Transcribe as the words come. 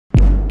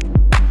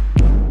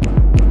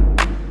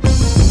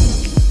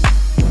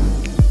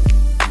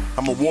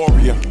I'm a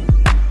warrior.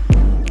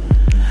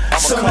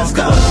 So let's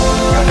go.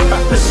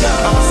 Let's go.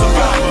 I'm a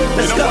survivor.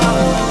 Let's go.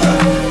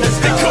 Let's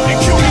go. They couldn't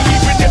kill me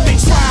even if they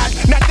tried.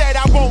 Not that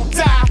I won't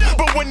die,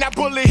 but when that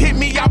bullet hit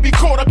me, I'll be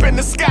caught up in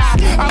the sky.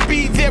 I'll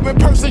be there in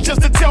person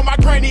just to tell my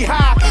granny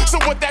hi. So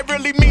what that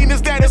really means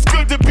is that it's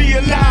good to be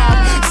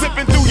alive.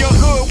 Zipping through your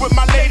hood with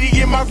my lady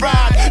in my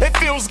ride. It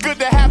feels good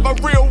to have a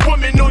real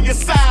woman on your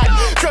side.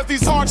 Cause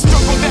these hard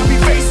struggles that we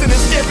facing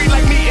is scary,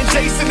 like me and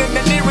Jason. And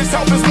the nearest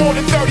help is more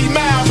than 30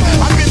 miles.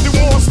 I've been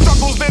through more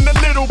struggles than a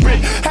little bit.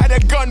 Had a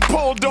gun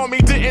pulled on me,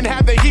 didn't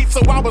have the heat,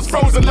 so I was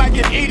frozen like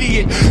an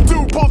idiot.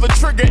 Dude pulled the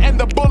trigger and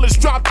the bullets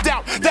dropped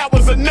out. That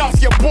was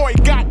enough, your boy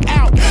got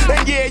out.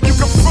 And yeah, you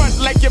can front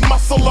like your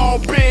muscle all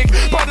big,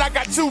 but I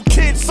got 2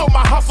 kids, so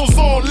my hustle's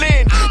all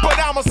in. But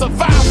I'm a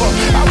survivor,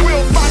 I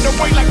will find a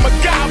way like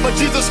MacGyver.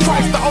 Jesus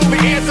Christ, the only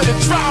answer to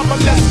drama.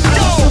 Let's go.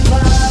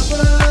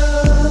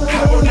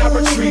 I will not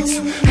retreat,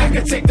 I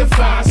can take the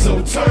fire,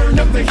 so turn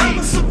up the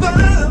heat.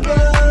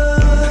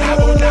 I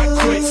will not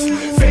quit,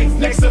 faith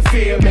next to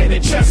fear, man,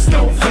 it just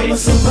don't fit. I'm a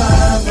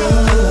survivor.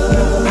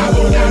 I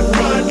will not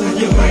run,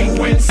 you might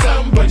win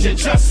some, but you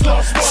just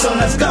lost one. So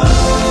let's go,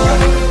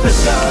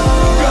 let's go,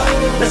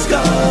 let's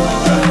go,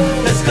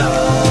 let's go.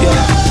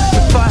 Yeah.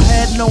 If I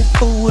had no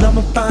food,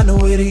 I'ma find a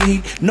way to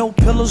eat. No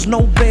pillows,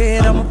 no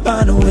bed, I'ma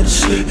find a way to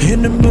sleep.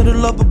 In the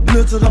middle of a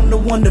blizzard, I'm the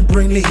one to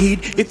bring the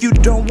heat. If you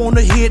don't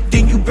wanna hit,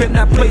 then you better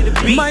not play the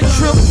beat. Might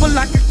triple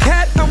like a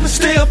cat, I'ma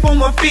stay up on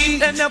my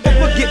feet. And never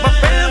forget my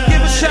fam,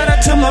 give a shout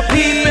out to my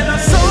peeps. And I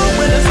saw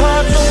when it's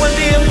hard, so one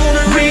day I'm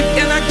gonna reap.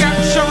 And I got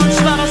Sean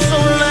Slaughter, so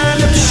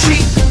line up the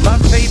sheep. My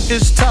faith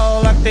is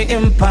tall like the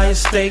Empire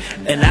State,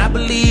 and I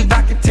believe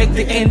I can take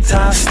the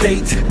entire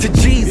state to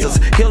Jesus.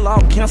 Heal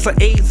all cancer,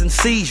 AIDS, and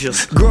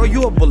seizures. Girl,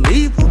 you a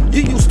believer?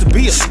 You used to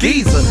be a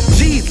skeezer.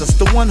 Jesus,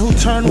 the one who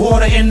turned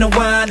water into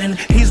wine, and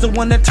he's the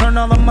one that turned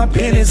all of my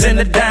pennies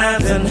into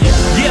dimes. And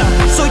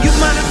yeah, so you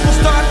might as well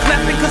start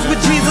clapping, cause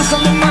with Jesus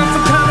on the mind,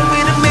 some kind of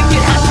way to make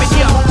it happen.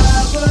 Yeah,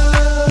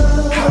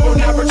 I will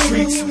not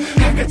retreat,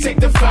 I can take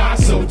the fire,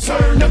 so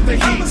turn up the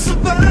heat.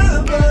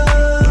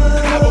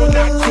 I will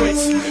not quit,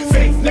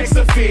 faith next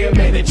to fear,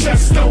 man, it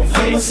just don't fit.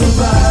 I'm a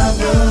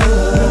survivor.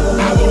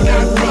 I will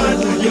not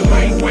run, you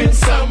might win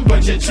some,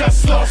 but you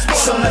just lost one.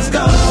 So let's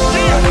go,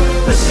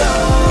 let's go,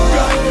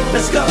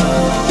 let's go,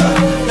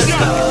 let's go.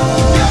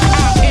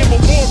 I am a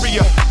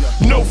warrior,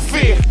 no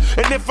fear.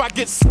 And if I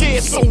get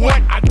scared, so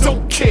what? I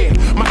don't care.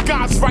 My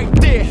God's right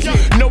there.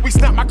 No, he's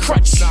not my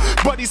crutch,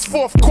 but he's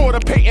fourth quarter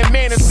Peyton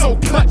Manning so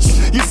clutch.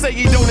 You say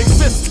he don't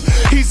exist,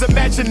 he's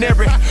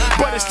imaginary,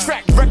 but his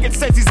track record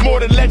says he's more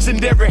than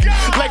legendary.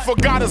 Life for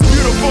God is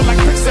beautiful like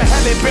Prince of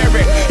Halle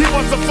Berry. He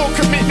wants a full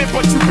commitment,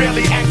 but you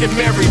barely acting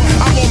merry.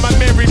 I'm on my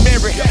Mary,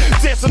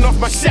 dancing off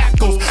my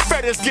shackles.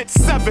 Fetters get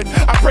severed,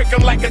 I break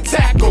them like a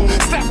tackle.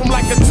 Snap him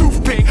like a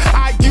toothpick.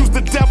 I use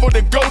the devil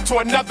to go to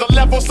another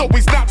level, so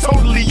he's not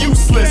totally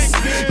useless.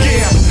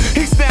 Yeah,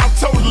 he's now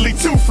totally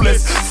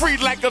toothless.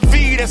 Freed like a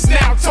V that's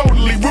now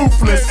totally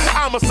ruthless.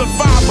 I'm a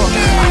survivor,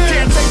 I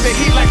can't take the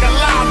heat like a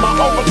llama.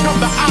 Overcome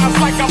the odds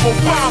like I'm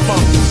Obama.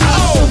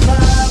 Oh,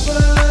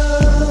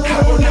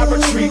 I will not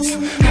retreat,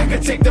 I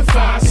can take the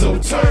fire, so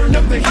turn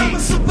up the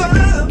heat.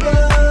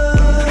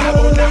 I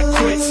will not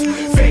quit,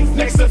 faith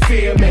next to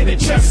fear, man, it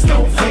just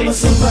don't fit. I'm a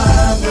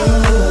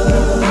survivor.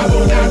 I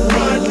will not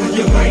run,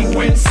 you might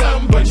win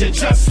some, but you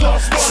just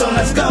lost one. So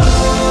let's go,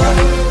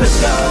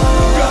 let's go,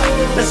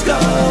 let's go,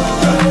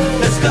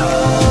 let's go.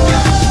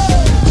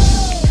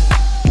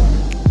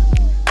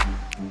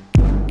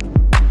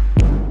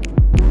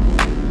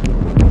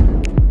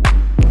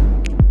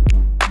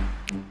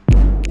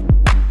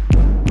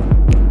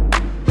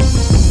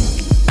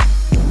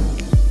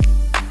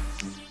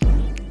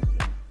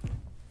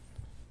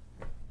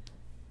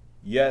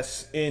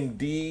 Yes,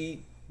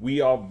 indeed.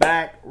 We are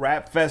back.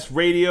 Rapfest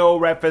Radio,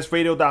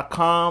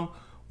 rapfestradio.com.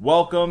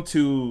 Welcome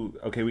to,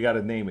 okay, we got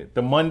to name it.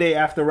 The Monday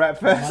After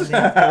Rapfest. Monday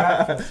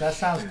After Rapfest. That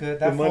sounds good.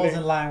 That falls Monday,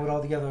 in line with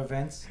all the other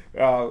events.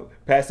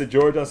 Pastor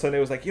George on Sunday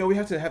was like, yo, we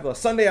have to have a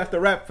Sunday After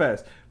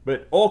Rapfest.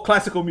 But all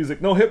classical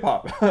music, no hip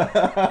hop.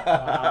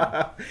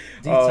 Wow.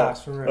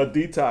 Detox for real. A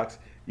detox.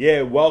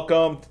 Yeah,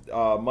 welcome.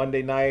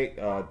 Monday night,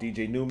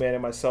 DJ Newman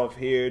and myself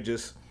here.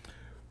 Just,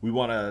 we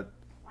want to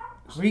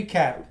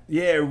recap.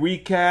 Yeah,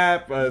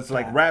 recap. It's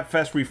like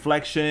Rapfest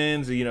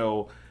reflections. You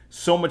know,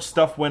 so much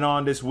stuff went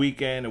on this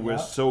weekend, and we're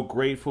so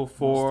grateful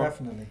for. Most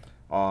definitely.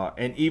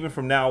 And even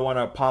from now, I want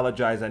to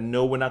apologize. I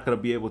know we're not going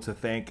to be able to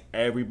thank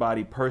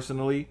everybody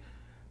personally,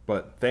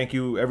 but thank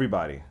you,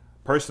 everybody,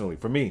 personally,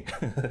 for me.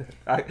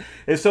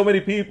 There's so many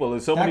people.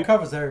 There's so many. That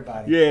covers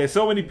everybody. Yeah,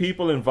 so many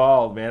people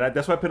involved, man.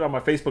 That's why I put it on my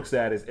Facebook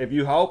status. If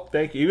you help,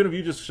 thank you. Even if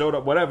you just showed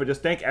up, whatever,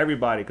 just thank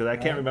everybody, because I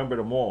can't remember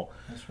them all.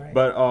 That's right.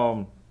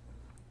 But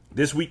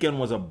this weekend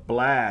was a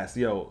blast,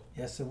 yo.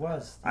 Yes, it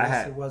was. I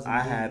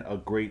had a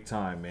great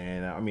time,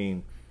 man. I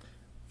mean,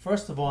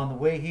 first of all, on the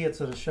way here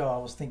to the show, I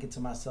was thinking to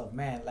myself,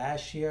 man,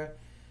 last year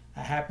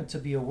I happened to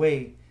be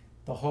away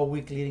the whole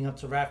week leading up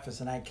to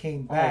Rapfest, and I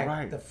came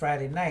back the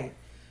Friday night.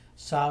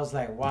 So I was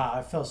like, wow,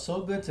 I felt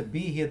so good to be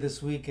here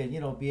this week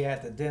and, be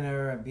at the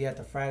dinner and be at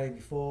the Friday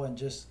before and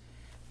just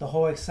the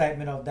whole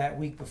excitement of that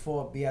week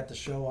before, be at the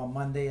show on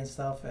Monday and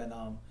stuff. And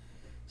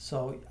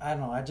so, I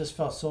don't know, I just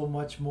felt so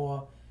much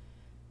more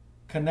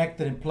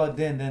connected and plugged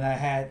in than I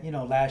had,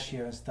 last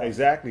year and stuff.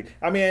 Exactly.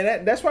 I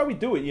mean, that's why we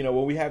do it.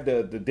 When we have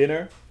the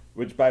dinner,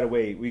 which, by the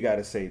way, we got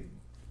to say,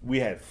 we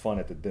had fun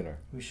at the dinner.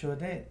 We sure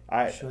did.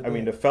 I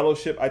mean, the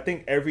fellowship, I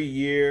think every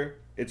year,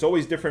 it's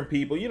always different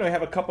people. You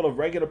have a couple of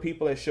regular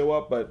people that show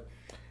up, but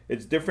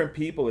it's different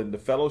people. And the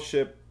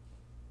fellowship,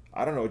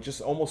 I don't know, it just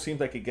almost seems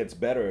like it gets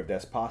better if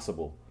that's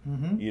possible.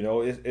 Mm-hmm.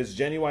 It's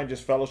genuine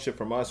just fellowship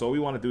from us. All we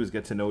want to do is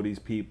get to know these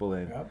people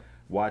and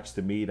watch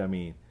the meat. I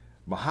mean,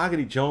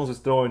 Mahogany Jones was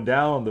throwing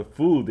down on the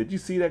food. Did you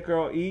see that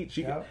girl eat?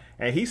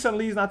 And he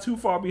suddenly is not too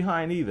far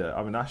behind either.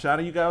 I mean, not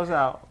shouting you guys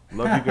out.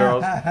 Love you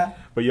girls.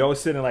 But y'all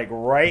was sitting like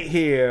right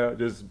here,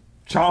 just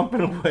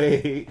chomping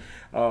away.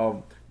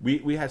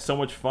 We had so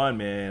much fun,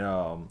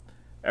 man.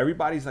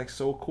 Everybody's like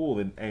so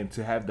cool. And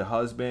to have the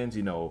husbands,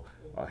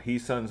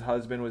 his son's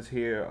husband was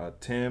here,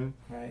 Tim.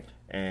 Right.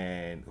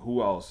 And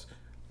who else?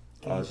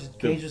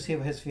 Gage was here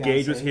with his fiance.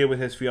 Gage was here with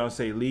his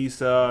fiance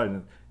Lisa,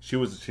 and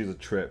she's a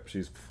trip.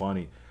 She's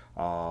funny.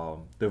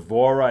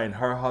 Devora and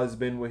her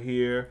husband were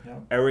here.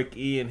 Yep. Eric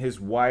E. and his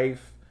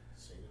wife.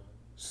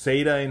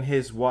 Seda and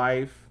his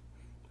wife.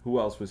 Who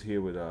else was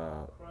here with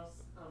King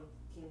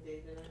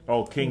David.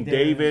 King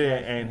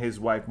David and his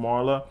wife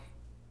Marla.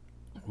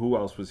 Who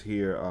else was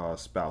here?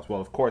 Spouse.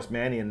 Well, of course,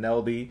 Manny and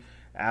Neldy,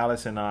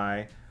 Alice and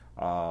I.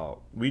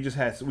 We just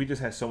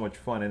had so much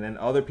fun, and then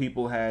other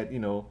people had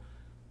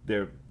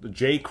the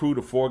J Crew,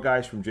 the 4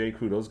 guys from J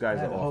Crew. Those guys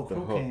are off the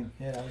hook. Came.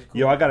 Yeah, that was cool.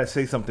 Yo, I gotta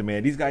say something,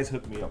 man. These guys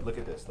hooked me up. Look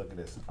at this.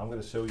 I'm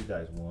gonna show you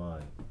guys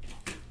one.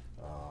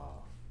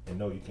 And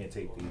no, you can't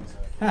take these.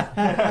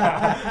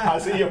 I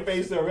see your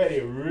face already.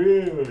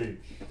 Really?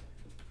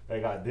 I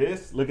got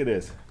this. Look at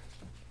this.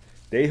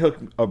 They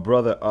hooked a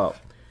brother up.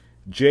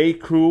 J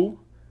Crew,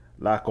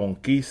 La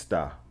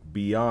Conquista,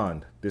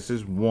 Beyond. This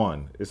is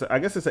one. I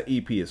guess it's an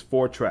EP. It's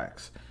 4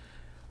 tracks.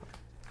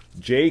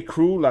 J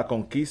Crew, La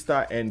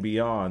Conquista, and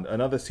Beyond.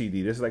 Another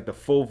CD. This is like the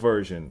full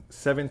version.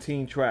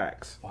 17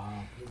 tracks. Wow.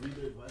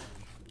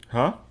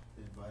 Huh?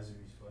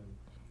 Advisory's funny.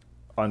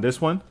 On this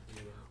one?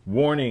 Yeah.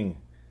 Warning.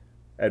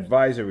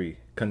 Advisory.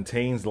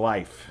 Contains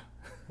life.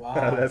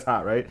 Wow. That's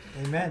hot, right?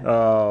 Amen.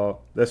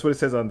 That's what it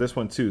says on this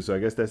one too. So I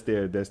guess that's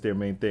their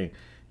main thing.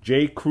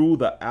 J Crew,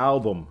 the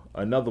album.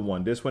 Another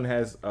one. This one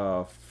has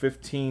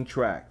 15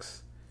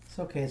 tracks. It's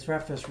okay. It's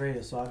Rapfest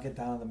Radio, so I'll get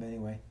down on them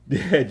anyway.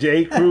 Yeah,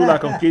 J Crew, La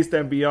Conquista,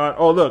 and Beyond.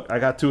 Oh, look, I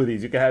got 2 of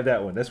these. You can have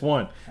that one. That's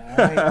one. All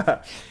right.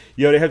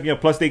 Yo, they have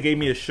plus they gave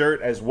me a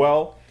shirt as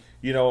well.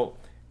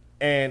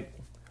 And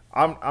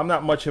I'm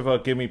not much of a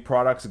give me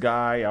products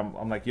guy.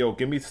 I'm like, yo,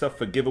 give me stuff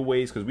for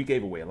giveaways because we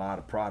gave away a lot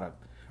of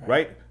product,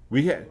 right?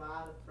 We had. A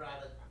lot of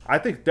product. I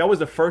think that was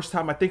the first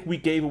time I think we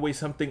gave away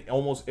something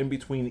almost in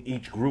between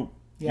each group.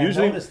 Yeah,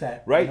 usually, I noticed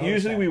that. Right?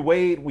 Usually we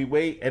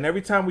wait, and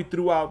every time we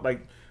threw out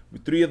like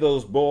 3 of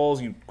those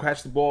balls, you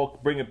catch the ball,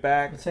 bring it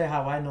back. I'll tell you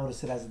how I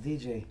noticed it as a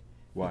DJ.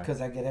 Why?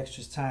 Because I get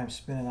extra time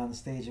spinning on the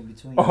stage in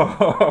between. So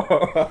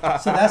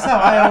So that's how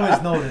I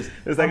always notice.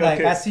 It's I'm like,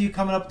 okay. I see you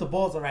coming up the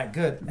balls. All right,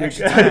 good.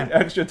 Extra time.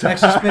 Extra time.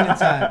 Extra spinning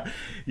time.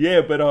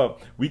 Yeah, but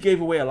we gave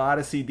away a lot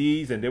of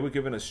CDs, and they were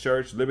giving us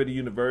shirts. Liberty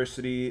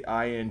University,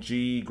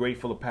 ING,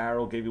 Grateful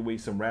Apparel gave away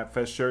some Rap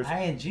Fest shirts.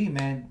 ING,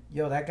 man.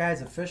 Yo, that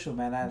guy's official,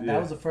 man. That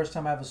was the first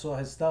time I ever saw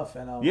his stuff.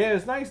 And yeah,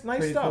 it's nice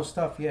pretty stuff. Cool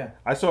stuff, yeah.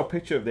 I saw a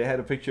picture they had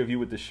a picture of you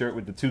with the shirt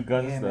with the 2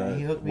 guns, Yeah, man.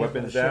 He hooked me up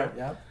with weapons a down. shirt,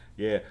 yep.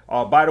 Yeah.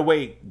 By the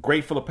way,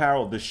 Grateful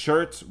Apparel, the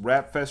shirts,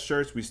 Rap Fest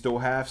shirts, we still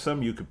have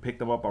some. You can pick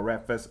them up on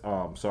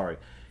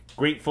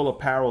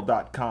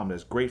GratefulApparel.com.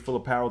 That's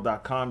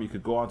GratefulApparel.com. You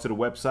could go onto the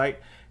website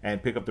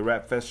and pick up the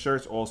Rap Fest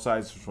shirts, all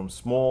sizes from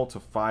small to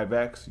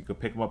 5X. You can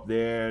pick them up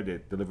there. They're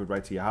delivered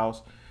right to your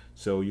house.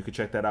 So you can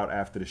check that out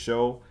after the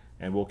show,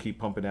 and we'll keep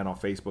pumping that on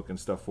Facebook and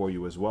stuff for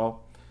you as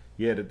well.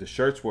 Yeah, the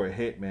shirts were a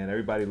hit, man.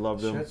 Everybody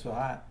loved them. Shirts were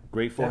hot.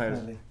 Grateful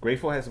Definitely.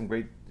 has some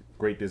great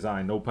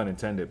design, no pun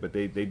intended, but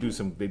they do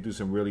some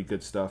really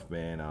good stuff,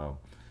 man.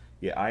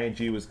 Yeah,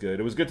 ING was good.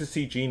 It was good to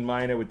see Gene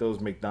Minor with those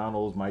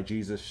McDonald's My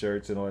Jesus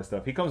shirts and all that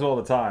stuff. He comes all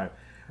the time.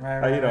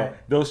 Right.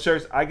 Those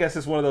shirts, I guess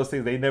it's one of those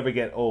things, they never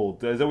get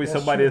old. There's always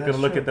somebody that's going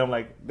to look at them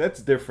like,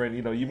 that's different.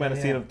 You might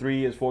have seen them 3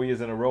 years, 4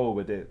 years in a row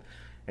with it.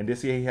 And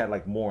this year he had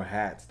like more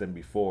hats than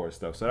before and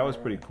stuff. So that was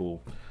pretty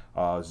cool.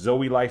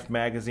 Zoe Life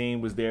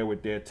magazine was there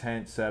with their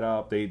tent set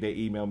up. They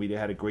emailed me. They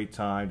had a great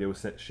time. They were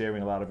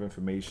sharing a lot of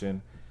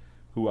information.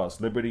 Who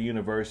else? Liberty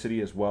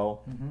University as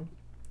well. Mm-hmm.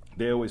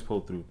 They always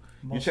pull through.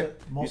 Most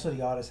of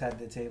the artists had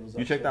their tables up.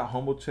 You checked out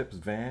Humble Chip's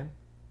van?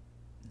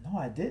 No,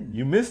 I didn't.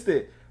 You missed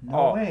it.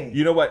 No way.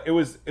 You know what? It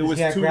was too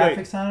late.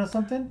 Graphics on it or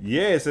something?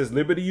 Yeah, it says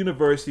Liberty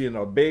University and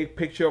a big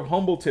picture of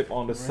Humble Tip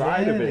on the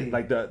side of it,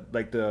 like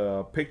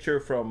the picture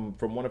from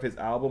one of his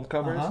album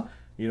covers.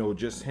 Uh-huh.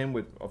 Just him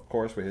with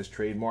his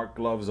trademark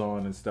gloves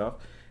on and stuff.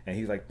 And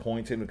he's like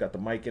pointing, we got the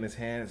mic in his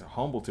hand. It's a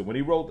Humble Tip. When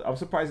he rolled, I'm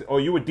surprised. Oh,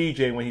 you were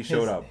DJing when he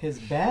showed up. His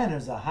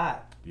banners are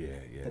hot. Yeah,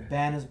 yeah. The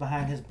banners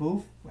behind his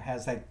booth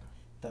has like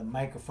the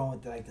microphone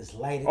with like this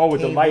light. Oh,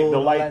 with the cable and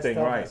all light that thing,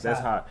 stuff. right? That's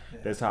hot. Yeah.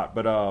 That's hot.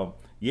 But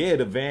yeah,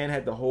 the van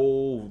had the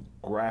whole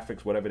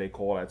graphics, whatever they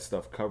call that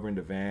stuff, covering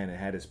the van. It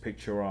had his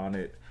picture on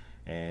it,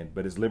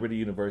 but it's Liberty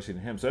University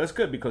and him. So that's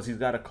good because he's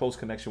got a close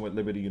connection with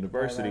Liberty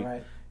University.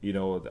 Right. You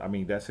know, I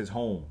mean, that's his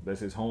home. That's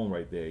his home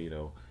right there. You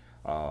know,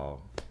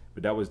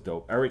 but that was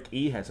dope. Eric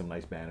E had some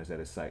nice banners at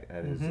his site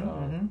at his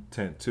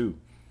tent too.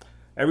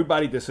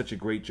 Everybody did such a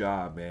great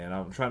job, man.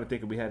 I'm trying to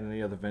think if we had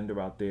any other vendor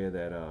out there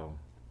that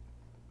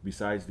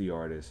besides the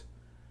artist.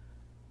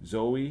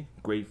 Zoe,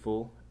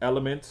 Grateful,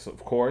 Elements,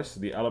 of course.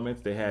 The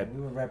Elements they had. We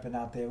were repping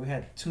out there. We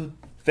had two.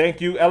 Thank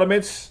you,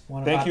 Elements.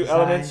 One of Thank our you, designs,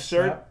 Elements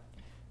shirt.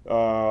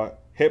 yep.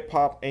 Hip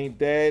hop ain't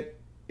dead.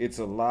 It's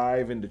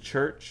alive in the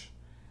church.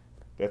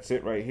 That's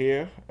it right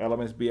here.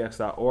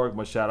 ElementsBX.org.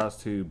 Much shout outs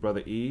to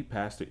Brother E,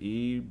 Pastor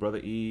E, Brother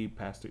E,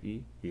 Pastor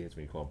E. He hates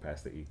me calling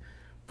Pastor E.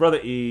 Brother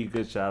E,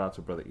 good shout out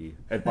to Brother E.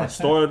 El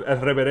Pastor, El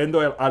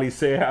Reverendo El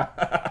Alicea.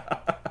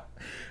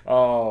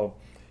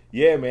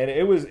 Yeah, man,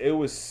 it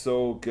was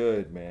so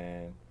good,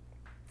 man.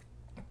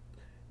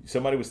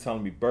 Somebody was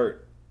telling me,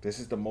 Bert, this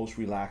is the most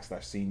relaxed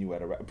I've seen you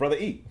at a rap. Brother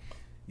E,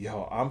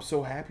 yo, I'm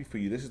so happy for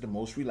you. This is the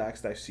most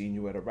relaxed I've seen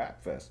you at a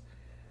rap fest.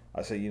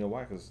 I said, you know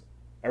why? Because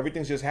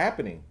everything's just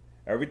happening.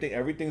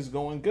 Everything's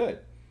going good.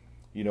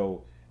 You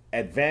know,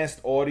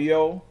 advanced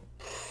audio.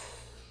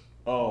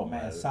 Oh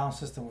man, sound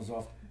system was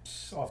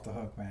off the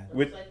hook, man.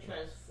 With Like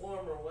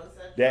Transformer, what's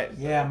that? that,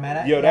 Yeah,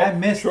 man. that I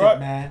missed truck, it,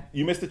 man.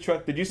 You missed the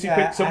truck. Did you see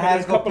Yeah, some I of had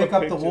those to go couple pick of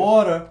up the pictures?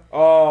 water.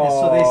 Oh, And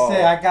so they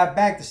say I got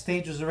back, the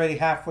stage was already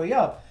halfway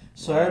up.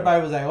 So Wow.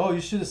 everybody was like, "Oh,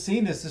 you should have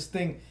seen this. This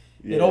thing,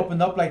 Yeah. it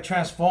opened up like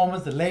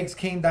Transformers. The legs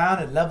came down,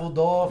 it leveled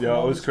off. and Yo,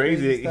 all it was this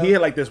crazy. stuff. He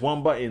had like this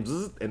one button,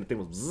 zzz, and the thing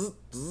was zzz,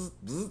 zzz,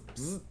 zzz,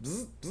 zzz,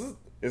 zzz, zzz.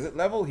 Is it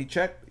level? He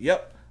checked.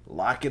 Yep.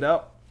 Lock it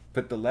up.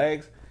 Put the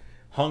legs.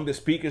 Hung the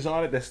speakers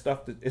on it. That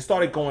stuff. It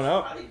started going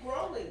up. Probably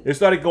growing. It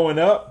started going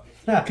up.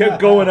 Kept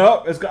going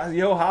up. It's got,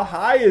 yo, how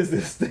high is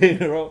this thing,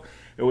 bro?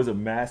 It was a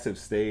massive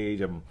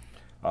stage.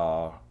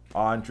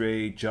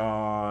 Andre,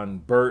 John,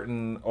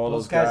 Burton, all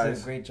those guys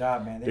did a great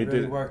job, man. They really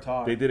did, worked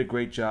hard. They did a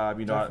great job.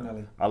 You know,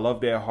 Definitely. I love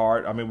their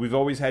heart. I mean, we've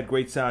always had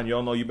great sound.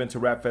 Y'all know you've been to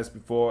Rap Fest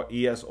before.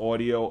 ES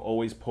Audio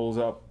always pulls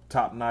up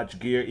top-notch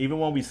gear. Even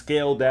when we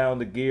scaled down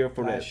the gear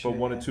for Last for year,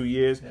 1 yeah. or 2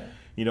 years, Yeah.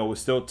 you know, it was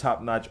still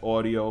top-notch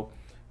audio.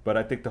 But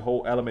I think the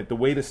whole element, the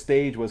way the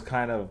stage was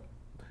kind of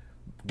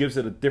gives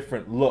it a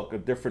different look, a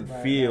different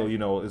Right, feel. right. You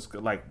know, it's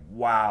like,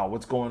 wow,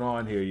 what's going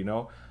on here? You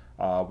know,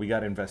 we got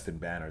to invest in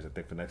banners. I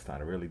think for next time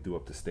to really do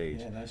up the stage.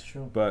 Yeah, that's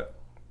true. But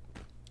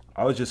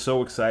I was just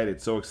so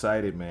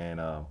excited,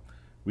 man.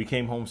 We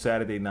came home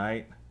Saturday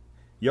night.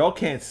 Y'all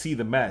can't see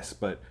the mess,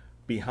 but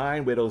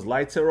behind where those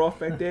lights are off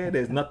back there,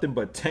 there's nothing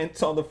but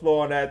tents on the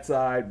floor on that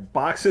side,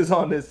 boxes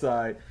on this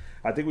side.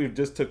 I think we've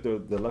just took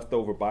the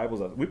leftover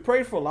Bibles out. We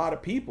prayed for a lot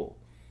of people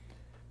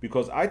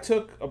because I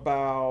took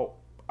about,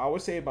 I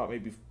would say about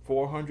maybe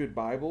 400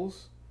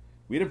 Bibles.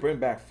 We didn't bring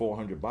back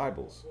 400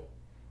 Bibles.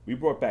 We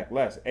brought back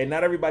less. And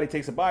not everybody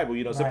takes a Bible.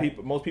 You know, some Right.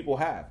 people, most people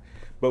have.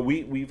 But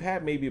we've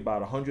had maybe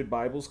about 100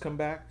 Bibles come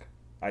back.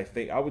 I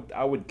think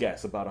I would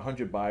guess about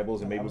 100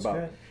 Bibles and That was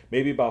good.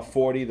 maybe about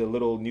 40 the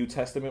little New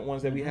Testament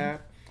ones that we have.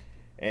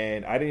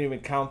 And I didn't even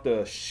count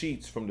the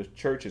sheets from the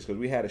churches because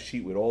we had a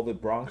sheet with all the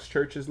Bronx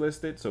churches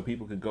listed so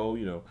people could go,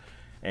 you know,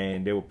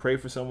 and they would pray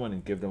for someone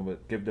and give them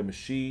a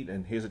sheet,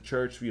 and here's a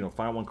church, you know,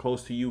 find one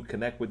close to you,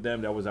 connect with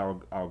them. That was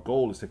our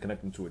goal, is to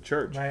connect them to a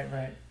church.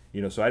 Right.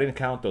 You know, so I didn't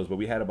count those, but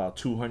we had about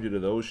 200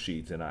 of those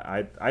sheets, and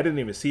I didn't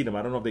even see them.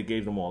 I don't know if they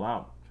gave them all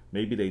out.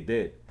 Maybe they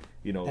did.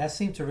 You know, That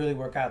seemed to really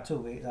work out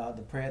too.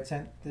 The prayer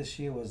tent this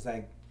year was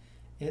like,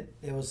 it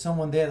was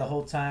someone there the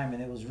whole time,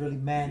 and it was really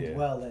manned Yeah.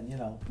 well, and you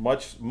know.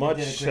 much did a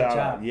great shout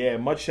out. job. Yeah,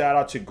 much shout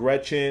out to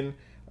Gretchen,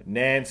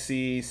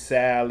 Nancy,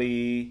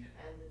 Sally,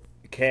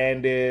 And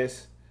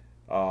Candace.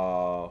 Who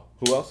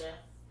else?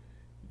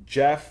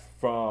 Jeff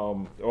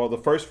from, well, the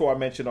first four I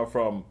mentioned are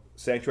from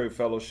Sanctuary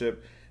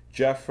Fellowship.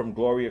 Jeff from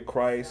Glory of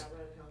Christ.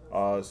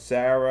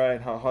 Sarah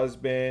and her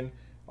husband.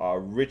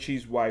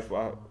 Richie's wife.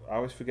 I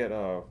always forget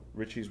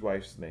Richie's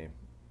wife's name.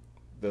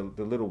 The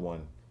little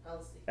one.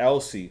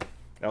 Elsie.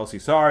 Elsie.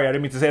 Sorry, I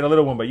didn't mean to say the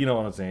little one, but you know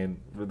what I'm saying.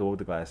 With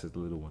the glasses, the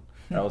little one.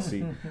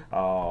 Elsie.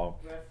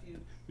 Refuge.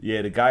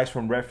 Yeah, the guys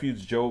from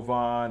Refuge,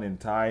 Jovan and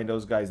Ty and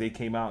those guys, they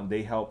came out and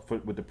they helped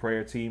with the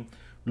prayer team.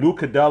 Lou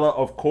Cadella,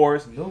 of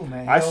course. Lou,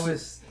 man, I he s-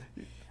 always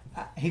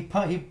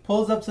he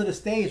pulls up to the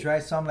stage,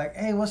 right? So I'm like,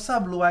 "Hey, what's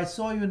up, Lou? I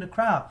saw you in the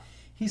crowd."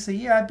 He said,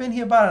 "Yeah, I've been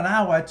here about an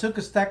hour. I took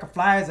a stack of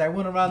flyers. I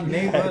went around the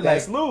neighborhood."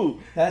 That's like, Lou.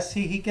 That's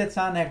he gets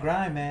on that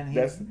grind, man. He,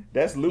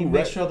 That's Lou. he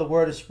makes sure the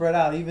word is spread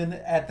out, even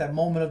at the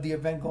moment of the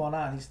event going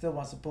on. He still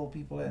wants to pull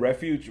people in.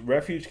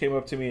 Refuge came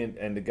up to me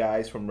and the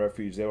guys from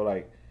Refuge, they were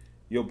like,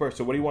 "Yo, Bert,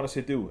 so what do you want us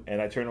to do?"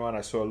 And I turned around,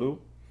 I saw Lou.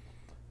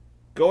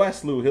 Go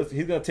ask Lou.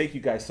 He's gonna take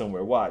you guys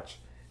somewhere. Watch.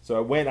 So I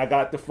went, I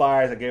got the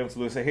flyers, I gave them to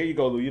Lou. I said, "Here you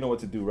go, Lou. You know what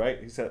to do,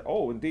 right?" He said,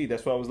 "Oh, indeed,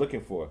 that's what I was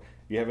looking for.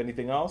 You have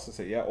anything else?" I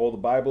said, "Yeah, all the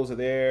Bibles are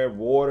there,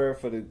 water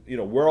for the,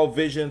 World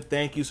Vision.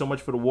 Thank you so much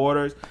for the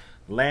waters.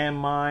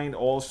 Landmine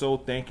also,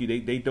 thank you.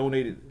 They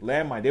donated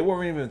Landmine. They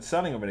weren't even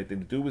selling them or anything.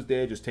 The dude was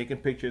there just taking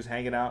pictures,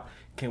 hanging out,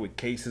 came with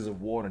cases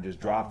of water and just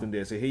dropped them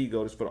there. Said, here you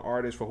go, this is for the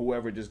artist, for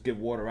whoever, just give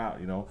water out,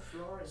 you know.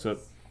 So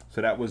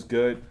that was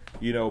good,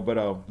 you know. But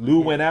Lou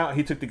went out.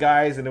 He took the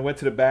guys and then went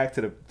to the back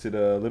to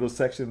the little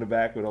section in the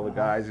back with all the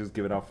guys. He was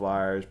giving out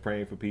flyers,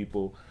 praying for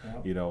people,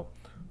 you know.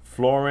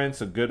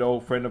 Florence, a good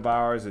old friend of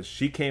ours, as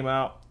she came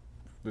out,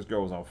 this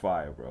girl was on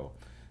fire, bro.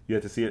 You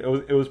had to see it.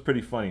 It was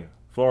pretty funny.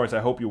 Florence, I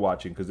hope you're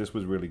watching because this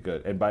was really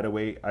good. And by the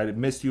way, I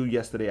missed you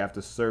yesterday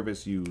after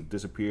service. You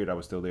disappeared. I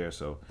was still there,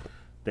 so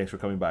thanks for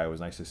coming by. It was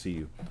nice to see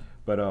you.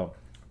 But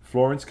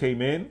Florence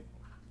came in,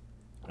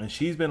 and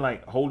she's been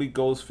like Holy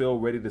Ghost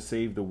filled, ready to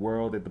save the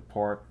world at the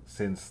park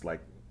since like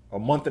a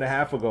month and a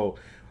half ago.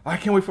 I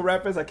can't wait for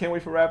Rap Fest. I can't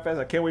wait for Rap Fest.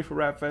 I can't wait for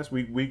Rap Fest.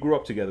 We grew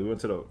up together. We went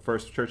to the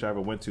first church I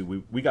ever went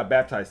to. We got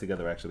baptized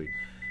together, actually.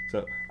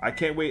 So I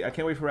can't wait. I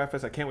can't wait for Rap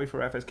Fest. I can't wait for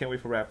Rap Fest. Can't wait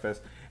for Rap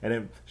Fest. And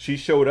then she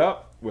showed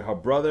up with her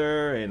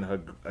brother and her,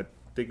 I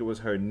think it was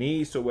her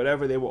niece or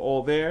whatever. They were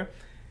all there.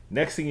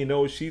 Next thing you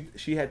know,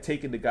 she had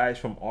taken the guys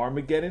from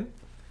Armageddon,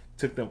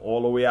 took them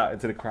all the way out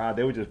into the crowd.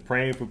 They were just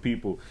praying for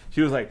people.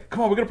 She was like,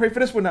 come on, we're going to pray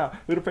for this one now.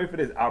 We're going to pray for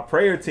this. Our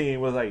prayer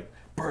team was like,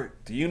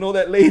 Bert, do you know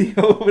that lady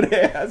over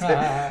there?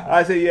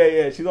 I said,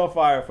 yeah, she's on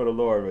fire for the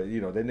Lord. But,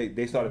 you know, then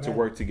they started to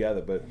work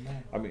together. But,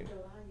 I mean,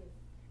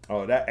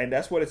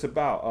 that's what it's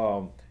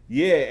about.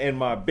 Yeah, and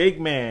my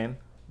big man,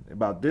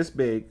 about this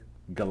big,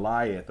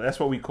 Goliath. That's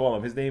what we call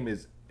him. His name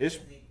is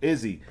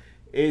Izzy.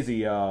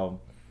 Izzy.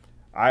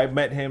 I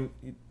met him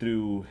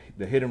through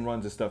the Hit and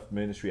Runs and Stuff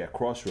ministry at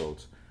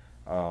Crossroads.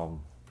 And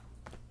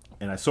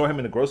I saw him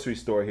in the grocery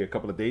store here a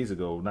couple of days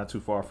ago, not too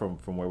far from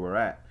where we're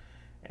at.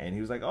 And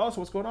he was like, oh,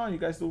 so what's going on? You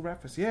guys do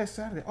Rap Fest? Yeah,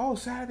 Saturday. Oh,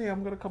 Saturday,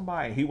 I'm going to come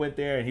by. And he went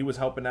there, and he was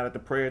helping out at the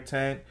prayer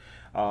tent.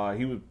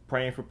 He was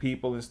praying for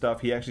people and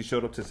stuff. He actually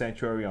showed up to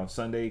Sanctuary on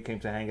Sunday. He came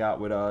to hang out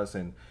with us,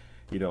 and,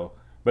 you know.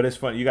 But it's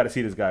fun. You got to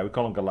see this guy. We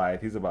call him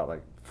Goliath. He's about,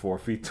 like, 4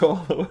 feet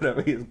tall or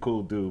whatever. He's a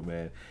cool dude,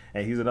 man.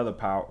 And he's another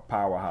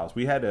powerhouse.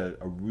 We had a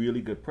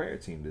really good prayer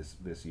team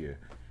this year,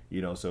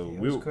 you know. So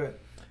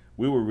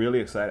we were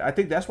really excited. I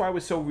think that's why I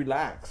was so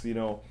relaxed, you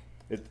know.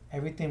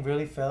 Everything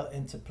really fell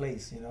into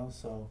place, you know.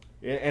 So.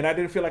 And I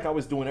didn't feel like I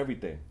was doing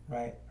everything.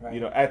 Right.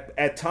 You know,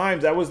 at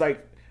times I was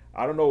like,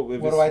 I don't know.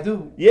 What do I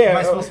do? Yeah. Am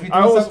I supposed to be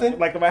doing something?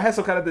 Like if I had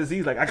some kind of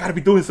disease, like I got to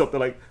be doing something.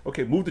 Like,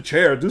 okay, move the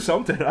chair, do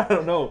something. I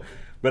don't know.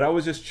 But I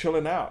was just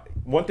chilling out.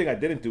 One thing I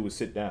didn't do was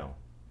sit down.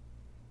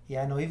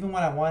 Yeah, I know. Even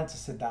when I wanted to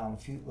sit down,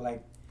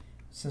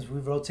 since we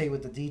rotate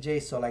with the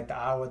DJ, so like the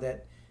hour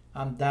that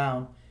I'm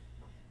down,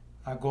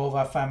 I go over,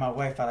 I find my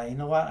wife. I'm like, you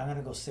know what? I'm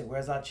gonna go sit.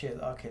 Where's our chair?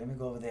 Okay, let me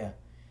go over there.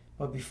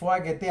 But before I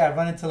get there, I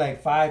run into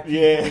like 5 people.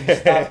 Yeah. You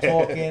stop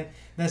talking.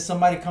 Then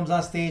somebody comes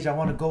on stage. I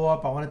want to go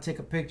up. I want to take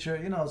a picture.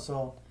 You know,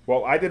 so.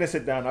 Well, I didn't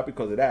sit down not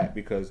because of that.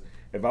 Because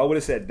if I would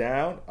have sat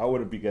down, I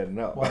wouldn't be getting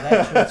up. Well,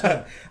 that's true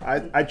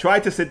too. I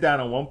tried to sit down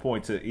at one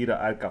point to eat an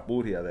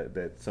alcapurria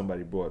that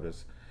somebody brought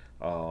us,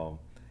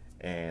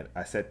 and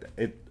I said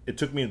it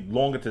took me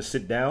longer to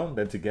sit down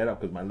than to get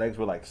up because my legs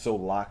were like so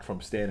locked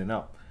from standing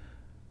up.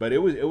 But it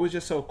was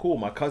just so cool.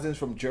 My cousins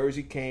from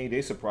Jersey came.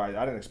 They surprised.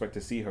 I didn't expect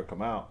to see her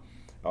come out.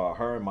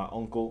 Her and my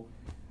uncle.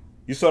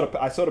 I saw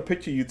the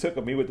picture you took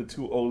of me with the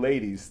 2 old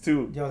ladies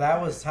too. Yo,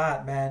 that was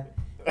hot, man.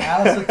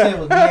 Alice will tell you, it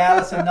was me,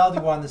 Alice, and Neldy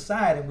were on the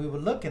side, and we were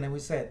looking, and we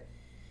said,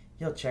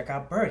 yo, check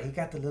out Bert. He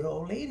got the little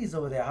old ladies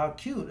over there. How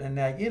cute.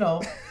 And, you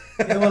know,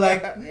 they were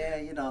like, yeah,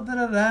 you know,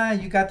 da-da-da.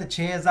 You got the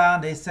chairs on.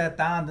 They sat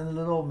down. Then the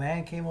little old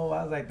man came over.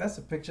 I was like, that's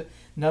a picture.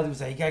 Neldy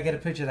was like, you got to get a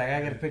picture of that. I got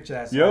to get a picture of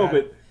that. So yo,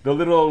 but the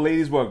little old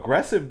ladies were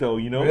aggressive, though,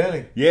 you know?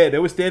 Really? Yeah, they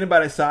were standing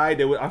by the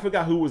side. I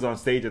forgot who was on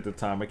stage at the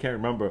time. I can't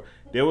remember.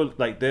 They were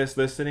like this,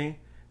 listening.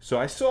 So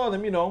I saw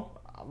them, you know,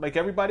 like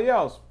everybody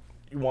else.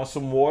 You want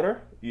some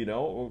water? You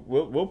know,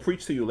 we'll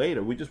preach to you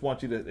later. We just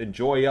want you to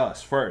enjoy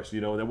us first, you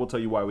know, then we'll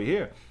tell you why we're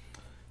here.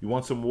 You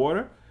want some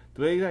water?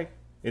 The lady, like,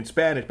 in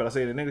Spanish, but I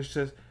say it in English, she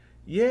says,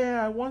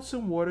 yeah, I want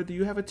some water. Do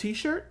you have a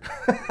T-shirt?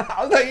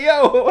 I was like,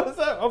 yo, what's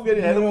up? I'm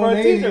getting headed for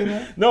a T-shirt. You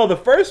know? No, the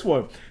first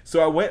one.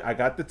 So I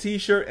got the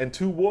T-shirt and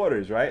 2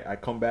 waters, right? I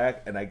come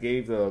back and I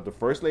gave the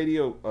first lady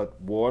a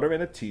water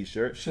and a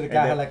T-shirt. Should have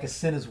got her like a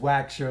Sinner's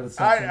Wax shirt or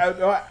something.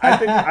 I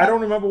think, I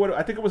don't remember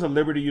I think it was a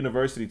Liberty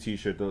University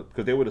T-shirt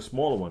because they were the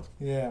smaller ones.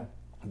 Yeah.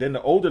 Then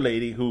the older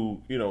lady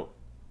who, you know,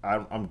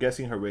 I'm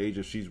guessing her age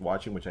if she's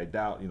watching, which I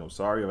doubt, you know,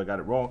 sorry if I got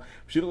it wrong.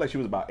 She looked like she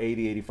was about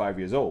 80, 85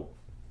 years old.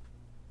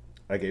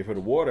 I gave her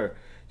the water.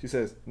 She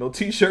says, no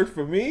T-shirt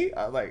for me?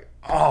 I was like,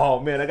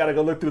 oh, man, I got to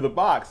go look through the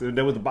box. And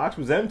then the box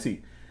was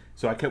empty.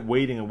 So I kept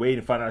waiting and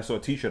waiting. Finally, I saw a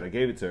T-shirt. I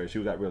gave it to her.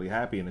 She got really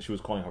happy. And then she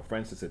was calling her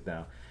friends to sit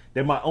down.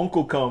 Then my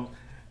uncle comes,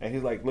 and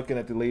he's like looking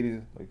at the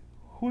ladies, like,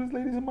 who is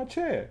ladies in my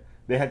chair?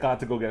 They had gone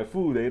to go get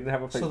food. They didn't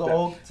have a place.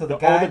 So the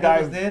guy that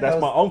was there, that's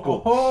my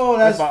uncle. Oh,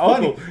 that's my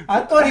funny. Uncle.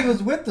 I thought he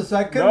was with us, so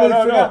I couldn't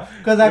really figure out.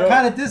 Because I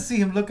kind of did see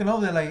him looking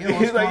over there like, yo,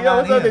 what's going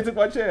on here? They took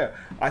my chair.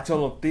 I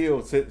told him,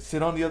 Theo,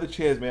 sit on the other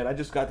chairs, man. I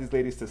just got these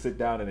ladies to sit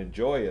down and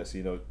enjoy us.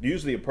 You know,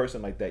 usually a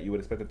person like that, you would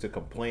expect them to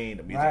complain.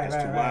 The music is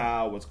too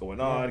loud. What's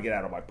going on? Get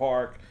out of my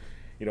park.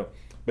 you know.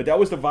 But that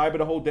was the vibe of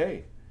the whole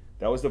day.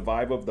 That was the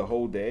vibe of the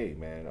whole day,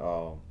 man.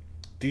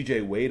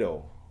 DJ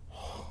Wado.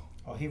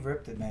 Oh, he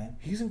ripped it, man.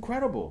 He's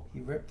incredible.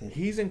 He ripped it.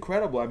 He's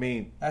incredible. I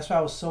mean, That's why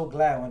I was so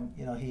glad when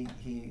he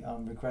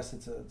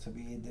requested to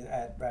be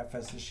at Rap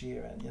Fest this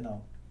year,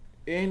 and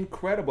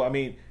incredible. I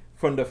mean,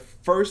 from the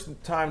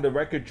first time the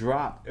record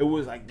dropped, it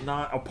was like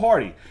not a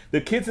party.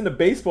 The kids in the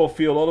baseball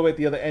field all the way at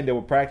the other end, they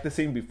were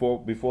practicing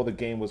before the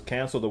game was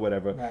canceled or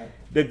whatever. Right.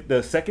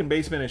 The second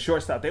baseman and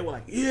shortstop, they were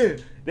like, yeah.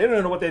 They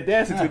don't know what they're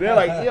dancing to. They're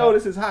like, yo,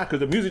 this is hot, because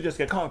the music just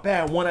kept coming,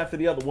 bam, one after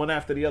the other, one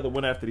after the other,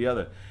 one after the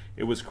other.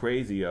 It was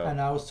crazy. And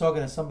I was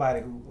talking to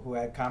somebody who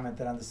had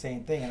commented on the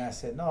same thing, and I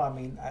said, no, I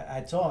mean, I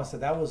told him, I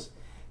said that was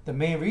the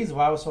main reason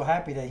why I was so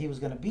happy that he was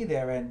going to be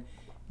there. And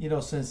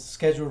since the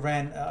schedule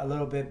ran a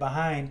little bit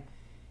behind,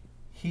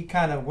 he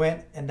kind of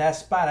went in that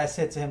spot. I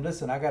said to him,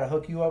 listen, I got to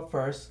hook you up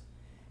first,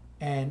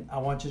 and I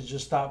want you to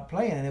just stop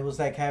playing. And it was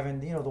like having,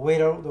 the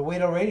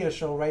Wado radio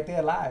show right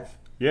there live.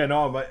 Yeah,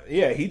 no, but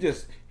yeah, he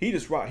just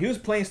rocked. He was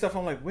playing stuff.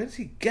 I'm like, where does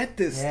he get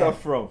this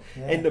stuff from?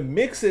 Yeah. And the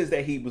mixes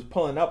that he was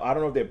pulling up, I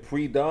don't know if they're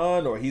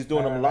pre-done or he's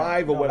doing them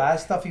live or no, what. A lot of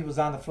stuff he was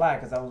on the fly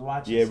because I was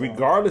watching. Yeah,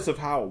 regardless of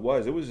how it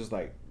was just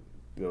like,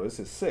 this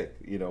is sick.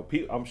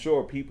 I'm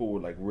sure people were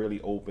like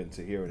really open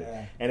to hearing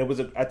it, and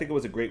I think it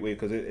was a great way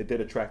because it did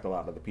attract a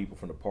lot of the people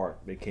from the park.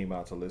 They came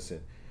out to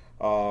listen.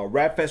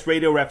 Rapfest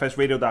Radio,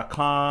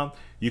 rapfestradio.com.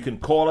 You can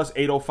call us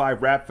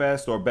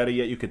 805-RAPFEST, or better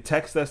yet, you can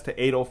text us to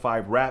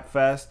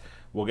 805-RAPFEST.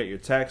 We'll get your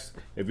text.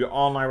 If you're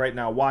online right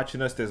now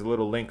watching us, there's a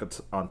little link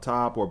on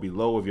top or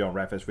below if you're on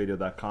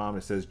rapfestradio.com.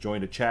 It says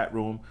join the chat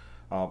room.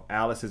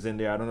 Alice is in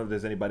there. I don't know if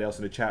there's anybody else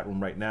in the chat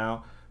room right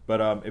now.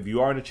 But if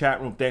you are in the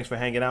chat room, thanks for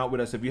hanging out with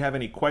us. If you have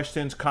any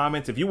questions,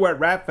 comments, if you were at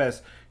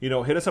RapFest,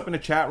 hit us up in the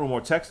chat room or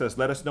text us.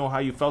 Let us know how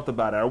you felt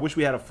about it. I wish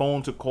we had a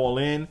phone to call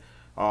in,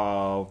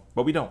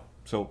 but we don't.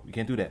 So you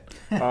can't do that.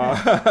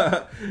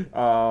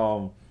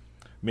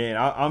 Man,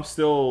 I'm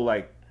still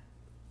like,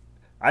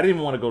 I didn't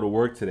even want to go to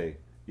work today.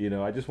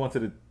 I just wanted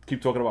to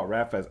keep talking about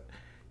RapFest.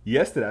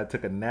 Yesterday, I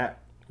took a nap.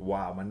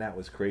 Wow, my nap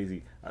was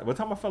crazy. What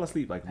time I fell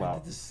asleep? Like about I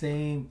did the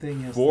same thing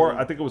yesterday. 4.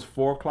 I think it was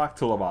 4 o'clock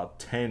till about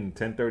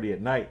 10:30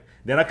 at night.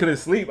 Then I couldn't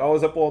sleep. I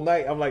was up all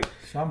night. I'm like,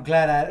 so I'm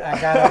glad I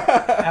got up.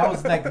 I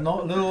was like a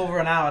little over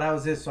an hour. That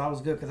was it. So I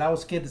was good because I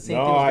was scared the same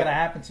thing was gonna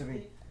happen to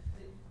me.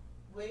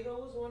 Wado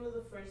was one of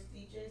the first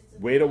DJs.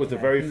 Wado was the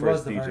very he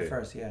first was the DJ. very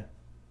first, yeah.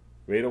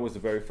 Wado was the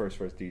very first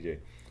DJ.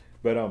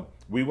 But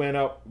we went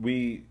up.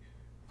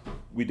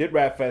 We did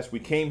Rap Fest. We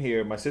came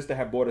here. My sister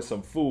had bought us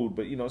some food,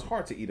 but it's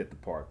hard to eat at the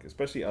park,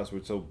 especially us.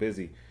 We're so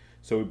busy.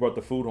 So we brought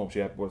the food home. She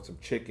had bought some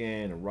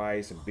chicken and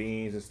rice and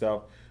beans and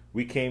stuff.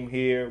 We came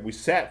here. We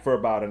sat for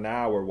about an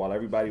hour while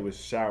everybody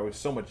was showering.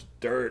 So much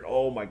dirt.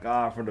 Oh my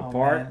God, from the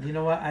park. Man. You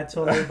know what? I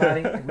told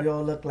everybody we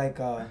all look like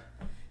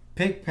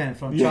Pigpen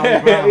from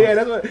Charlie Brown. Yeah,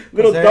 that's what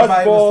little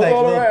dust balls was like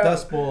all little around.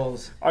 dust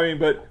balls. I mean,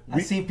 but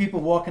I seen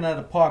people walking out of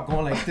the park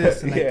going like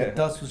this, and like Yeah. the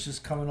dust was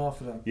just coming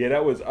off of them. Yeah,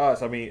 that was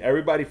us. I mean,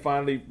 everybody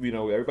finally,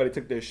 everybody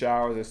took their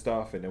showers and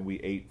stuff, and then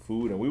we ate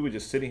food, and we were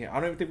just sitting here. I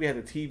don't even think we had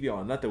the TV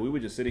on, nothing. We were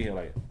just sitting here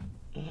like,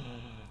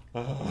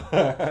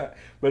 but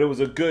it was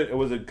a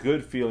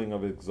good feeling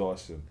of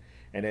exhaustion.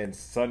 And then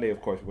Sunday,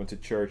 of course, we went to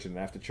church, and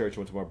after church,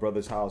 went to my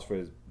brother's house for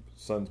his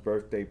son's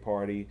birthday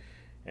party,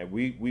 and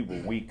we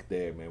were weak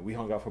there, man. We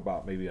hung out for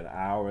about maybe an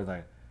hour,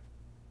 like,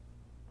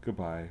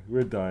 goodbye,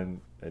 we're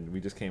done. And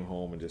we just came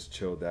home and just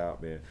chilled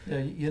out, man.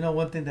 Yeah,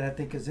 one thing that I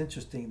think is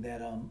interesting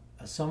that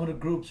some of the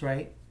groups,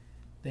 right,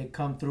 they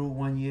come through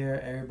one year,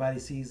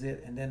 everybody sees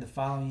it, and then the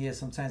following year,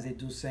 sometimes they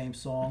do same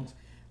songs.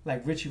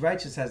 Like Richie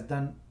Righteous has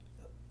done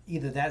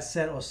either that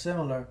set or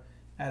similar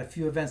at a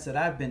few events that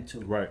I've been to.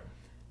 Right.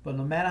 But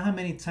no matter how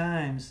many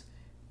times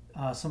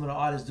some of the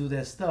artists do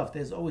their stuff,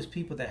 there's always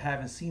people that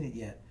haven't seen it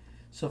yet.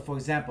 So, for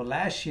example,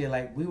 last year,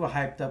 like, we were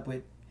hyped up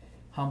with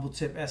Humble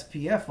Tip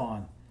SPF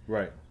on.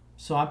 Right.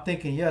 So I'm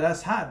thinking, yeah,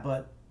 that's hot,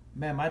 but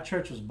man, my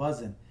church was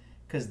buzzing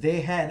because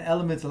they had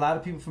Elements. A lot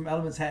of people from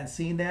Elements hadn't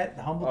seen that,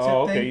 the Humble Tip thing.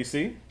 Oh, okay, you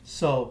see?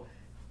 So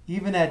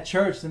even at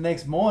church the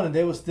next morning,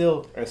 they were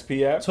still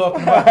SPF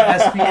talking about the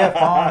SPF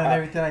on and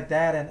everything like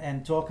that,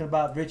 and talking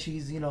about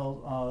Richie's,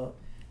 well,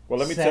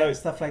 let me set tell you, and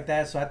stuff like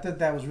that. So I thought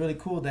that was really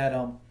cool that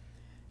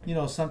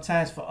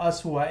sometimes for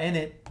us who are in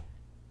it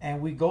and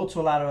we go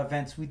to a lot of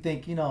events, we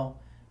think,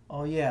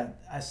 oh yeah,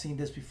 I've seen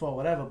this before,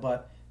 whatever,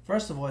 but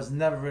first of all, it's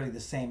never really the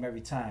same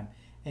every time.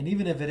 And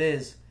even if it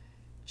is,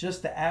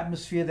 just the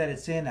atmosphere that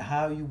it's in and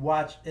how you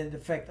watch it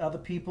affect other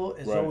people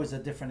is Right. always a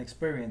different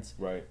experience.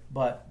 right.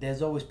 But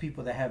there's always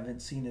people that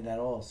haven't seen it at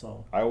all.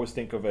 So I always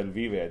think of El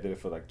Vive. I did it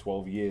for like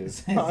 12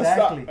 years.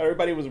 Exactly.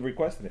 Everybody was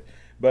requesting it.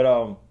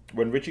 But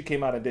when Richie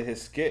came out and did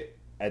his skit,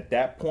 at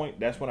that point,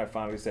 that's when I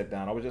finally sat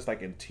down. I was just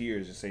like in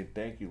tears, just saying,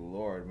 thank you,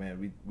 Lord,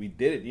 man. We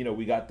did it.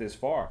 We got this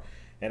far.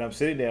 And I'm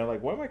sitting there, I'm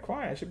like, why am I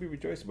crying? I should be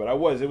rejoicing. But I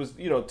was. It was,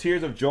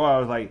 tears of joy. I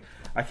was like,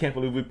 I can't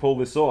believe we pulled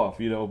this off,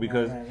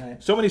 because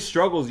Right. so many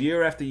struggles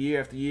year after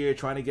year after year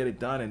trying to get it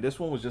done. And this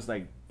one was just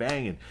like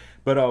banging.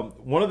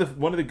 But one of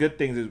the good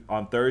things is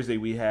on Thursday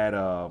we had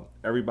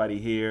everybody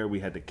here.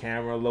 We had the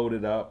camera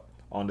loaded up.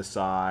 on the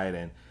side,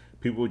 and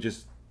people were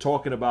just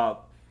talking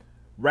about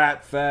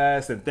Rap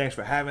Fest and thanks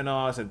for having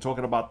us and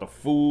talking about the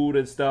food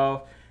and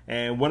stuff.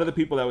 And one of the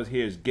people that was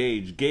here is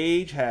Gage.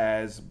 Gage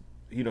has,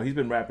 you know, he's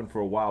been rapping for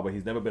a while, but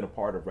he's never been a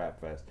part of Rap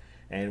Fest.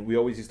 And we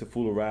always used to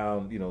fool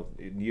around, you know,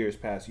 in years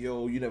past.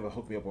 Yo, you never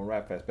hooked me up on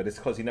Rap Fest, but it's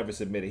because he never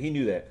submitted. He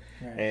knew that,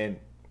 Right. and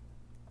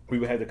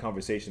we had the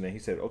conversation, and he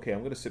said, "Okay, I'm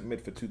going to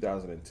submit for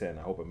 2010.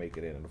 I hope I make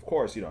it in." And of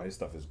course, you know, his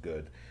stuff is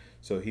good,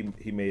 so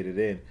he made it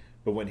in.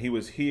 But when he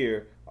was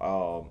here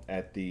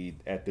at the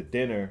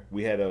dinner,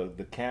 we had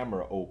the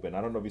camera open.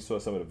 I don't know if you saw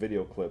some of the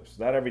video clips.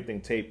 Not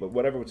everything taped, but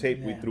whatever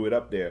taped, we Yeah. threw it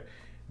up there.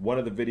 One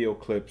of the video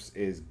clips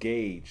is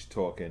Gage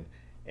talking,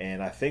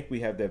 and I think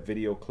we have that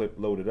video clip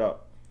loaded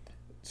up.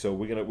 So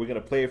we're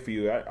gonna play it for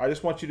you. I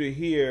just want you to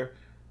hear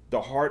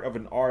the heart of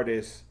an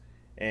artist,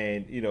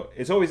 and you know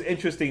it's always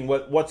interesting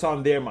what's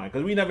on their mind,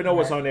 because we never know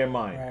what's Right. on their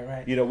mind.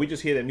 Right. You know, we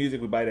just hear their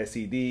music, we buy that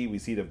CD, we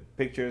see the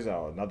pictures.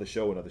 Another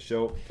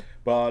show.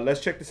 But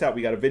let's check this out.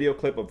 We got a video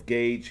clip of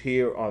Gage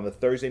here on the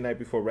Thursday night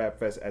before Rap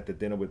Fest at the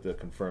dinner with the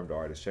confirmed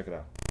artist. Check it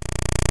out.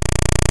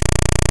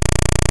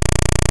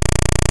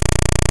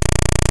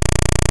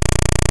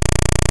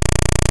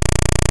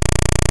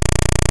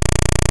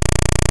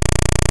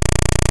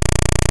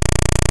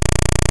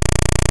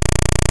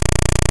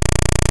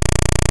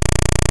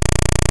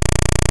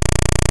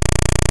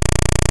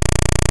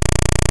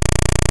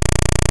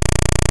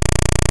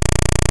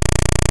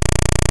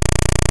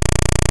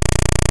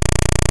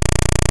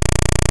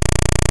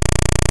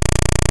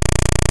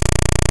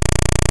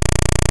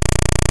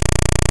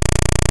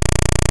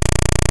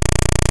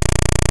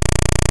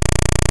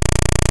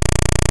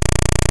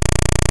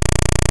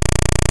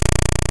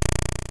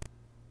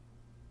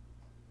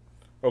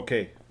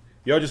 Okay,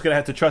 y'all just gonna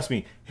have to trust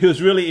me. He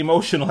was really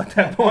emotional at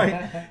that point.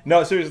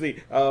 No,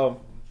 seriously.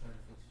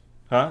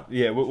 Huh?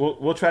 Yeah,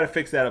 we'll try to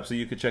fix that up so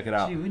you can check it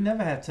out. Gee, we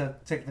never had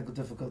technical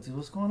difficulties.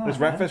 What's going on? It's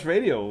man? Rap Fest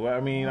Radio.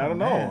 I mean, I don't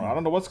know. man. I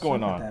don't know what's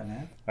going Sorry on. about that,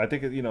 man. I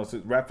think you know,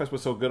 so Rap Fest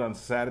was so good on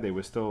Saturday.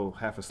 We're still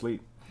half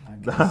asleep. I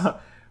guess.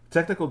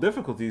 Technical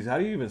difficulties. How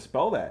do you even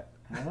spell that?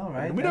 I know,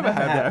 right? We That never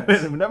had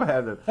happens. that. We never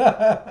had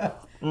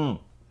that.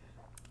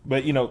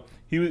 But you know,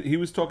 he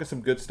was talking some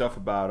good stuff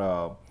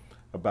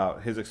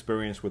about his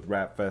experience with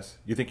Rap Fest.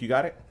 You think you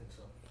got it? I think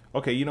so.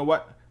 Okay, you know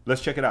what? Let's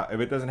check it out. If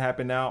it doesn't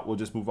happen now, we'll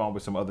just move on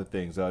with some other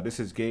things. This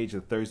is Gage, the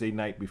Thursday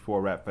night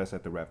before Rap Fest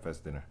at the Rap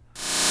Fest dinner.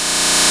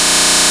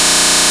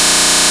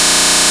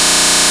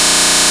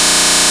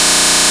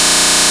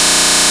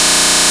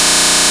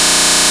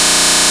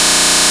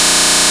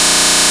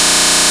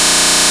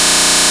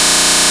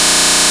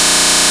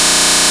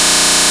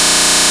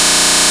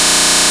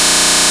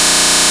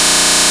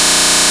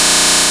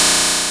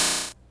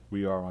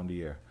 We are on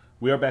the air.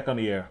 We are back on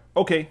the air.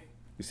 Okay,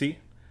 you see?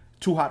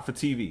 Too hot for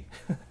TV.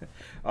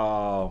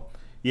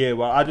 Yeah,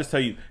 well, I'll just tell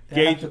you.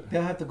 Gage,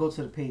 They'll have to go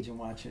to the page and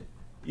watch it.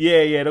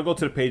 yeah, they'll go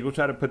to the page. We'll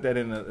try to put that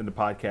in the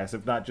podcast.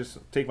 If not, just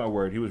take my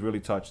word. He was really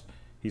touched.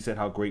 He said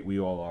how great we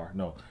all are.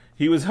 No,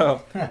 he was.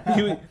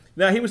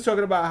 He was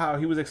talking about how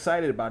he was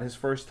excited about his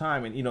first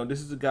time, and you know,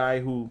 this is a guy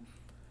who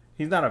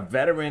he's not a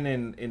veteran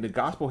in the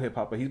gospel hip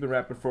hop, but he's been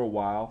rapping for a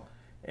while.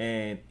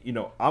 And you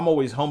know, I'm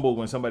always humbled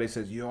when somebody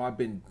says, "Yo, I've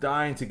been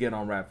dying to get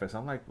on Rap Fest."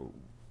 I'm like,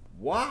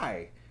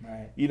 why?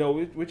 Right. You know,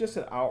 we're just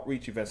an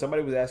outreach event.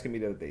 Somebody was asking me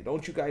the other day,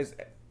 "Don't you guys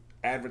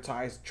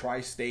advertise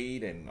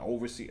tri-state and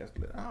overseas?" I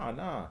said,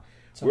 nah.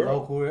 It's a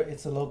local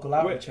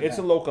outreach. It's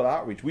a local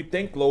outreach. We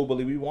think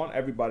globally. We want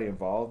everybody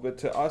involved, but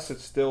to us,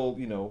 it's still,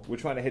 you know, we're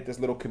trying to hit this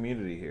little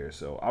community here.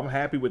 So I'm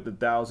happy with the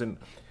 1,000.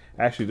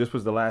 Actually, this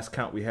was the last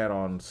count we had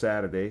on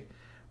Saturday.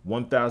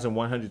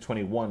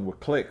 1,121 were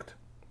clicked,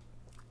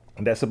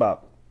 and that's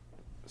about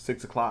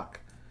 6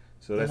 o'clock.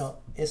 So that's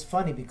it's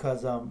funny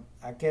because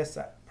I guess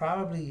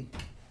probably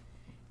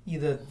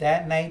either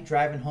that night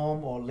driving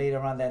home or later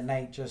on that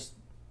night just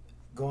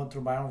going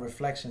through my own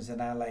reflections,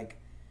 and I like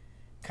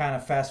kind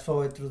of fast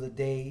forward through the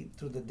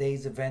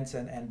day's events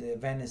and the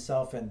event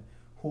itself and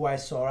who I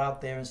saw out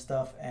there and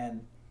stuff.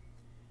 And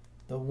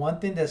the one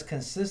thing that's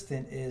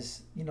consistent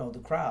is, you know, the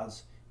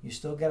crowds. You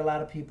still get a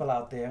lot of people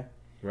out there.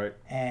 right.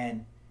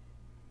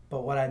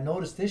 But what I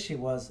noticed this year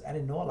was I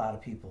didn't know a lot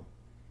of people,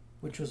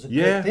 which was a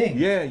Yeah, good thing.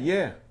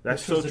 yeah.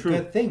 That's Which so was a true.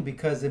 good thing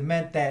because it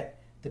meant that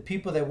the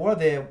people that were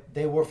there,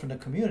 they were from the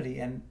community,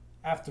 and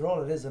after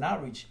all, it is an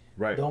outreach.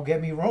 Right. Don't get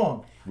me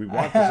wrong. We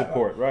want the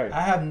support, right.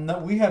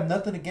 We have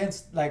nothing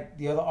against like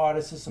the other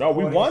artists. No, we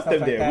supporting want stuff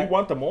them like there. that. We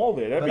want them all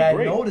there. That'd But be I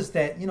great. noticed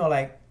that, you know,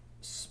 like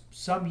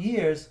some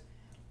years,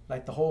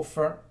 like the whole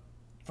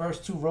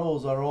first two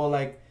rows are all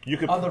like You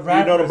could other you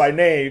rappers. know them by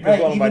name. You can Right,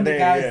 call them by even the name,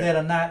 guys yeah. that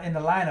are not in the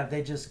lineup,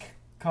 they just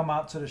come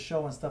out to the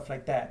show and stuff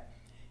like that.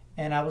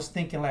 And I was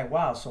thinking like,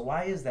 wow, so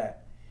why is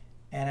that?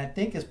 And I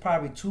think it's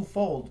probably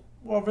twofold.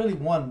 Well, really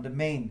one, the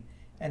main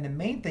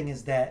thing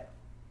is that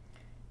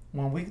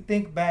when we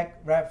think back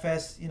Rap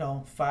Fest, you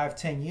know,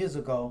 5-10 years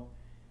ago,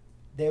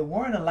 there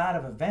weren't a lot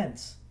of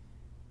events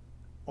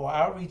or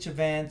outreach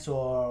events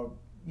or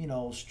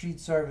street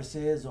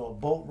services or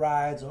boat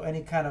rides or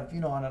any kind of,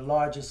 on a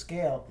larger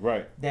scale.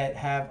 Right. That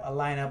have a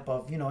lineup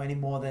of, any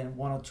more than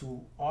one or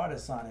two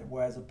artists on it,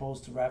 whereas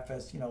opposed to Rap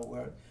Fest,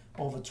 where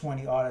over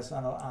 20 artists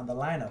on the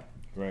lineup.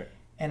 Right.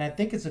 And I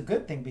think it's a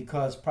good thing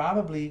because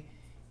probably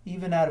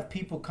even out of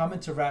people coming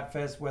to Rap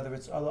Fest, whether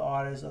it's other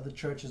artists, other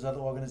churches, other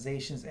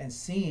organizations, and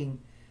seeing,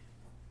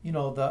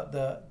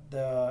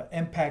 the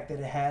impact that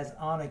it has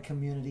on a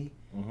community,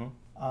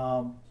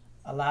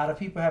 a lot of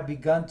people have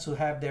begun to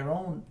have their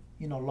own,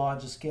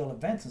 larger scale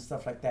events and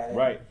stuff like that. And,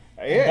 Right.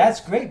 and Yeah.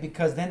 that's great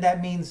because then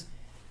that means,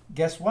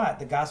 guess what?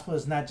 The gospel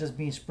is not just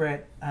being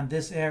spread on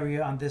this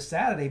area on this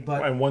Saturday,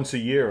 but And once a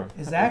year.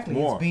 exactly,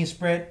 More. it's being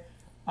spread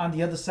on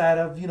the other side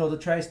of the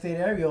tri-state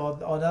area or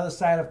the other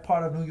side of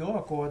part of New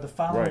York or the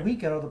following Right.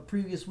 weekend or the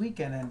previous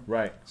weekend, and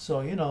Right.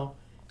 so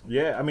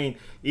Yeah, I mean,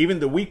 even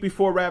the week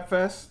before Rap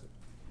Fest,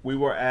 we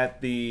were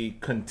at the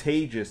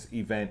Contagious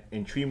event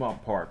in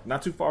Tremont Park,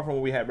 not too far from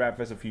where we had Rap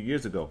Fest a few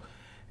years ago.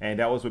 And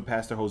that was with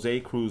Pastor Jose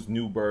Cruz,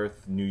 New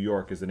Birth, New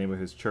York is the name of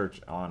his church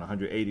on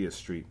 180th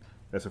Street.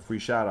 That's a free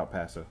shout out,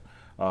 Pastor.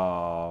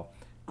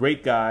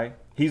 Great guy.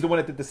 He's the one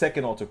that did the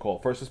second altar call.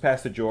 First was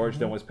Pastor George,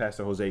 then was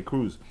Pastor Jose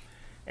Cruz.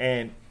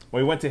 And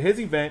when we went to his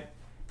event,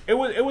 it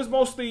was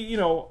mostly,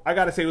 I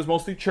gotta say, it was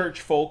mostly church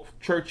folk,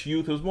 church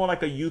youth. It was more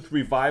like a youth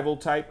revival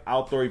type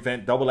outdoor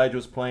event. Double Edge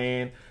was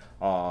playing.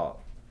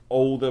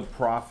 Older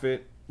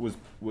Prophet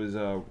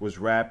was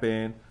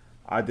rapping.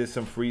 I did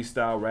some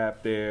freestyle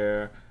rap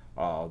there.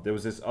 There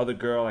was this other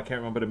girl, I can't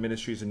remember the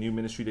ministry. It's a new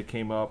ministry that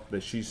came up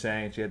that she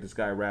sang. She had this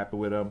guy rapping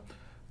with him.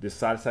 This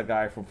salsa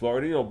guy from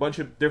Florida. A bunch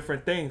of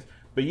different things.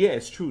 But yeah,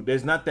 it's true.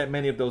 There's not that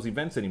many of those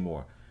events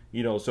anymore.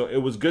 So it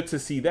was good to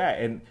see that.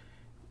 And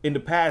in the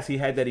past, he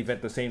had that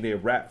event the same day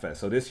of Rap Fest.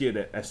 So this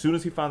year, as soon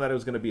as he found out it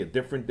was going to be a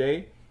different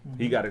day,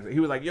 he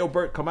was like, "Yo,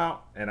 Bert, come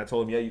out." And I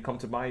told him, "Yeah, you come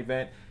to my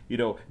event."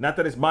 Not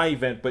that it's my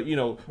event, but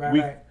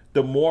Right.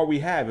 The more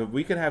we have, if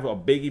we can have a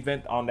big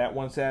event on that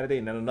one Saturday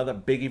and then another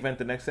big event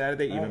the next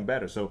Saturday, even Right.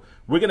 better. So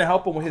we're gonna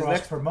help him with his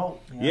next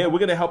promote. Yeah, we're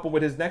gonna help him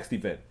with his next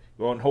event.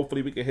 Well, and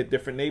hopefully we can hit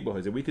different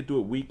neighborhoods. If we could do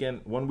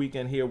it one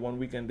weekend here, one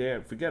weekend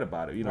there, forget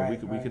about it.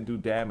 We can do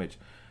damage.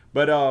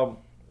 But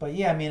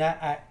yeah, I mean,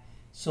 I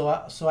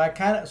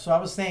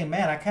was saying,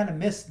 man, I kind of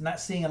miss not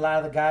seeing a lot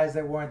of the guys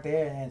that weren't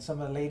there and some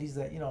of the ladies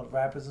that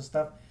rappers and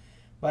stuff.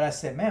 But I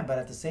said, man, but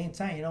at the same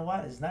time, you know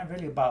what? It's not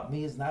really about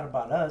me. It's not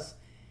about us.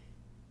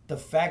 The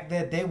fact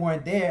that they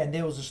weren't there and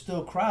there was a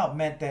still crowd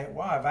meant that,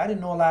 wow, if I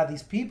didn't know a lot of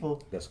these people,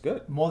 that's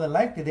good. More than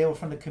likely they were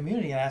from the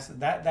community. And I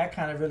said that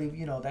kind of really,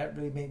 that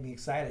really made me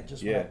excited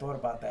just when I thought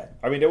about that.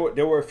 I mean,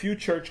 there were a few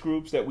church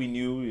groups that we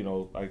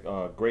knew, like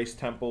Grace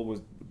Temple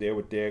was there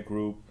with their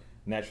group.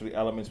 Naturally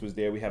Elements was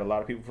there. We had a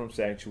lot of people from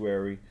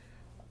Sanctuary.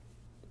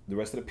 The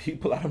rest of the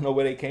people, I don't know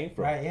where they came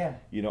from. Right, yeah.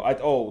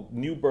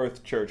 New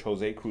Birth Church,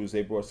 Jose Cruz,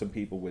 they brought some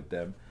people with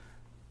them.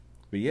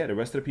 But yeah, the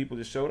rest of the people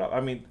just showed up.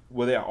 I mean,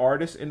 were there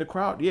artists in the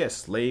crowd? Yeah,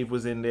 Slave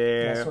was in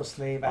there. Yeah, I saw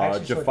Slave. I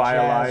actually saw Jafia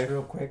Jazz Life.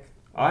 real quick.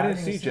 I didn't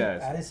see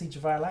Jazz. I didn't see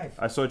Jafia Life.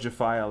 I saw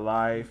Jafia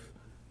Life.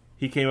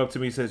 He came up to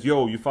me and says,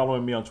 "Yo, you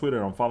following me on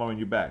Twitter? I'm following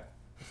you back."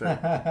 I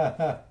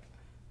said,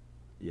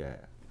 yeah.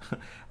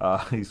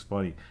 He's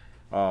funny.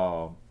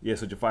 So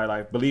Jafia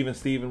Life. Believing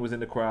Steven was in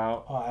the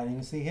crowd. Oh, I didn't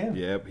even see him.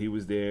 Yep, he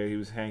was there. He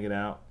was hanging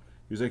out.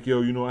 He was like,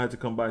 "Yo, I had to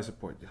come by and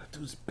support."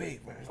 Dude's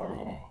big, man. He's like,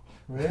 "Oh."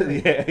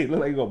 Really? Yeah, he looked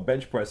like he gonna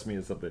bench press me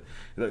or something.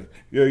 He's like,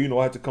 "Yeah,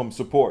 I had to come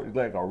support." He's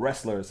like a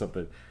wrestler or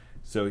something.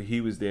 So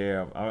he was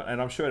there, and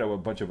I'm sure there were a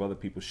bunch of other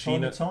people.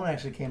 Tony Tone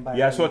actually came by.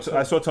 Yeah,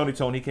 I saw Tony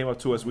Tone. He came up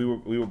to us. We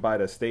were by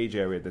the stage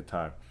area at the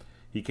time.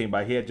 He came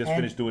by. He had just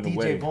finished doing the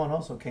wedding. DJ Vaughn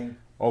also came.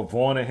 Oh,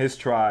 Vaughn and his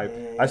tribe.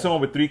 Yeah. I saw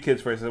him with 3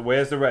 kids first. I said,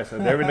 "Where's the rest?"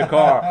 And they're in the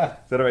car.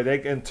 So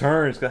they in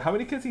turns. How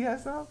many kids he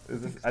has now?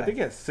 I think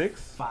he has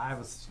 6. 5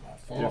 or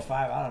 4 or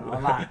 5. I don't know.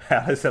 A lot.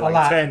 I said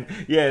like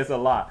 10. Yeah, it's a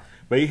lot.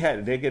 But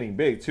they're getting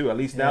big too. At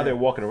least now they're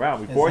walking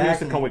around. Before he used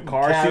to come with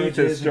car seats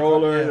and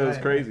strollers. It was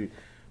crazy.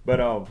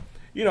 But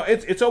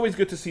it's always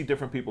good to see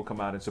different people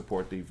come out and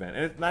support the event.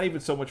 And it's not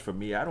even so much for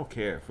me. I don't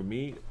care. For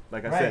me,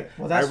 like I said,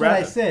 well, that's what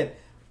I said.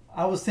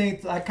 I was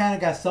saying I kind of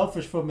got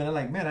selfish for a minute.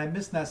 Like, man, I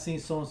miss not seeing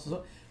so and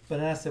so.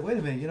 But then I said, wait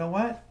a minute. You know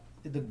what?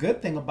 The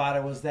good thing about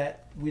it was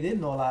that we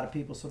didn't know a lot of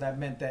people, so that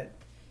meant that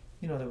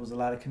there was a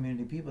lot of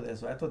community people there.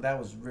 So I thought that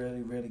was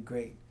really, really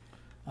great.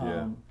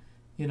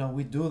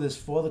 We do this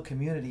for the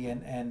community,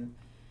 and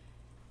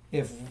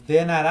if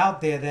they're not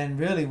out there, then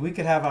really we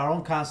could have our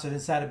own concert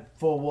inside the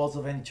 4 walls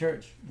of any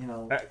church.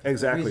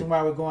 Exactly. The reason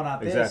why we're going out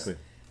there exactly. is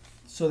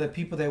so that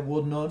people that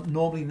would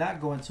normally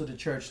not go into the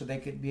church, so they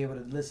could be able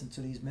to listen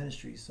to these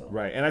ministries. So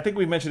right, and I think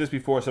we mentioned this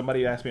before.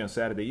 Somebody asked me on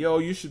Saturday, "Yo,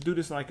 you should do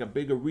this in like a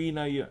big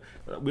arena."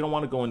 We don't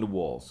want to go in the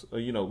walls.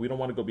 We don't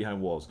want to go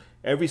behind walls.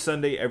 Every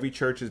Sunday, every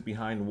church is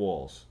behind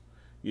walls.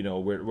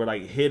 We're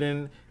like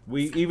hidden.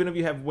 Even if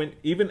you have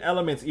even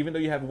Elements, even though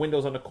you have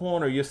windows on the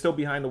corner, you're still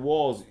behind the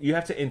walls. You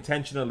have to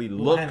intentionally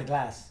look behind the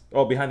glass.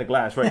 Oh, behind the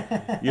glass, right?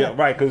 Yeah,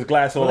 right, because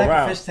glass all like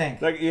around. A fish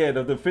tank. Like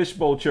the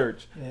fishbowl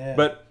church. Yeah.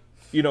 But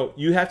you know,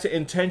 you have to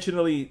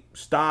intentionally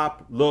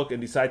stop, look,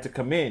 and decide to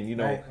come in, you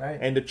know. Right.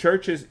 And the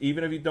churches,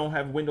 even if you don't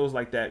have windows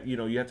like that, you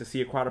know, you have to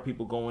see a crowd of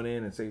people going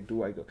in and say,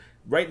 do I go?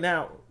 Right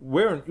now,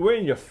 we're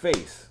in your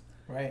face.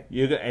 Right.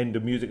 And the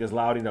music is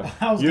loud enough.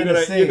 I was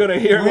gonna say, you're gonna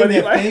hear we're in what you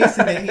their like. face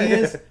and their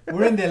ears.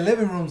 We're in their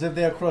living rooms if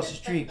they're across the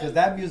street because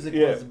that music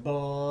was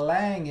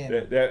blanging.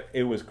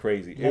 It was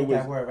crazy. You like It was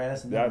that word, right?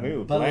 That's Yeah, I another knew it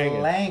was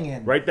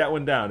blanging. Write that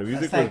one down. The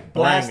music That's was like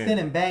blasting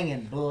blanging. and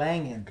banging,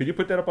 blanging. Could you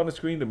put that up on the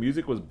screen? The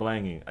music was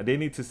blanging. They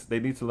need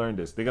to learn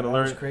this. They're gonna That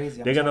learn. was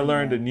crazy. I'm They're gonna telling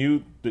learn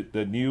you,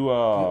 the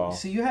new.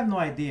 See, you have no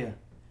idea.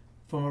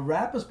 From a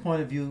rapper's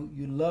point of view,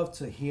 you love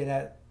to hear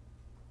that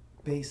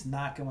bass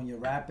knocking when you're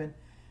rapping,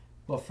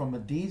 but from a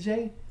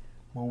DJ,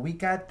 when we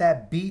got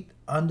that beat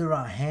under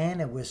our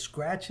hand and we're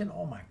scratching,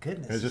 oh my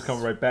goodness! It's just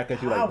coming right back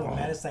at you power, like. Oh.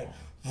 man, it's like,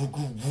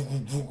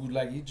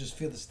 like you just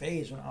feel the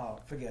stage. Oh,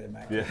 forget it,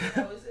 man. Yeah.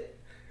 How is it?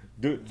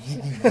 Dude.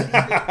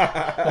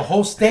 The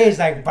whole stage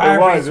like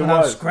vibrates it when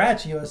I'm was.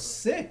 scratching. You're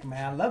sick,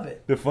 man. I love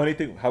it. The funny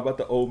thing, how about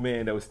the old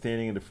man that was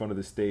standing in the front of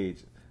the stage?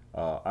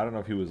 I don't know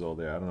if he was old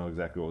there. I don't know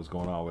exactly what was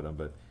going on with him,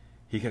 but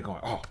he kept going,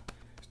 "Oh,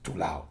 it's too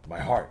loud. My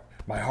heart.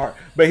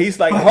 But he's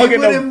like But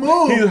hugging he wouldn't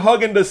move. He's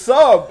hugging the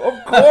sub,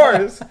 of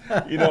course.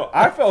 You know,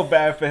 I felt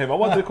bad for him. I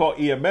wanted to call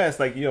EMS,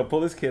 like, you know,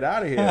 pull this kid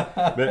out of here.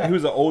 But he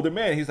was an older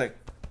man. He's like,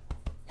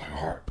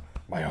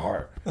 my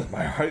heart.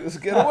 Let's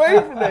get away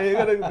from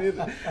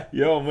there.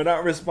 Yo, we're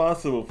not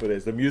responsible for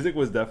this. The music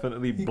was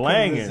definitely He couldn't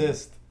blanging.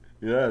 resist.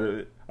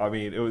 Yeah, I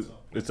mean,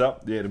 it's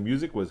up. Yeah, the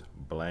music was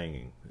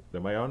blanging.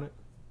 Am I on it?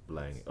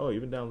 Blanging. Oh,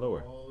 even down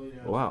lower. All the way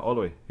down. Wow, all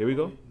the way. Here we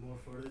go. More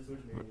further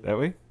towards me. That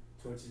way?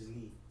 Towards his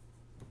knee.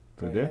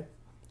 Right Right there? here?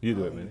 You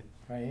do it, man.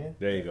 Right here.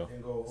 There you go.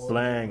 And go all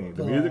Blanging. The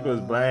the way. music was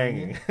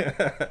blanging.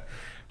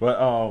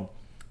 But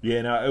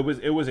yeah, no,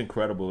 it was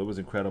incredible. It was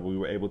incredible. We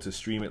were able to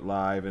stream it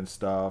live and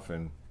stuff,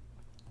 and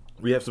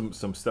we have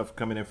some stuff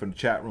coming in from the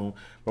chat room.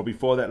 But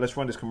before that, let's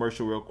run this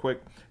commercial real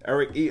quick.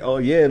 Eric E. Oh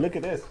yeah, look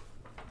at this.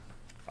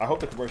 I hope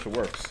the commercial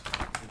works,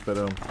 but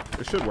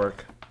it should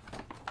work.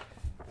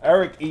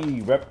 Eric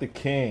E. Rep the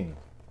King.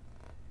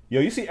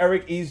 Yo, you see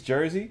Eric E.'s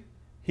jersey?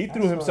 He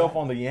threw saw himself that.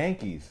 on the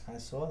Yankees. I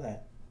saw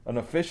that. An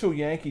official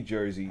Yankee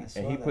jersey, I saw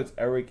and he that. puts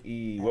Eric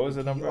E. What was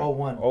the Eric E. number?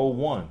 01.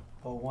 01.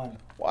 Oh, one.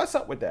 What's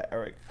up with that,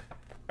 Eric?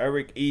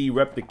 Eric E.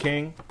 Rep the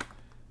King.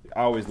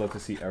 I always love to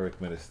see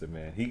Eric Minister,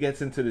 man. He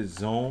gets into the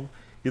zone.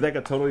 He's like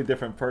a totally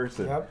different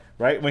person, Yep.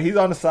 right? When he's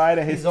on the side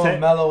of his He's all tent,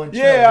 mellow and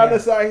chill, yeah, on yeah. the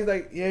side, he's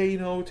like, yeah, you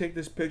know, take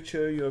this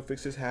picture, you know,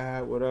 fix his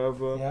hat,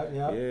 whatever. Yep.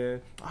 Yeah.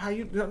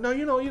 He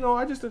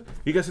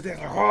gets to there,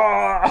 like, a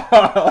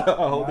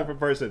whole Yep. different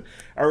person.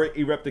 Eric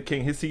E. Rep the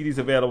King. His CD's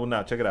available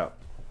now. Check it out.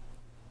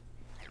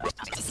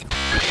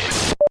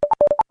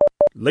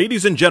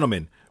 Ladies and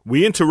gentlemen,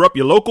 we interrupt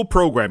your local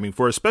programming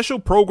for a special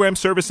program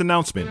service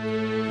announcement.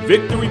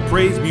 Victory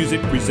Praise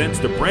Music presents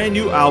the brand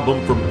new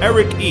album from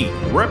Eric E.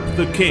 Rep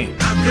the King.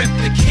 I rep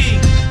the king,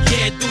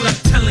 yeah, dude, I'm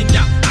telling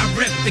ya. I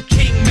rep the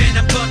king, man,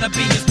 I'm gonna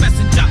be his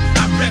messenger.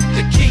 I rep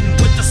the king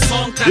with the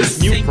song that This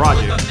I new sing,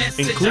 project with the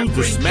message includes I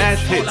the bring. smash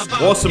It's all hits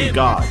about Awesome him.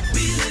 God,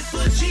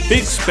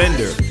 Big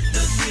Spender,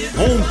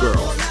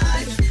 Homegirl,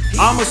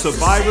 I'm a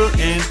Survivor,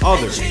 and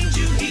others.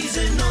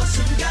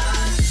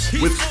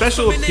 With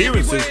special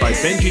appearances by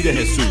Benji de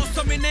Jesus,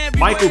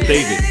 Michael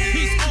David,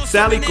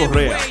 Sally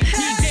Correa,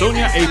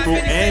 Sonia April,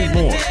 and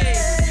more.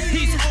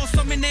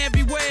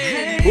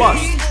 Plus,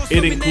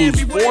 it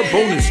includes 4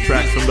 bonus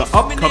tracks from the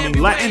upcoming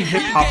Latin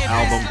hip-hop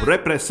album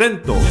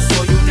Represento.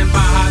 Soy un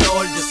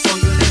embajador, yo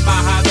soy un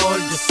embajador,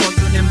 yo soy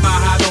un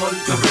embajador,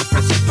 yo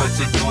represento al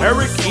Señor.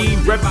 Eric E.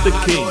 Rep the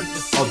King.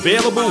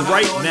 Available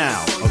right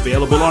now.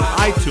 Available on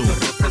iTunes.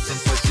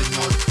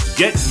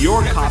 Get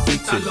your copy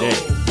today.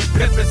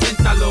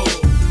 Represéntalo,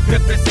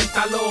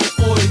 represéntalo,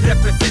 hoy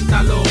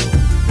represéntalo,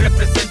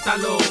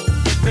 represéntalo,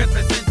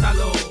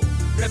 represéntalo,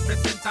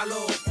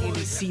 represéntalo.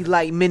 Andy C.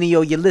 Light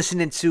Minio, you're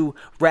listening to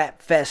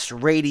Rap Fest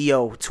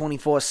Radio,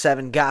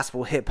 24/7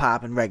 gospel, hip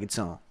hop, and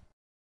reggaeton.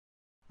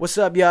 What's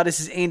up, y'all? This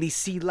is Andy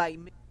C. Light.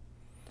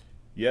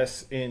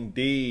 Yes,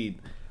 indeed.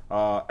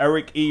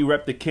 Eric E.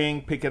 Rep the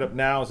King. Pick it up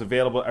now. It's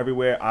available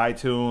everywhere.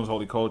 iTunes,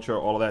 Holy Culture,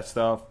 all of that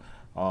stuff.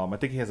 I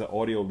think he has an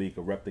audio leak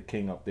of Rep the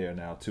King up there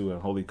now, too, in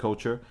Holy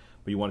Culture.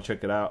 But you want to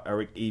check it out.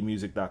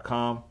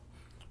 EricEmusic.com.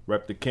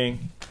 Rep the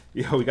King.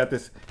 Yo, we got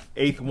this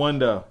Eighth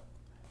Wonder.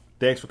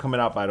 Thanks for coming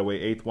out, by the way.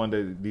 Eighth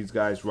Wonder. These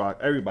guys rock.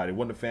 Everybody.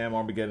 Wonder Fam,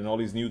 Armageddon, all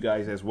these new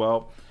guys as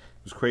well.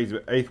 It was crazy.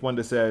 But Eighth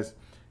Wonder says,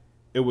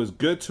 it was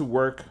good to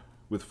work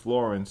with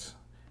Florence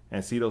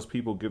and see those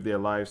people give their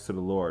lives to the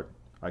Lord.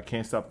 I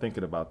can't stop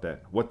thinking about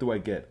that. What do I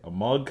get? A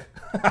mug?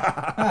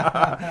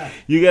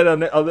 You get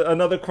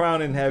another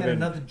crown in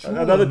heaven.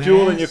 Another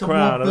jewel, in man. your Some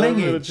crown. more Another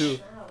little blingage. jewel.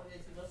 Wow, he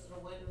wants to know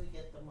where do we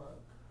get the mug?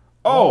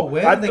 Oh,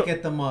 Where I did they thought-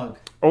 get the mug?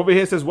 over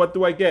here says, what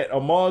do I get? A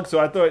mug. So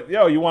I thought,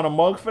 yo, you want a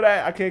mug for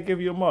that? I can't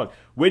give you a mug.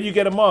 Where do you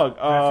get a mug?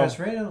 First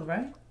Radio,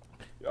 right?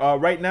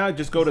 Right now,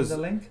 just go to Is the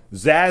link?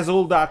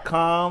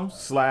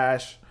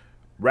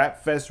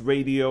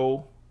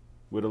 Zazzle.com/RapFestRadio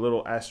with a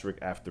little asterisk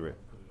after it.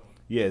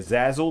 Yeah,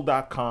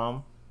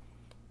 Zazzle.com/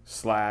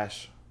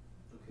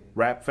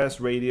 Rapfest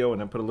Radio,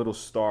 and then put a little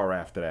star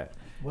after that.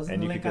 Wasn't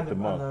And the you link could get on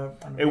the mug.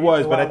 on It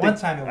was, but I one think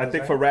time it was, I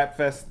think right? for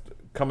Rapfest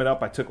coming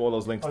up, I took all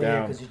those links Oh yeah,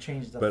 down. because you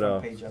changed the But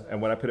front page up.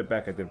 and when I put it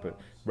back, I didn't put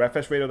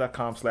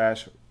rapfestradio.com/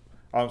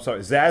 I'm sorry,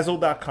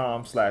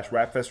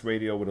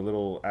 Zazzle.com/rapfestradio with a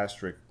little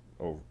asterisk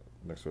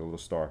next to a little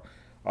star.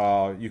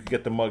 You can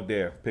get the mug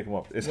there. Pick them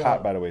up. It's Yo,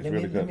 hot, by the way. It's let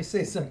really me, good. Let me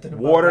say something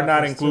about Water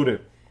not Rapfest, too,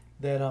 included.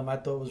 that I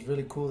thought was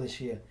really cool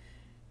this year.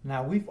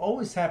 Now we've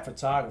always had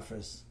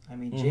photographers. I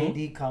mean,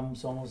 JD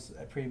comes almost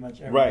pretty much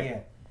every Right.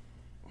 year.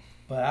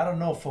 But I don't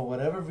know, for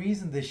whatever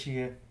reason this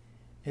year,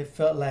 it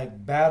felt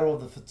like battle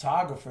of the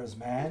photographers,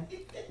 man.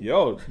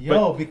 Yo,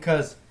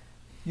 Because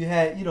you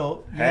had, you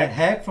had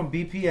Heck from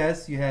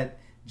BPS, you had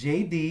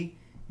JD,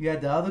 you had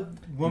the other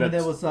woman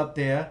That's- that was up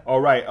there. all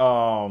right.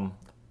 I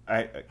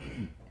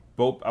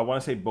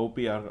want to say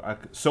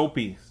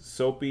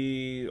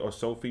Soapy or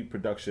Sophie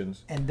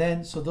Productions. And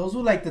then, so those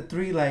were like the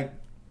three, like,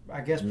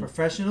 I guess,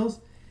 professionals.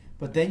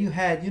 But then you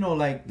had,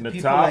 like, the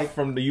people Nataf like,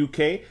 from the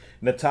UK.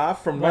 Nataf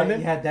from right, London.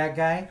 you had that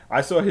guy.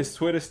 I saw his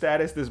Twitter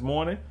status this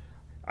morning.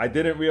 I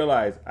didn't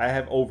realize I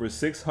have over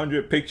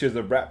 600 pictures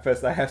of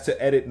Rapfest I have to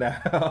edit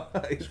now.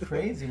 It's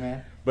crazy,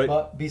 man. But-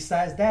 But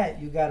besides that,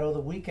 you got all the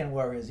weekend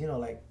warriors.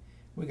 Like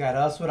we got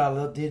us with our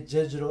little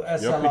digital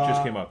SLR. Your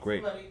pictures came out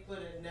great. Somebody put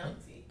a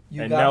Nelty.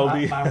 You And got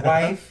Neldy. my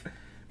wife,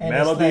 and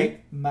Melody. it's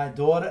like my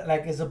daughter.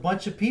 Like it's a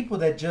bunch of people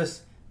that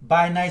just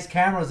buy nice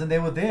cameras, and they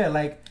were there.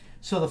 Like,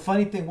 so the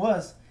funny thing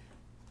was,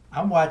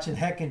 I'm watching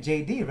Heck and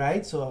JD,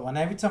 right? So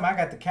every time I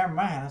got the camera in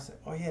my hand, I said,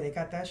 "Oh yeah, they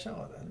got that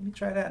show. Let me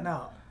try that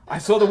now." I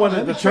saw the one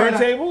at the Try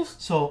that.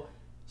 turntables.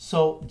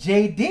 So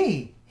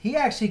JD, he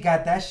actually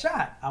got that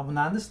shot. I went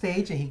on the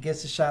stage and he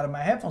gets a shot of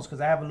my headphones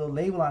because I have a little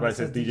label on Right, it it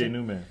says DJ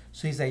Newman.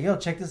 So he's like, "Yo,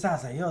 check this out." I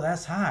was like, "Yo,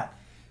 that's hot."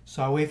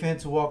 So I wait for him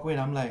to walk away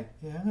and I'm like,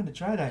 "Yeah, I'm gonna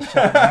try that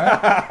shot."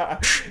 Right?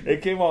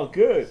 It came out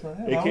good. So,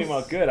 yeah, It that came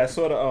was- out good. I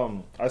saw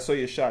I saw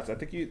your shots. I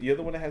think you're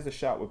the one that has the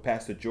shot with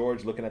Pastor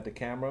George looking at the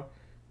camera.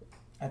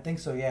 I think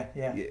so. Yeah.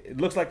 It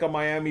looks like a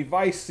Miami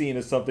Vice scene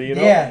or something, you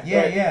know?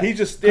 Yeah. He's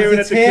just staring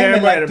 'Cause at the it's him and,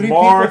 camera like, and, three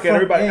Mark people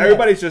and from- yeah.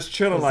 everybody's just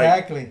chilling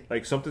Exactly.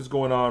 like something's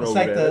going on It's over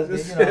like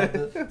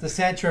there. the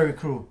Sanctuary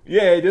crew.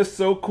 Yeah, just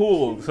so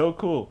cool, so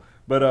cool.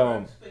 But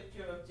First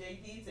picture of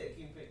JD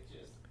taking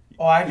pictures.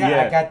 Oh, I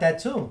Yeah. got that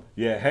too.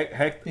 yeah,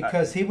 heck,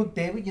 Because they would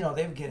get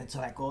into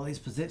like all these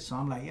positions. So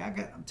I'm like, yeah,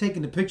 I'm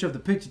taking the picture of the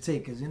picture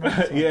takers, So,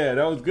 yeah,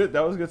 that was good.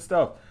 That was good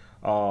stuff.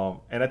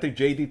 And I think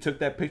JD took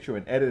that picture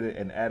and edited it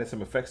and added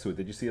some effects to it.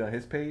 Did you see it on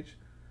his page?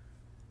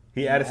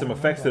 He added I some don't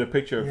effects know to the that.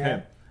 picture of Yeah.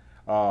 him.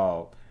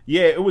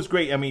 Yeah, it was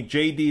great. I mean,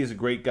 JD is a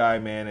great guy,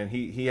 man, and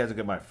he has a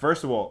good mind.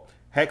 First of all,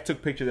 Heck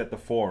took pictures at the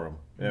forum.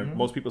 And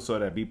most people saw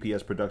it at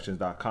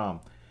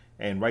bpsproductions.com.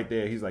 And right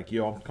there, he's like,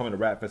 "Yo, I'm coming to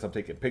Rapfest. I'm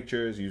taking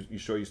pictures. You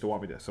sure you still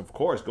want me to?" So of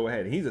course, go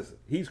ahead.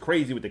 He's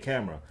crazy with the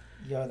camera.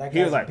 Yo, that He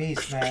guy's was like, a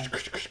beast, man.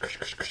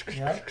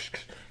 Yep.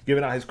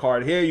 giving out his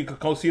card. Here, you can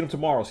go see them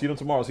tomorrow. See them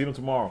tomorrow. See them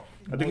tomorrow.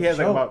 I think he No has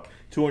like joke. about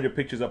 200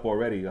 pictures up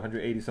already.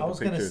 180 I something was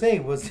pictures.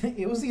 gonna say,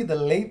 it was either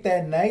late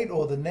that night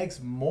or the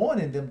next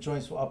morning. Them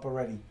joints were up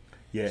already.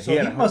 Yeah, So he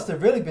he had must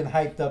have really been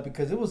hyped up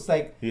because it was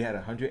like he had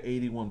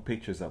 181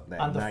 pictures up that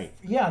on the night.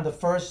 on the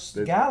first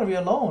That- gallery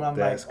alone. I'm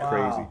That's like,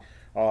 crazy.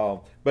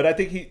 wow. But I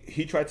think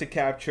he tried to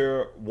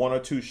capture one or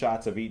two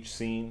shots of each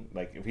scene.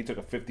 Like if he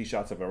took 50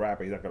 shots of a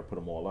rapper, he's not gonna put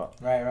them all up.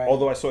 Right.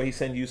 Although I saw he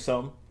sent you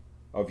some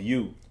of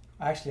you.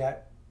 Actually,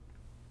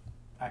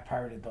 I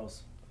pirated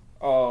those,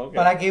 Oh, okay.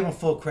 but I gave him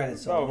full credit.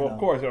 So oh, you of know,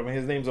 course. I mean,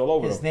 his name's all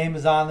over his them. name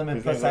is on them, and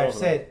His plus name's all I've over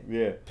said them.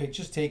 Yeah.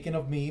 pictures taken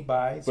of me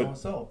by so and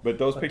so. But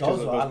those pictures, I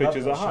those love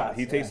pictures are those hot.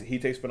 shots, He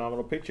yeah. takes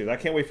phenomenal pictures. I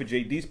can't wait for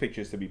JD's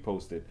pictures to be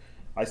posted.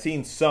 I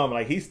seen some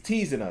like he's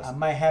teasing us. I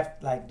might have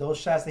like those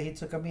shots that he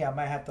took of me. I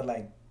might have to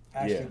like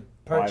actually Yeah,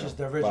 purchase buy the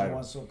them. original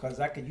one, so because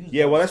I could use.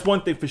 Yeah, those. well, that's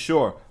one thing for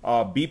sure.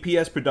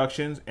 BPS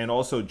Productions and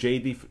also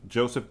JD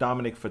Joseph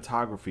Dominic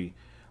Photography,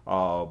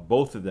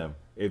 both of them.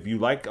 If you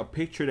like a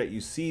picture that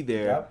you see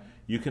there, Yep.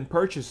 you can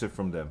purchase it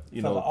from them.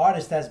 You For the know,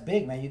 artist, that's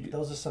big, man.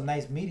 Those are some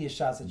nice media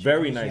shots that you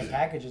Very can use nice. in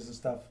packages and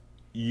stuff.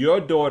 your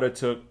daughter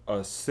took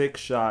a sick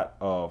shot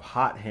of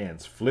Hot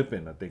Hands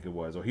flipping, I think it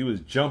was, or he was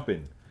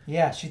jumping.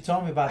 Yeah, she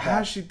told me about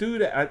How'd that. she do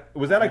that?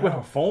 Was that like I with know.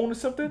 her phone or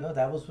something? No,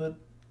 that was with.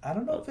 I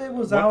don't know if it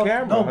was What our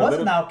camera? No, it Her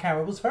wasn't little- our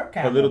camera. It was her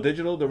camera. Her little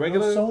digital, the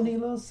regular. Little Sony,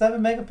 little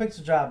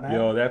 7-megapixel job, man.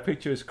 Yo, that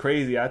picture is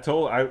crazy. As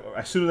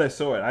soon as I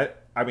saw it,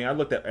 I mean, I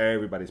looked at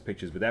everybody's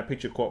pictures, but that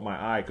picture caught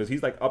my eye because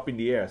he's like up in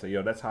the air. I said,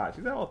 "Yo, that's hot."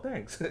 She's like, "Oh,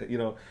 thanks." you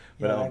know,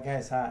 but Yeah, that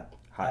guy's hot.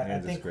 Hot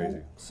Hands is think crazy.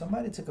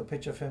 somebody took a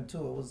picture of him too.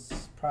 It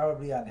was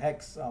probably on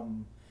Heck's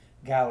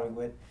gallery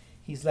with.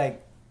 He's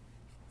like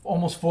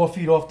almost 4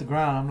 feet off the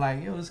ground. I'm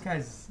like, yo, this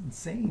guy's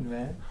insane,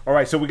 man. all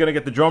right, so we're gonna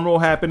get the drum roll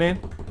happening.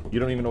 You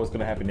don't even know what's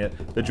gonna happen yet.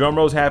 The drum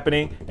roll's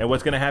happening, and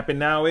what's gonna happen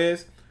now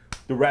is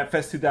the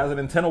Rapfest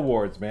 2010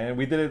 awards, man.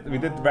 We did it. We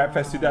did the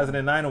Rapfest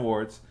 2009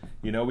 awards.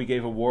 You know, we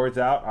gave awards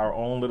out, our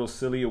own little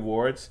silly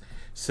awards.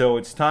 So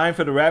it's time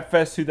for the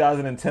Rapfest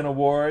 2010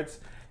 awards,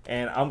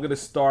 and I'm gonna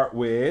start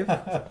with,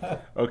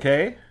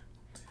 okay,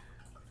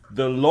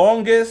 the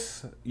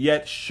longest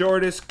yet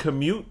shortest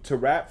commute to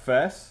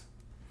Rapfest.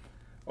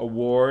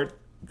 award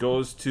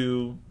goes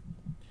to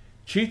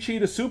Chi Chi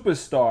the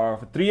Superstar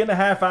for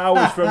 3.5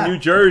 hours from New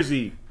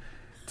Jersey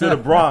to the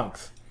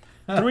Bronx.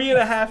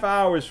 3.5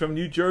 hours from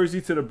New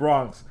Jersey to the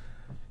Bronx.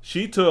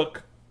 She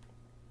took,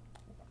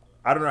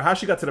 I don't know how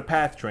she got to the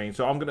PATH train,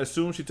 so I'm going to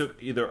assume she took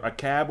either a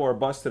cab or a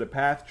bus to the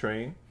PATH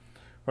train.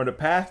 From the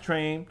PATH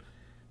train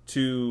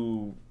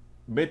to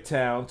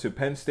Midtown to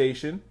Penn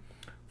Station.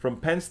 From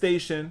Penn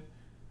Station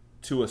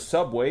to a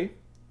subway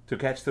to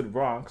catch to the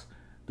Bronx.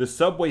 The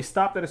subway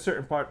stopped at a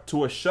certain part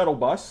to a shuttle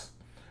bus.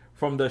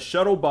 From the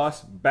shuttle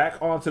bus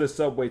back onto the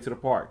subway to the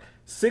park.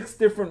 6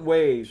 different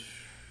ways.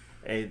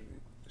 And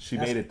she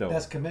made it, though.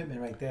 That's commitment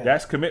right there.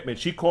 That's commitment.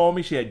 She called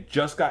me. She had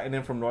just gotten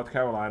in from North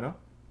Carolina.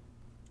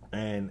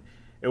 And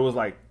it was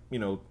like,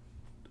 an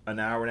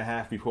hour and a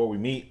half before we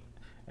meet.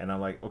 And I'm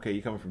like, okay,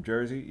 you coming from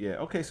Jersey? Yeah.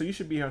 Okay, so you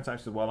should be here on time.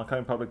 She said, well, I'm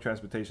coming public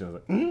transportation. I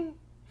was like,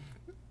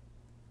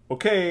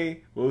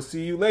 okay, we'll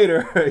see you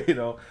later,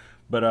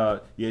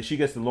 But, yeah, she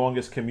gets the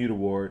longest commute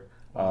award.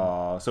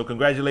 So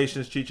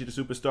congratulations, Chi Chi the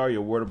Superstar. Your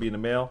award will be in the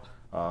mail.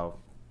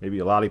 Maybe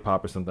a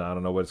lollipop or something. I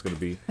don't know what it's going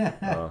to be.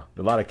 A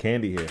lot of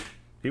candy here.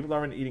 People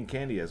aren't eating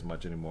candy as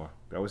much anymore.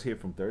 I was here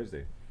from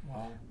Thursday.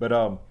 Wow.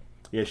 But,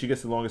 yeah, she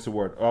gets the longest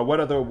award. What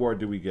other award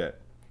do we get?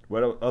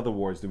 What other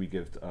awards do we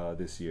give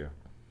this year?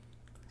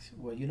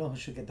 Well, you know who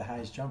should get the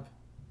highest jump?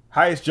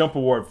 Highest jump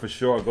award for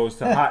sure goes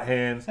to Hot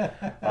Hands.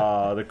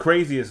 The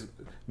craziest,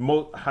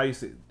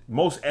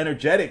 most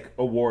energetic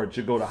award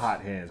should go to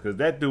Hot Hands because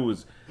that dude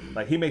was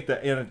like he make the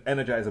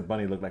Energizer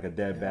Bunny look like a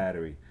dead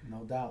battery.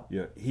 No doubt.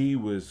 Yeah, he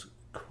was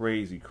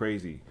crazy.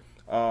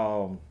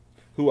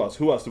 Who else?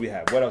 Who else do we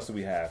have? What else do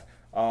we have?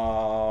 I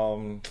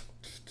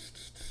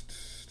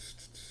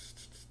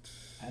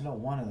know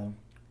one of them.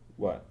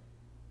 What?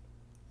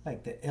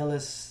 Like the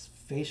illest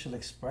facial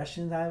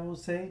expressions, I will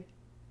say,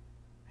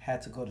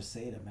 had to go to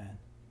Seda, man.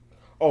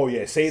 Oh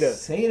yeah, Seda.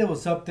 Seda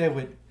was up there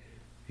with.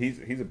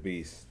 He's a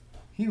beast.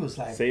 He was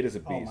like, Seda's a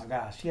beast. Oh my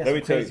gosh,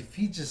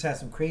 he just had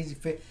some crazy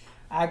face.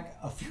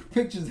 A few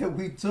pictures that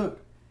we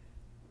took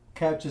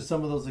captured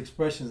some of those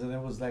expressions, and it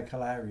was like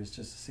hilarious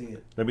just to see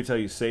it. Let me tell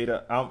you,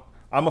 Seda.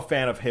 I'm a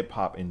fan of hip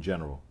hop in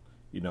general.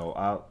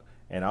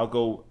 I'll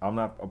go. I'm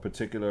not a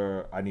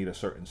particular. I need a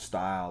certain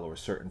style or a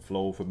certain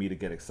flow for me to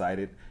get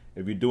excited.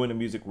 If you're doing the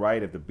music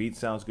right, if the beat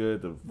sounds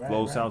good, the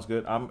flow sounds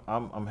good,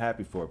 I'm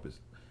happy for it. But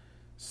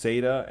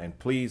Seda, and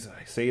please,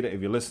 Seda,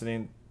 if you're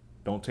listening,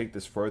 don't take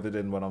this further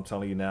than what I'm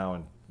telling you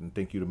now and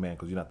think you're the man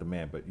because you're not the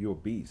man, but you're a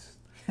beast.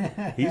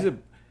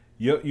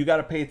 You got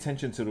to pay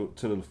attention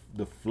to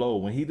the flow.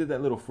 When he did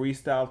that little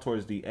freestyle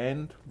towards the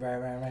end,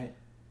 Right.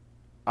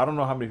 I don't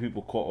know how many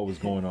people caught what was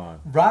going on.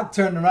 Rock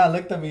turned around,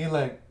 looked at me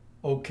like,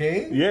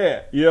 okay.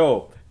 Yeah,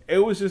 it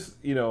was just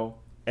and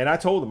I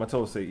told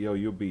him, say, yo,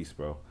 you're a beast,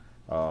 bro.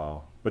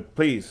 But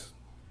please,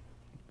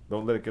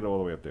 don't let it get all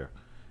the way up there.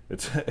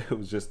 It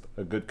was just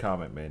a good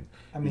comment, man.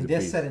 I mean,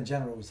 their set in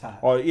general was hot.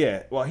 Oh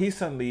yeah, well,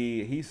 Heesun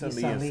Lee and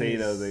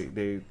Seda,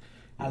 they.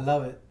 I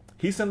love it.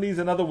 Heesun Lee's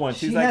another one.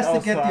 She has to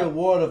get the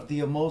award of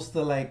the most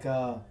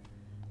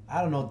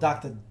I don't know,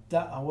 Dr.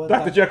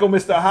 Jekyll,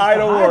 Mr. Hyde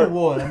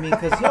award. I mean,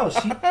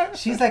 because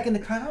she's like in the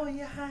crowd. Oh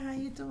yeah, hi, how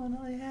you doing?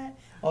 Oh yeah.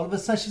 All of a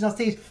sudden she's on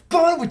stage,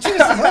 going with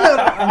Jesus.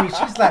 I mean,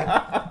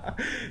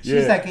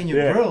 she's like in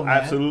your grill, man.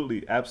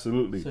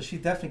 Absolutely. So she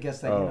definitely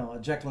gets a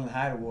Jekyll and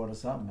Hyde award or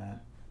something,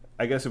 man.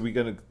 I guess if we're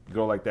gonna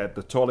go like that,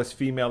 the tallest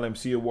female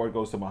MC award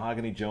goes to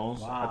Mahogany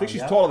Jones. Wow, I think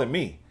she's taller than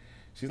me.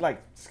 She's got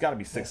to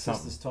be 6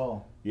 something. Sister's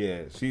tall.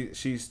 Yeah,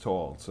 she's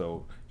tall,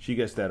 so she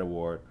gets that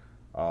award.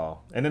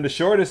 And then the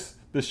shortest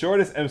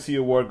MC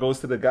award goes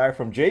to the guy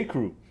from J.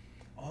 Crew.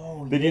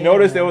 Oh, Did you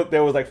notice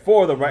there was like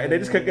 4 of them, right? Yeah, and they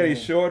just kept getting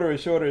shorter and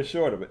shorter and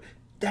shorter. But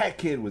that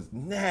kid was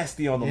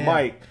nasty on the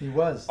mic. He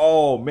was.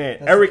 Oh man,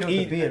 That's Eric the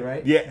E. beard,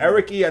 right? Yeah,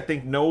 Eric E. I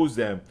think knows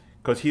them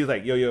because he's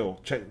like, yo,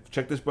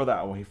 check this brother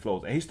out when he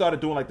flows. And he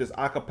started doing like this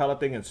acapella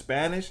thing in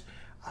Spanish.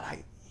 I'm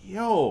like,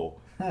 yo,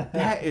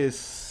 that is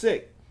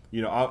sick.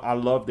 I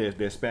love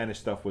their Spanish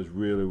stuff was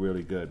really,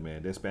 really good,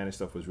 man. Their Spanish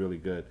stuff was really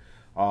good.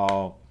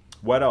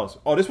 What else?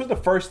 Oh, this was the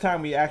first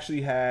time we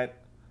actually had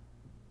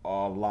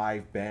a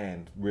live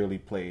band really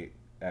play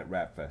at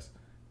Rap Fest.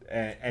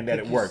 And that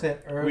it worked. You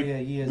said earlier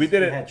years we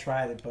did it. Had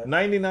tried it, but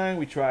 99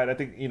 we tried. I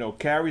think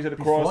Carries at the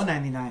before Cross.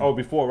 99. Oh,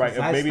 before, right?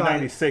 'Cause Maybe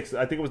 96.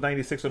 I think it was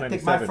 96 or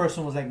 97. I think my first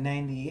one was like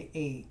 98.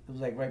 It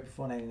was like right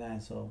before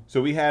 99.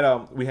 So we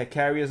had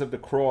Carriers of the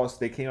Cross.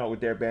 They came out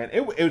with their band.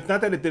 It was not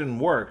that it didn't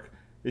work.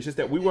 It's just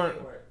that we weren't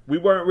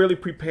really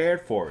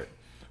prepared for it.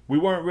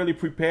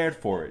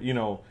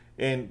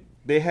 And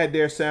they had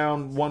their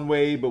sound one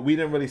way, but we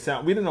didn't really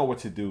sound. We didn't know what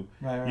to do.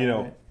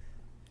 Right.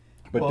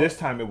 But this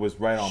time it was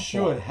right on point.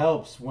 Sure, it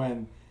helps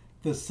when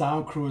the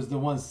sound crew is the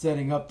one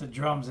setting up the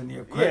drums and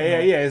the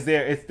equipment. Yeah.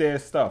 It's their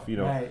stuff,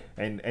 Right.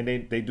 And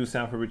they do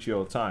sound for Richie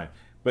all the time.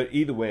 But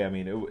either way, I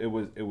mean,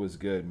 it was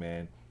good,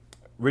 man.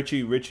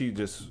 Richie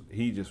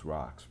just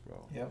rocks,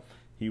 bro. Yep.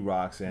 He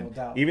rocks, and No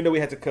doubt. even though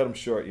we had to cut him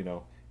short,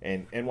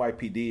 and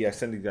NYPD, I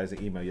sent you guys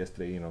an email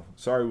yesterday.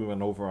 Sorry we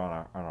went over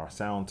on our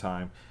sound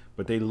time,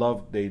 but they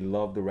love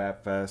the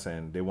Rap Fest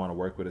and they want to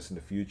work with us in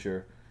the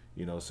future.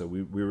 you know. So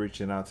we're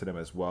reaching out to them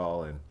as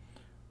well. And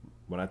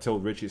when I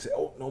told Richie, he said,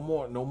 "Oh, no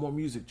more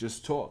music,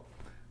 just talk."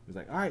 He's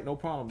like, "All right, no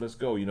problem, let's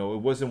go." You know, it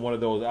wasn't one of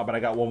those, "Oh, but I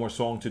got one more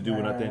song to do,"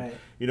 and nothing. Right.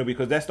 You know,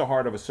 because that's the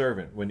heart of a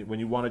servant when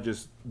you want to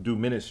just do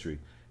ministry.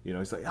 You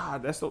know, it's like,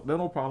 that's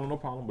no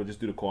problem. But just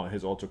do the call. And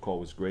his altar call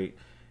was great,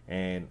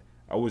 and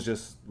I was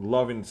just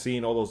loving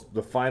seeing all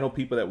the final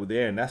people that were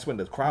there, and that's when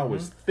the crowd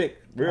was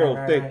thick, real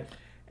thick. Right.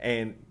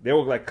 And they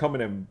were like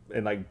coming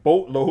in like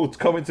boatloads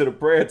coming to the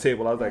prayer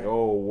table. I was like,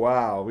 oh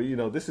wow, you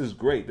know, this is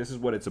great. This is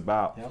what it's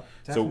about. Yep,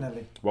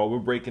 definitely. So while we're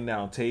breaking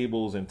down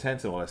tables and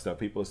tents and all that stuff,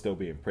 people are still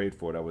being prayed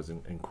for. That was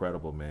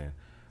incredible, man.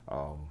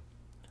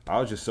 I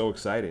was just so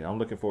excited. I'm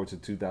looking forward to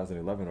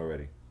 2011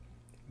 already.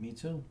 Me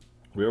too.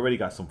 We already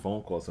got some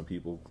phone calls. Some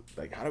people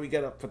like, how do we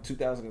get up for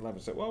 2011?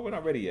 So, well, we're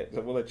not ready yet.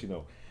 So we'll let you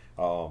know.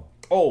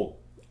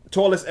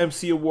 Tallest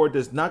MC award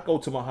does not go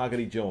to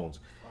Mahogany Jones.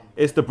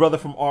 It's the brother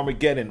from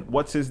Armageddon.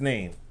 What's his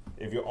name?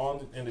 If you're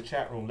on in the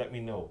chat room, let me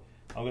know.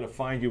 I'm gonna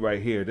find you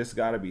right here. This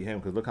got to be him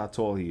because look how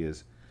tall he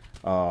is.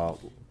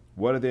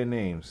 What are their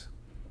names?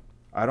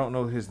 I don't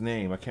know his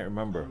name. I can't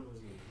remember.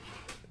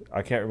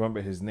 I can't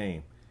remember his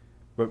name.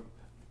 But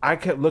I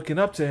kept looking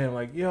up to him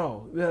like,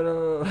 yo, you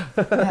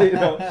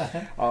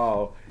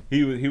know.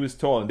 He was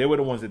tall, and they were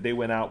the ones that they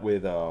went out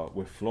with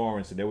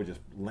Florence, and they were just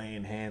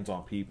laying hands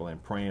on people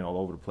and praying all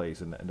over the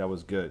place, and that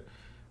was good.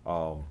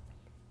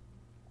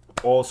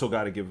 Also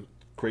got to give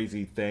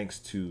crazy thanks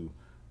to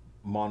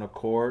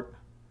Monochord,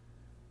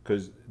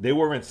 because they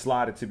weren't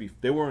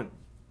they weren't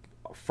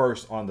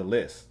first on the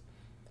list.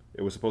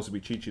 It was supposed to be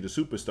Chi Chi the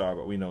Superstar,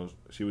 but we know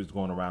she was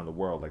going around the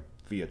world like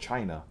via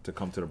China to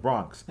come to the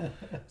Bronx,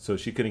 so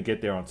she couldn't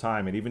get there on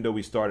time. And even though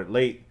we started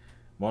late,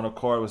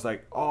 Monochord was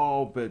like,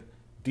 oh, but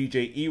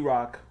DJ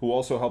E-Rock, who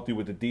also helped you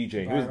with the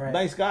DJ. He was a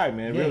nice guy,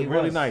 man. Yeah,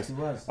 really nice. He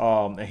was.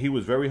 And he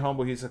was very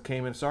humble. He just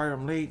came in, sorry,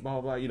 I'm late, blah,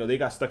 blah, blah. You know, they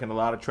got stuck in a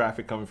lot of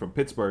traffic coming from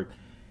Pittsburgh.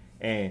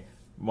 And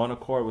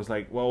Monochord was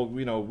like, well,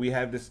 you know, we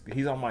have this.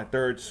 He's on my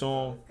third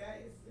song. Guy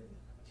is in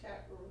the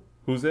chat room.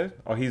 Who's there?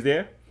 Oh, he's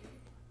there?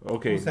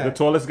 Okay. Who's that? The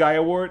tallest guy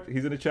award?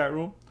 He's in the chat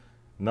room?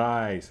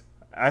 Nice.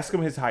 Ask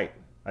him his height.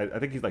 I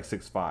think he's like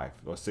 6'5"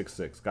 or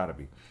 6'6". Gotta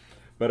be.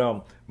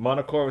 But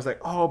Monochord was like,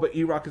 oh, but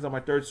E-Rock is on my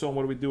third song.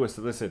 What do we do? I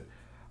said, listen,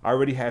 I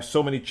already have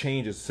so many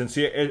changes. Since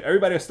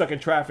everybody is stuck in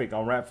traffic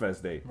on Rap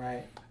Fest Day.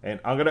 Right. And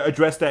I'm going to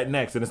address that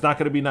next. And it's not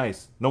going to be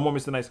nice. No more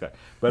Mr. Nice Guy.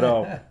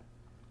 But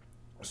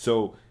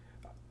so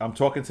I'm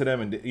talking to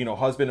them, and, you know,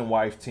 husband and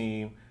wife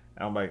team.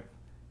 And I'm like,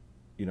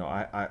 you know,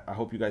 I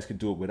hope you guys could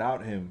do it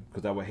without him,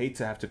 because I would hate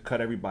to have to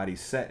cut everybody's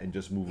set and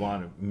just move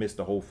on and miss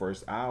the whole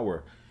first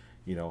hour,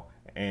 you know.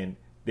 And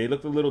they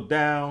looked a little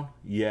down,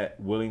 yet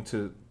willing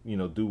to, you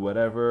know, do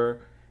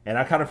whatever. And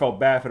I kind of felt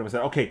bad for them. I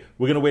said, okay,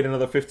 we're going to wait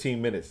another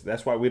 15 minutes.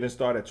 That's why we didn't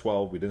start at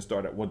 12. We didn't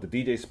start at 1. The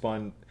DJ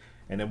spun,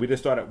 and then we didn't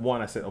start at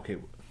 1. I said, okay,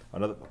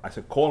 I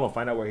said, call him,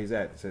 find out where he's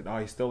at. I said, oh,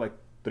 he's still like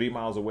 3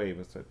 miles away.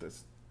 I said,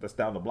 that's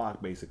down the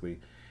block, basically.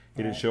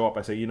 He didn't show up.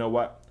 I said, you know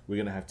what? We're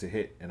going to have to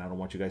hit, and I don't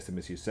want you guys to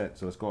miss your set.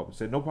 So let's go up. I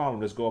said, no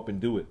problem. Let's go up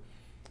and do it.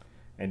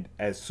 And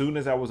as soon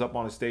as I was up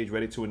on the stage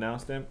ready to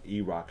announce them,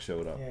 E-Rock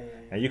showed up. Yeah.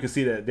 And you can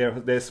see that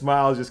their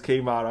smiles just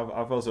came out.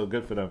 I felt so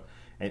good for them.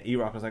 And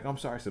E-Rock was like, I'm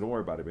sorry. I said, don't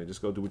worry about it, man.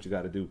 Just go do what you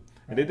got to do.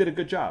 And they did a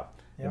good job.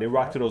 Yep. And they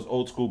rocked to those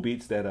old school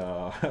beats that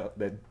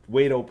that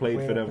Wado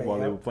played for them while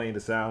they were playing the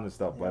sound and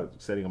stuff, by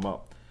setting them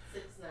up.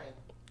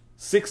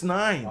 6'9".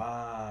 6'9".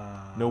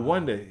 Wow. No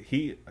wonder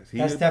he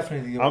That's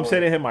definitely the I'm award.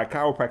 sending him my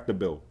chiropractor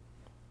bill.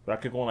 But I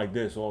could go on like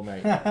this all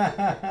night.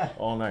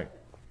 All night.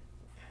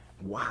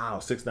 Wow,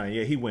 6'9".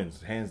 Yeah, he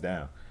wins, hands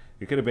down.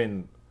 It could have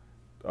been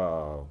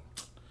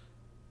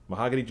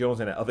Mahogany Jones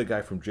and that other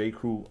guy from J.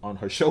 Crew on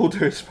her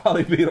shoulders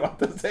probably beat about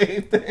the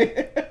same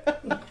thing.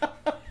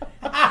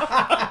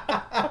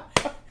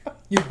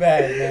 You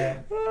bad,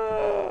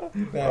 man.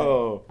 You bad.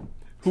 Oh,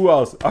 who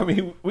else? I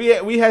mean,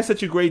 we had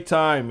such a great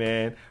time,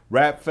 man.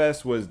 Rap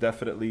Fest was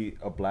definitely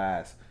a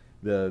blast.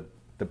 The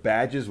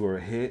badges were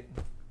a hit.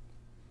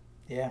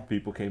 Yeah.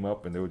 People came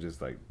up and they were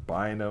just like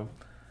buying them.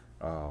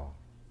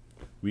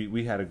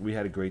 We had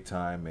a great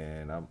time,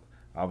 man.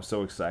 I'm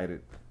so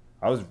excited.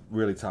 I was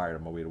really tired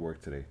on my way to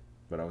work today,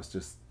 but I was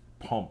just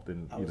pumped.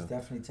 And I was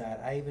definitely tired.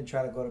 I even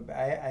tried to go to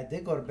bed. I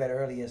did go to bed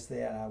early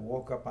yesterday, and I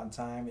woke up on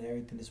time and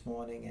everything this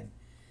morning, and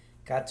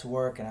got to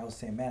work, and I was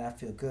saying, man, I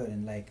feel good.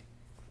 And like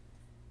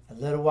a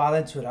little while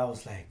into it, I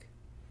was like,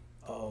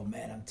 oh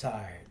man, I'm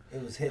tired.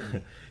 It was hitting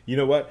me. You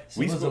know what?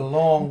 It was a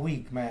long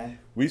week, man.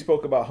 We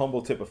spoke about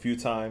Humble Tip a few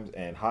times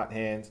and Hot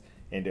Hands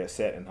and their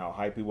set and how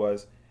hype he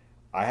was.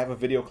 I have a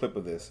video clip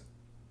of this.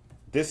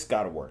 This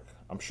got to work.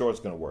 I'm sure it's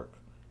going to work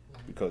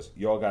because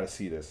y'all got to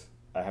see this.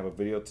 I have a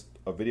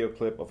video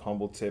clip of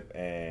Humble Tip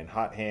and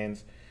Hot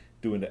Hands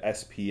doing the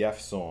SPF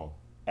song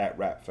at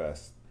Rap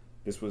Fest.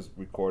 This was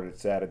recorded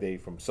Saturday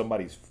from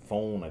somebody's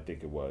phone, I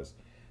think it was.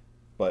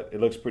 But it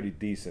looks pretty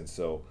decent.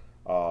 So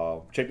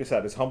check this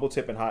out. It's Humble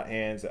Tip and Hot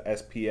Hands,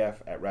 SPF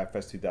at Rap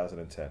Fest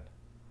 2010.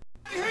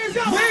 Hands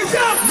up, hands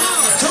up!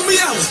 Throw me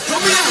out,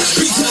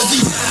 because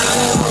he's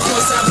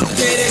because I put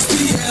that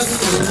SPF,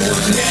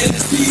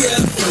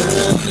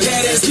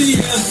 that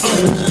SPF,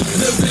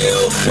 the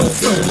bill was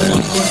on,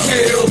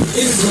 hell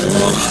is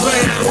on,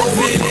 but I won't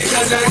be there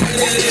cause I got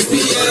that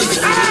SPF.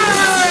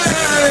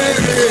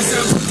 Because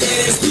I put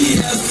that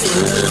SPF,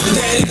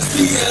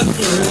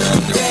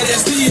 that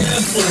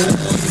SPF,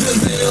 the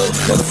bill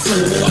was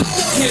on,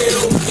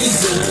 hell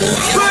is on,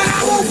 but I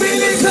won't be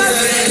there cause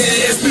I got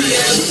that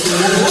SPF.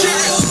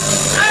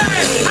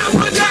 I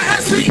put that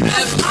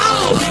SPF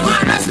on. My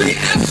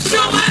SPF,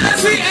 show my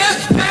SPF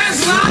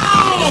lasts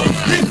long.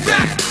 In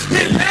fact,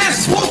 it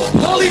lasts for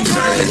all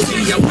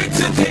eternity. I went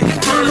to the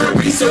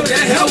infirmary so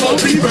that hell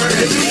won't be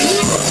burning me.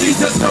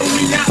 Jesus told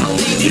me I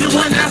only need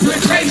one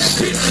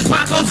application.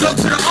 Mine goes up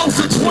to the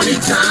altar 20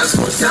 times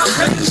for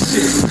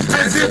salvation.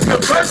 As if the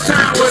first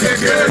time wasn't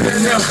good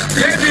enough.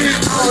 Baby,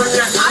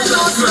 I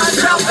lost my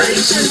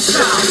salvation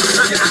song.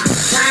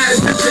 I had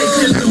to take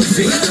it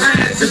losing. I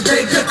had to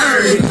take it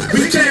earning.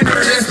 We can't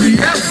earn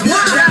SPF.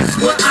 That's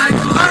what I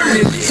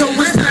earned. So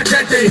it's not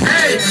that they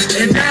had it,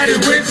 and that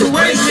it went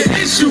away. The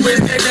issue is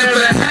they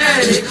never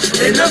had it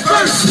in the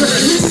first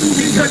place.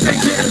 Because they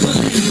can't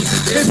believe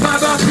it's by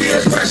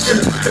peer pressure.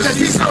 Because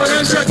he saw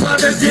them drug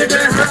mothers giving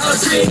her a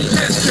teen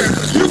gesture.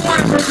 You want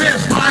to prevent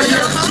fire,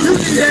 you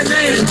need that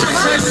name.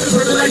 Change the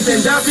revelation,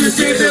 W.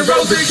 James and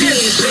Rose again.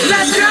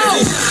 Let's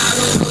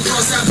go!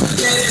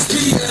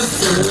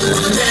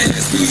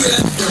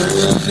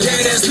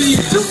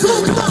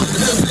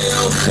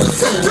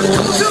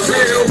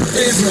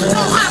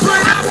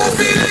 But I won't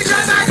be there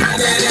cause I got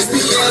that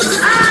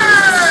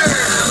SPF.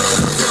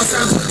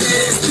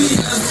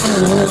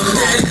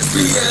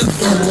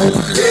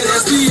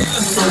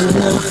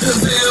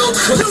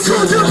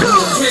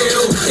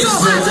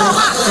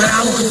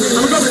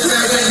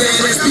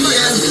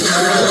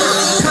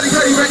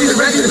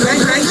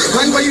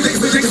 Why you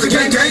think it's the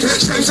gang?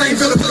 Shame,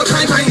 feel the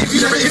pain. If you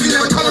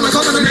never call him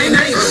the name.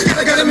 If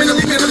I got him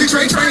mentally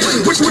train.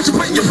 What you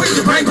put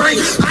your brain.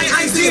 I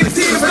ain't seeing the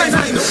flame.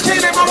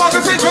 Can't let my walk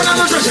and pitch on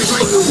another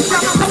drink.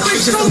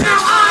 So now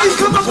I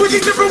come up with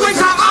these different ways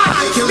how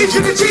I lead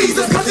you to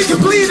Jesus, cause he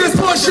can bleed this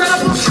boy, shut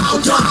up,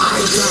 I'll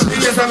die.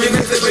 Yes, I mean,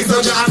 basically,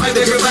 so I might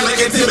take it right like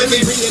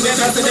Timothy, and then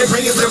after they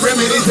bring us the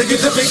remedy to get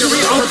the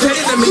victory on the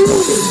enemy.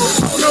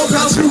 No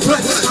about you,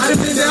 but I've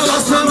been there,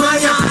 lost my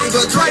mind,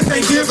 but Christ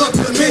ain't give up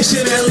the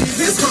mission, at least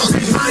this cross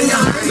behind.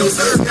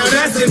 Now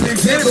that's an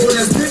example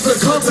that's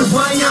difficult to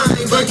find,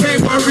 but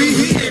can't worry,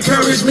 he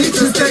encouraged me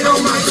to stay on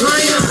my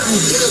grind.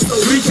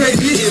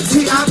 3KD and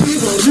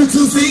TIP, want you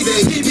to see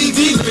that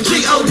EBD and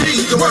GOD,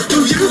 you can work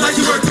through you like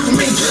you work through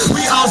me.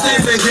 We all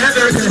stand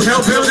together to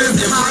help build this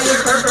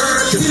empire.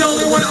 He's the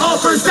only one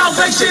offers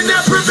salvation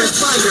that prevents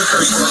fire.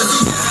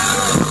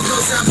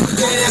 Because I put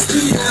that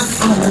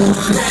SPF on,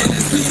 that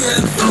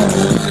SPF on,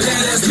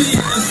 that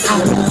SPF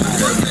on.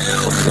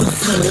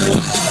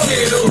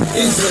 Hell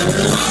is on,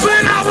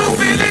 but I won't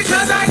feel it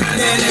cause I got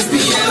that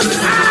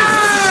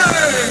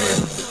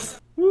SPF.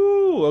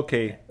 Woo,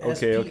 okay.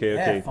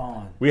 SPF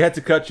on. We had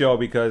to cut y'all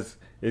because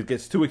it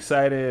gets too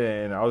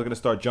excited and I was going to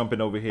start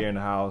jumping over here in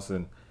the house,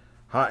 and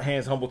Hot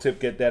Hands Humble Tip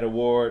get that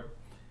award.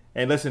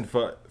 And listen,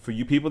 for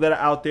you people that are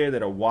out there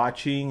that are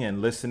watching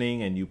and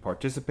listening and you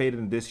participated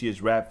in this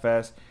year's Rap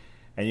Fest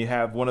and you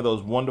have one of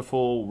those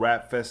wonderful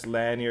Rap Fest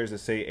lanyards that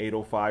say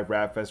 805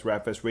 Rap Fest,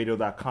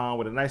 rapfestradio.com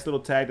with a nice little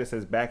tag that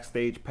says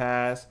Backstage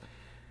Pass.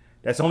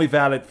 That's only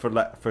valid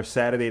for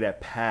Saturday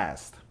that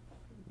passed.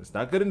 It's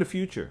not good in the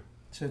future.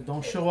 So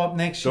don't show up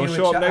next year. Don't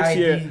show up next ID.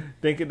 year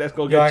thinking that's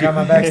going to Yo, get I you. got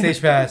my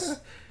backstage pass.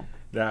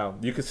 Now,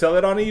 you can sell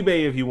it on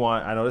eBay if you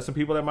want. I know there's some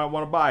people that might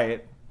want to buy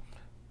it,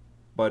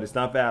 but it's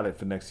not valid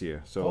for next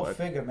year. So Go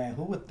figure, man.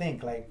 Who would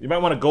think? Like, you might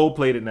want to gold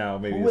plate it now,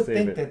 maybe. who would to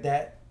think save it.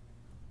 that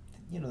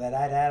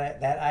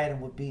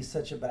item would be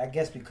such a? But I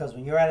guess because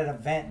when you're at an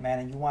event, man,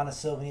 and you want a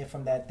souvenir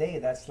from that day,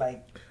 that's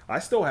like. I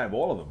still have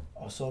all of them.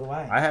 Oh, so do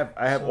I. I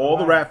have So all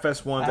do the I. Rap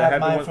Fest ones. I have the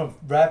mine one, from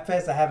Rap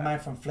Fest. I have mine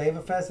from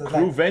Flavor Fest. It's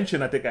like,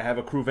 Crewvention. I think I have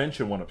a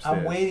Crewvention one upstairs.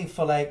 I'm waiting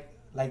for like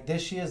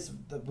this year's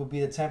will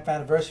be the 10th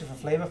anniversary for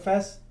Flavor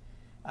Fest.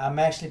 I'm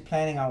actually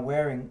planning on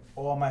wearing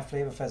all my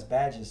Flavor Fest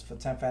badges for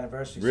 10th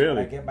anniversary. So Really?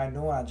 when I get my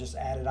new one, I'll just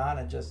add it on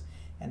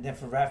and then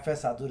for Rap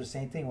Fest, I'll do the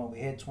same thing. When we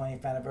hit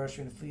 20th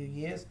anniversary in a few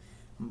years,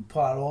 I'm gonna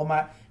pull out all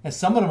my, and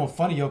some of them are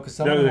funny, yo, because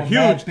some of them are huge.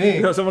 mad big.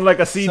 You know, someone like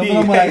a CD. Some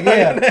of them are like,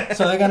 yeah,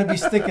 so they're gonna be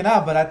sticking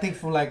out. But I think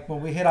for like when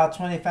we hit our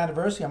 20th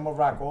anniversary, I'm gonna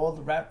rock all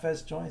the Rap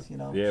Fest joints. You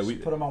know, Yeah, just we-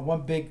 put them on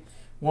one big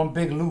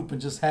loop and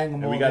just hang them.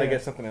 And all we got to there.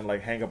 get something and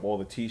like hang up all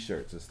the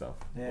T-shirts and stuff.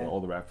 Yeah.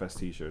 All the Rap Fest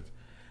T-shirts.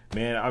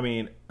 Man, I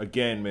mean,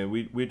 again, man,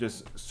 we're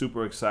just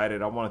super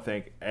excited. I want to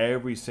thank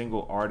every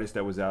single artist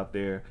that was out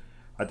there.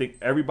 I think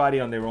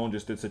everybody on their own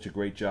just did such a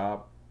great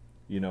job.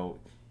 You know,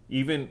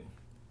 even,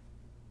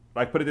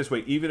 like, put it this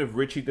way, even if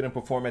Richie didn't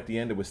perform at the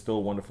end, it was still a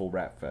wonderful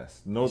Rap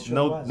Fest. No, It sure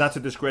no, was. not to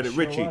discredit It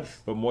sure Richie,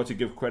 was. but more to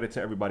give credit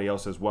to everybody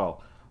else as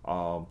well.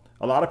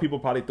 A lot of people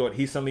probably thought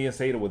He's Some Lee and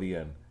Sada were the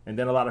end, and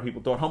then a lot of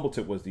people thought Humble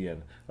Tip was the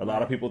end. A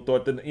lot of people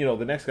thought the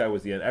next guy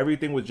was the end.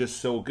 Everything was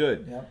just so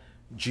good. Yep.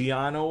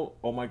 Giano,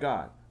 oh my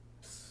God.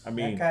 I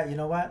mean, that guy, you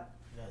know what?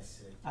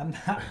 That's it. I'm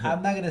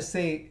not gonna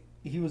say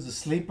he was a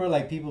sleeper,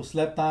 like people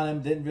slept on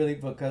him, didn't really,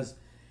 because,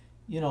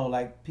 you know,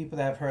 like people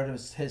that have heard of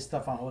his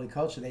stuff on Holy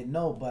Culture, they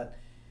know, but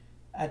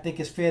I think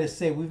it's fair to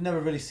say we've never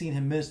really seen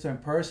him minister in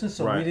person,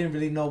 so Right. we didn't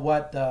really know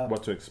what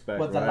to expect.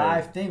 what the right.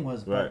 live thing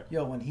was. But Right.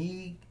 yo, when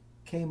he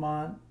came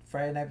on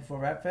Friday night before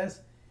Rap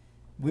Fest,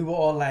 we were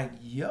all like,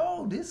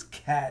 yo, this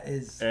cat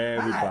is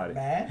Everybody. hot,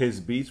 man.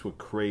 His beats were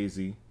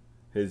crazy.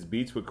 His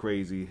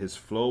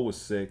flow was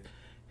sick.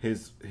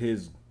 His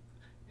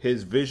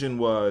vision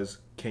was,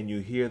 can you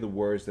hear the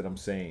words that I'm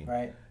saying?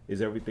 Right.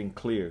 Is everything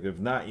clear? If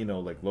not, you know,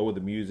 like lower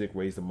the music,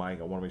 raise the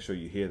mic. I want to make sure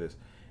you hear this.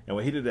 And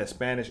when he did that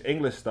Spanish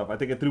English stuff, I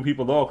think it threw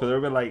people off because they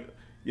were like,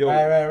 yo,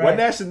 Right. what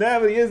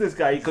nationality is this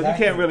guy? Because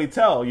Exactly. you can't really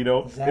tell, you know.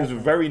 It Exactly. was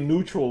a very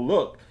neutral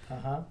look.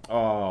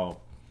 Uh-huh.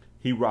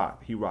 He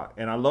rocked.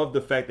 And I love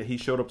the fact that he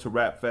showed up to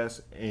Rap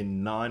Fest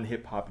in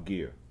non-hip-hop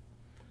gear.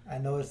 I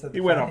noticed that He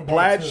went a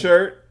plaid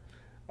shirt,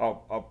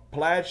 a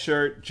plaid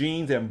shirt,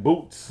 jeans, and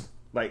boots.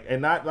 Like,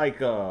 and not like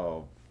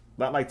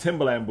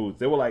Timberland boots.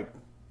 They were like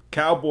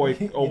cowboy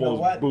You know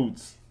almost what?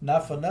 boots.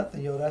 Not for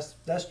nothing, yo.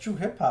 That's true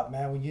hip hop,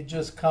 man. When you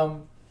just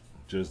come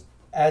Just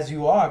as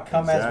you are,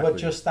 come as what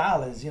Exactly. your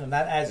style is. You know,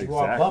 not as you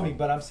are Exactly. bummy,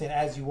 but I'm saying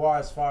as you are,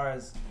 as far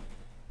as,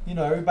 you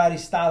know,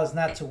 everybody's style is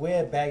not to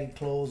wear baggy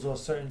clothes or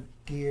certain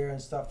gear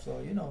and stuff. So,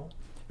 you know,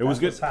 it was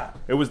that's good. what's hot.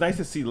 It was nice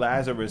to see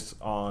Lazarus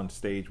on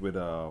stage with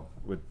Devora.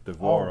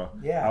 Oh,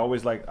 yeah.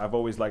 I've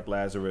always liked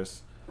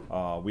Lazarus.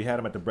 We had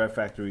him at the Bread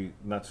Factory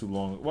not too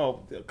long,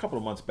 well, a couple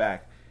of months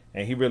back,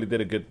 and he really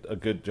did a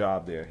good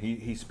job there.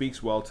 He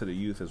speaks well to the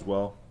youth as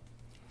well.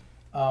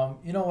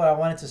 You know what I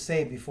wanted to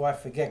say before I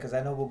forget, because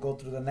I know we'll go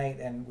through the night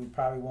and we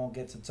probably won't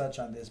get to touch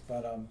on this,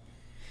 but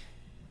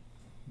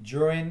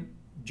during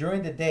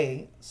the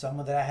day,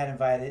 someone that I had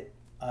invited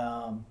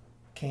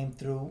came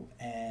through,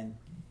 and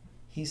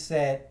he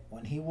said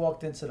when he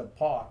walked into the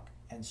park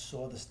and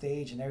saw the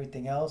stage and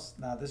everything else,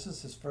 now this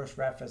is his first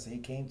Rap Fest that he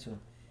came to,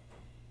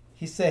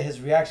 he said his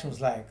reaction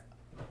was like,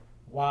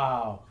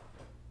 wow,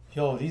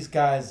 yo, these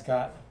guys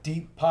got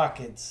deep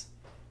pockets.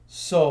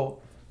 So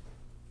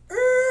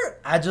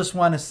I just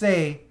want to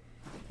say,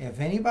 if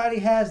anybody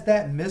has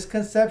that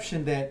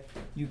misconception that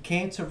you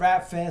came to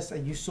Rap Fest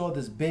and you saw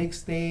this big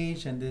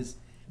stage and this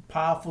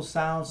powerful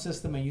sound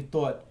system and you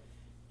thought,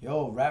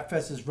 yo, Rap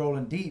Fest is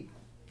rolling deep,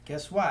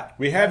 guess what?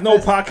 We have Rap no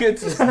Fest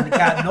pockets. we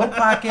got no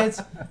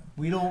pockets.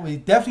 We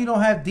definitely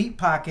don't have deep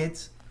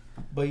pockets.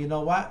 But you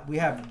know what? We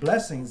have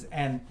blessings,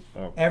 and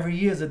every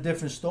year is a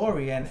different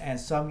story. And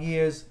some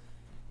years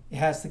it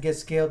has to get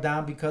scaled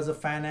down because of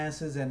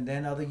finances, and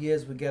then other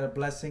years we get a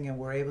blessing and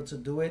we're able to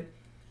do it.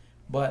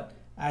 But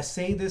I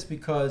say this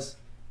because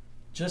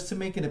just to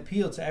make an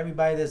appeal to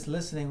everybody that's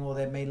listening or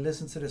that may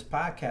listen to this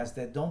podcast,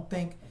 that don't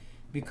think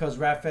because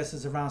Rap Fest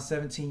is around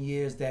 17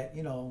 years that,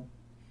 you know,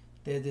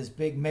 they're this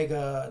big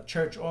mega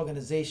church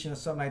organization or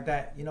something like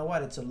that. You know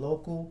what? It's a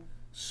local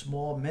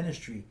small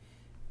ministry.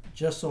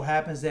 Just so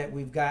happens that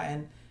we've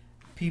gotten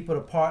people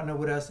to partner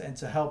with us and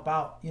to help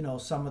out, you know,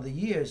 some of the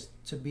years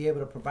to be able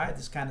to provide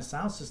this kind of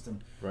sound system.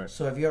 Right.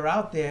 So if you're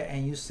out there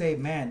and you say,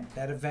 man,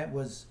 that event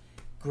was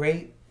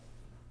great,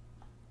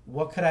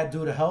 what could I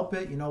do to help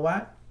it? You know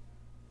what?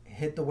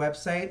 Hit the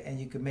website and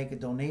you can make a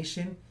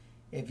donation.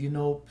 If you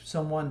know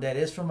someone that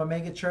is from a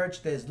mega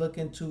church that's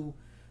looking to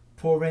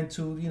pour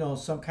into, you know,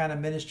 some kind of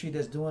ministry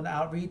that's doing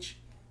outreach,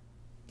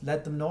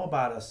 let them know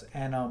about us.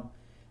 And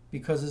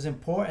because it's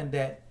important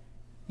that,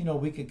 you know,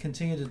 we could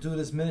continue to do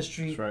this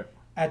ministry That's right.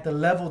 at the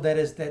level that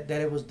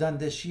it was done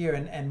this year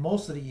and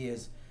most of the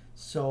years.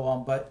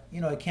 So, but you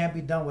know, it can't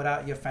be done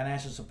without your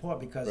financial support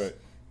because Right.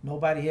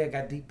 nobody here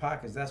got deep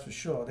pockets. That's for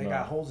sure. They No.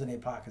 got holes in their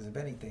pockets, if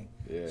anything.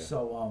 Yeah.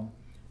 So,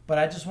 but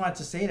I just wanted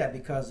to say that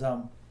because,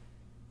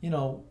 you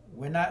know,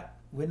 we're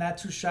not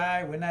too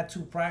shy. We're not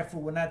too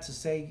prideful. We're not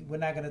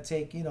going to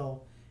take, you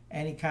know,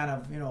 any kind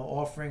of, you know,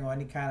 offering or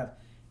any kind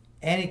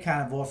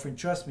of offering.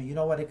 Trust me. You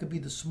know what? It could be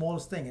the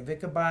smallest thing. If it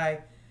could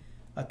buy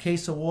a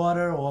case of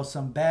water or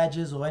some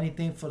badges or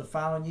anything for the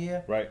following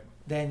year, Right.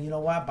 then you know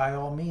what, by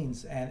all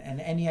means,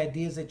 and any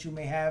ideas that you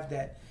may have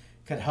that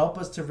could help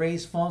us to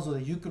raise funds or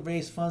that you could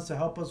raise funds to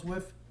help us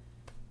with,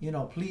 you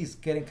know, please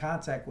get in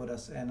contact with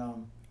us.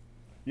 And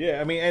Yeah,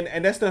 I mean,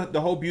 and that's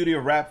the whole beauty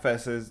of Rap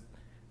Fest is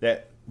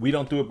that we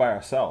don't do it by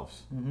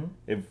ourselves.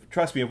 Mm-hmm.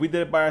 Trust me, if we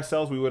did it by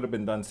ourselves, we would have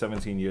been done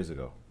 17 years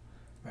ago.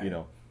 Right. You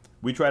know,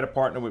 we try to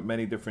partner with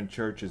many different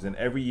churches, and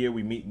every year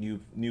we meet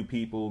new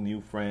people,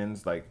 new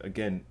friends. Like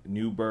again,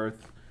 New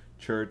Birth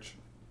Church,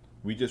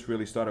 we just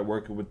really started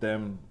working with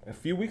them a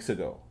few weeks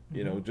ago.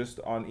 You know, just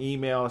on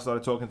email, I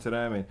started talking to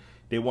them, and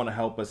they want to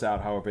help us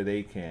out however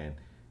they can.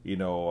 You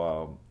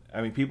know,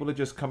 I mean, people are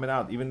just coming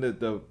out. Even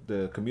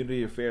the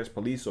community affairs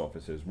police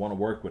officers want to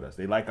work with us.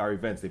 They like our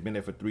events. They've been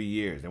there for 3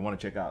 years. They want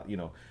to check out, you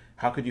know,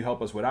 how could you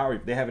help us with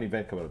they have an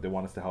event coming up. They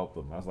want us to help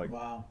them. I was like,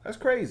 wow, that's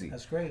crazy.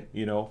 that's great.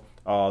 You know,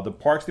 the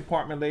Parks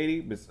Department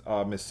lady,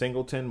 Miss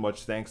Singleton,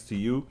 much thanks to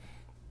you.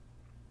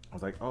 I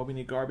was like, oh, we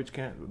need garbage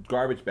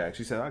bags.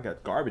 She said, I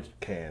got garbage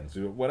cans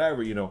or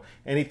whatever,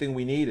 anything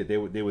we needed. They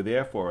were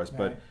there for us. Right.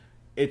 But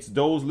it's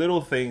those little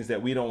things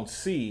that we don't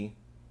see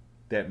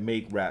that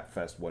make Rap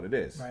Fest what it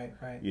is. Right.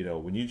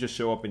 When you just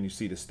show up and you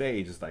see the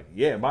stage, it's like,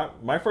 yeah,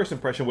 my first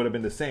impression would have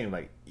been the same.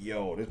 Like,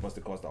 yo, this must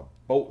have cost a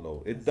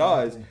boatload. It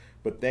does,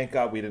 but thank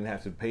God we didn't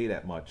have to pay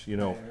that much,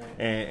 Right.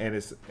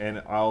 And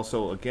I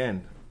also,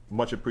 again,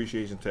 much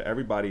appreciation to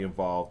everybody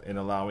involved in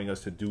allowing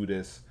us to do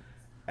this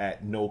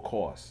at no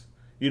cost.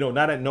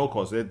 Not at no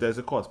cost. There's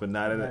a cost, but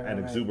not at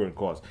an exuberant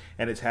cost.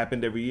 And it's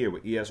happened every year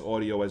with ES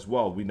Audio as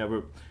well. We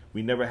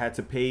never had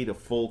to pay the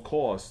full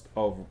cost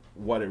of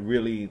what it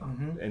really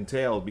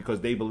entailed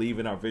because they believe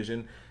in our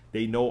vision.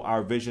 They know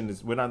our vision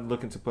is. We're not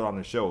looking to put on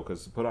a show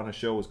because to put on a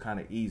show is kind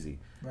of easy.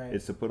 Right.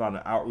 It's to put on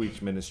an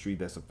outreach ministry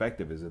that's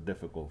effective is a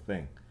difficult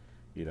thing.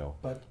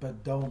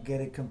 But don't get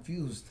it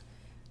confused.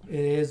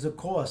 It is a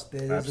cost.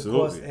 There is Absolutely.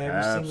 a cost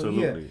every single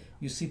year. Absolutely.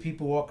 You see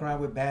people walk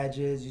around with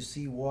badges. You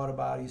see water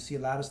bottles. You see a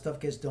lot of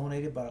stuff gets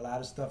donated, but a lot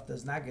of stuff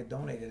does not get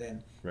donated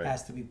and Right.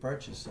 has to be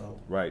purchased.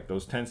 So Right,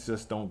 those tents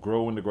just don't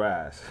grow in the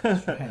grass,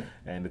 right.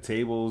 and the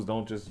tables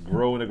don't just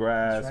grow in the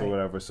grass That's or right.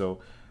 whatever. So,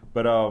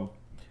 but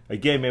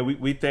again, man,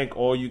 we thank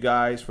all you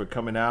guys for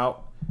coming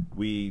out.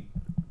 We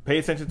pay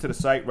attention to the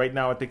site right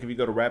now. I think if you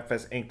go to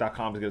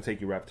rapfestinc.com, it's going to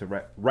take you right to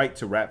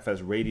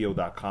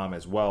rapfestradio.com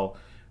as well.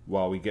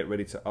 While we get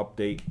ready to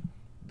update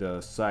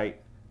the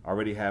site, I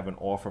already have an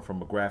offer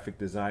from a graphic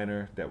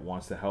designer that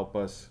wants to help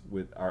us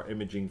with our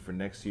imaging for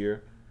next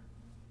year.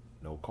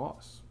 No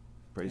cost.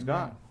 Praise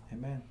God.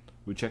 Amen.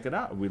 We check it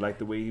out. We like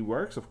the way he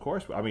works, of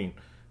course. I mean,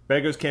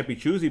 beggars can't be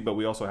choosy, but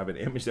we also have an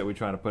image that we're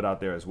trying to put out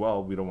there as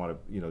well. We don't want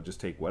to,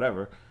 just take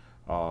whatever.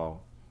 But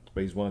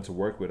he's willing to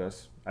work with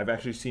us. I've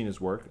actually seen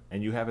his work,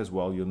 and you have as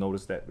well. You'll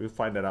notice that. We'll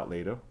find that out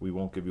later. We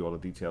won't give you all the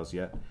details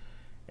yet.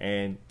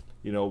 And,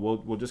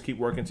 we'll just keep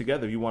working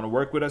together. If you want to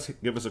work with us,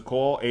 give us a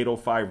call,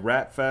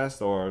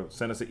 805-RAPFEST, or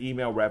send us an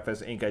email,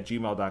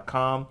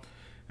 rapfestinc@gmail.com.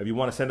 If you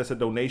want to send us a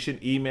donation,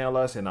 email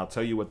us, and I'll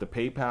tell you what the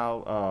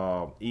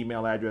PayPal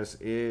email address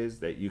is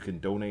that you can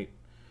donate,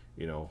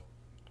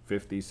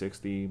 50,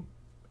 60,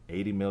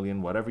 80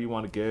 million, whatever you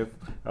want to give.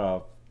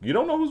 You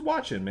don't know who's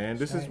watching, man.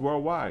 This is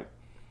worldwide.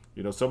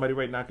 Somebody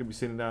right now could be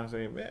sitting down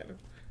saying, man,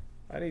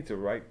 I need to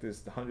write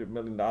this $100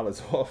 million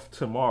off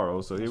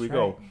tomorrow. So here we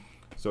go.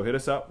 So hit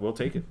us up. We'll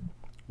take it.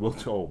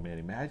 Oh, man,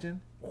 imagine.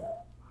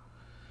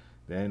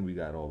 Then we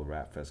got all the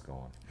Rap Fest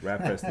going.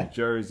 Rap Fest New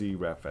Jersey,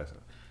 Rap Fest.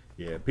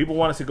 Yeah, people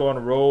want us to go on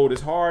the road.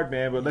 It's hard,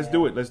 man, but let's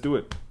do it. Let's do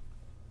it.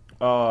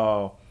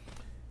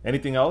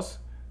 Anything else?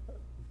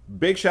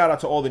 Big shout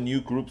out to all the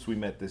new groups we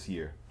met this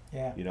year.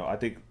 Yeah. I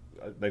think,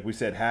 like we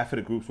said, half of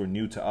the groups were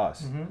new to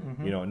us.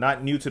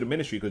 Not new to the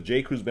ministry because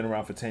J. Crew's been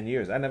around for 10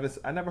 years. I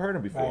never heard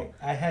him before. Right.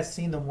 I had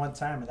seen them one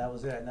time, and that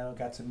was it. I never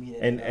got to meet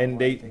it. And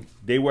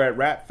they were at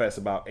Rap Fest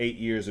about 8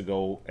 years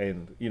ago,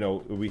 and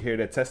we hear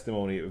their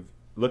testimony.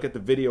 Look at the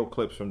video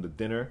clips from the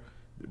dinner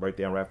right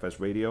there on Rap Fest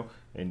Radio,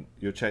 and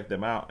you'll check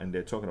them out, and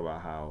they're talking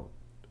about how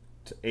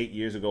 8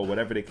 years ago,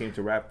 whatever, they came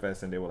to Rap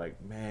Fest, and they were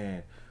like,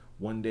 man,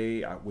 one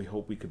day we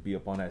hope we could be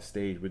up on that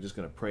stage. We're just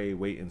gonna pray,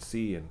 wait, and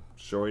see. And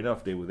sure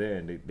enough, they were there,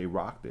 and they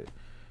rocked it.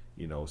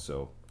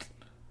 So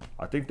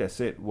I think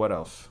that's it. What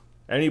else?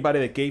 Anybody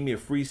that gave me a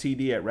free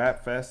CD at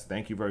Rap Fest,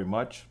 thank you very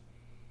much.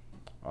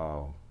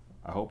 I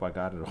hope I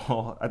got it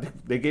all. I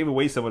think they gave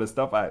away some of the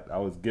stuff I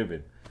was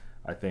given,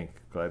 I think,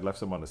 because I left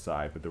some on the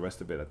side. But the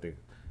rest of it, I think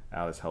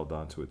Alice held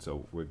on to it,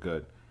 so we're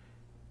good.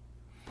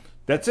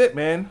 That's it,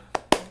 man.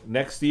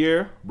 Next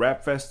year,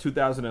 Rap Fest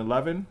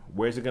 2011.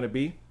 Where's it going to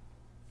be?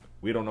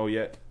 We don't know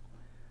yet.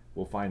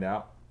 We'll find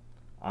out.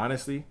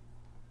 Honestly,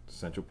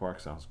 Central Park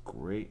sounds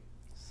great.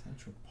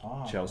 Central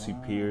Park. Chelsea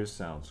Piers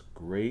sounds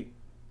great.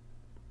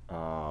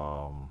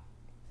 Times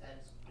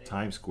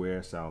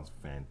Square sounds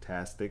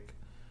fantastic.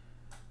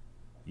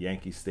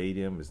 Yankee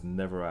Stadium is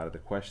never out of the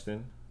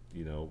question.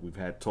 We've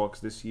had talks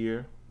this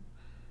year.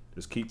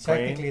 Just keep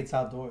praying. Technically, it's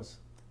outdoors.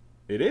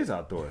 It is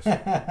outdoors.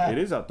 It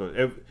is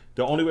outdoors.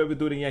 The only way we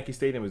do it in Yankee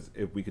Stadium is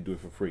if we could do it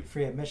for free.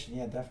 Free admission,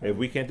 yeah, definitely. If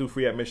we can't do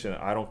free admission,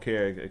 I don't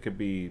care. It could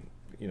be,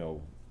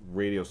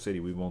 Radio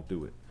City. We won't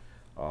do it.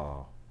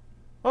 Or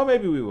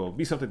maybe we will.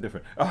 Be something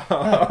different.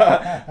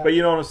 But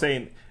you know what I'm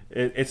saying?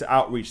 It's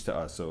outreach to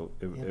us. So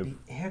It'll be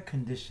air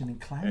conditioning,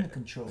 climate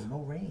control, no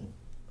rain.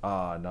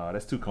 No,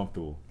 that's too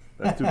comfortable.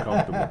 That's too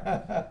comfortable.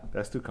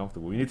 That's too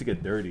comfortable. We need to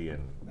get dirty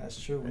and. That's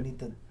true. We need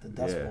the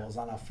dust balls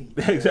on our feet.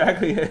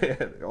 Exactly.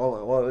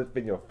 all up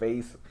in your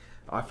face.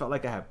 I felt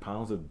like I had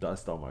pounds of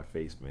dust on my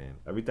face, man.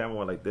 Every time I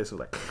went like this, it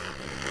was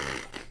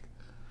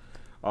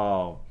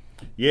like.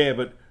 Yeah,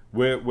 but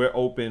we're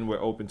open.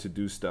 We're open to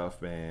do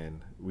stuff,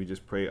 and we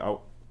just pray. I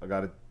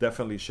gotta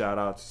definitely shout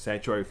out to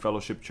Sanctuary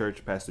Fellowship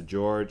Church, Pastor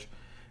George,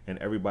 and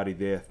everybody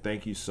there.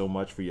 Thank you so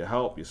much for your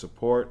help, your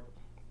support.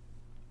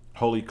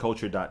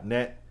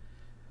 HolyCulture.net.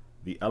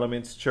 The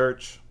Elements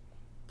Church,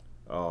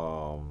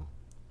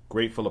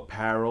 Grateful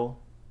Apparel,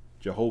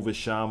 Jehovah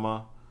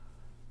Shammah,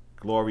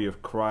 Glory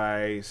of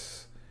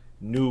Christ,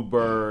 New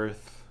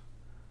Birth,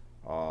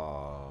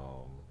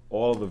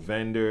 all of the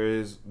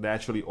vendors,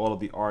 naturally all of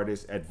the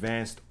artists,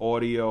 Advanced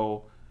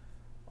Audio,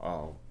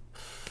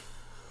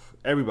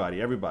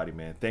 everybody,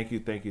 man. Thank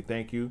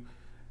you.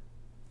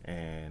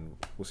 And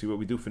we'll see what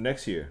we do for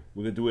next year.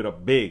 We're gonna do it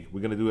up big.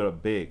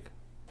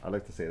 I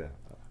like to say that.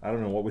 I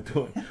don't know what we're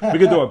doing. We're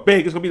gonna do it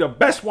big. It's gonna be the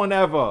best one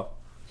ever.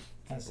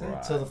 That's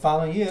it. Till the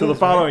following year. Till the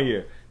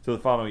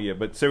following year.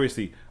 But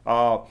seriously,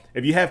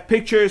 if you have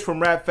pictures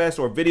from Rap Fest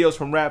or videos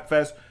from Rap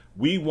Fest,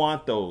 we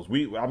want those.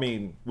 We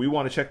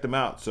want to check them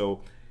out.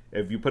 So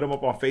if you put them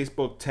up on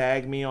Facebook,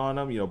 tag me on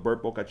them.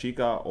 Bert Boca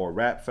Chica or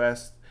Rap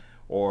Fest.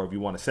 Or if you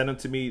want to send them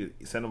to me,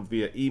 send them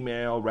via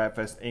email,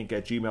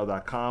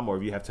 rapfestinc@gmail.com. Or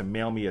if you have to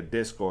mail me a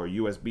disc or a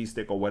USB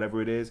stick or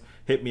whatever it is,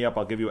 hit me up.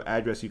 I'll give you an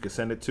address you can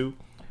send it to.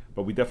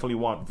 But we definitely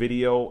want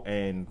video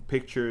and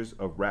pictures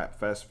of Rap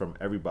Fest from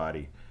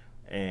everybody.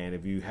 And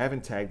if you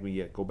haven't tagged me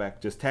yet, go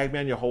back. Just tag me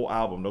on your whole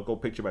album. Don't go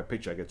picture by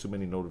picture. I get too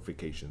many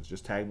notifications.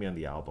 Just tag me on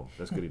the album.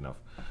 That's good enough.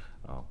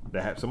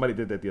 Somebody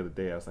did that the other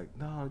day. I was like,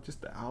 no,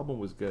 just the album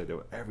was good. There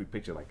were every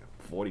picture like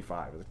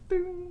 45. It was like,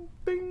 ding,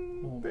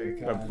 ding,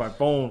 ding. My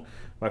phone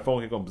kept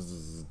going.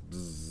 Bzz,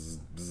 bzz,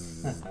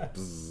 bzz,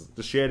 bzz.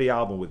 Just share the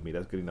album with me.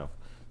 That's good enough.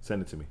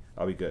 Send it to me.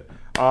 I'll be good.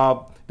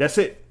 That's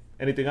it.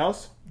 Anything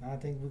else? I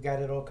think we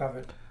got it all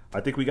covered.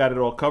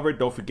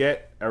 Don't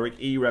forget, Eric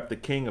E. Rep the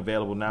King,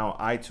 available now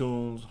on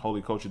iTunes,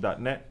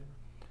 holyculture.net.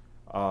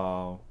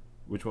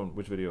 Which one?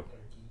 Which video?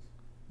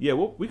 Yeah,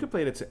 well, we could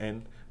play it at the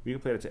end. We're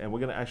going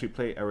to actually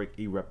play Eric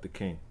E. Rep the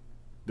King.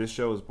 This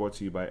show is brought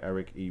to you by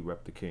Eric E.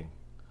 Rep the King.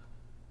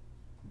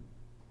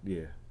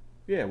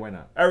 Yeah, why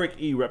not? Eric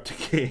E. Rep the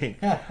King.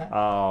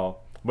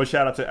 But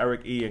shout out to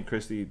Eric E. and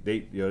Christy.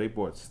 They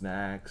bought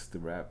snacks to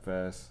Rap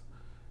Fest.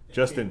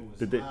 Justin,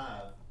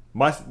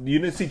 you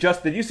didn't see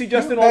Justin? Did you see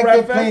Justin on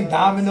Rap Fest? Playing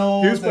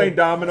dominoes. He was playing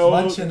dominoes,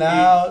 munching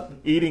out,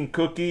 eating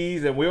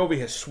cookies, and we're over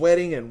here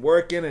sweating and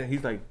working, and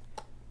he's like,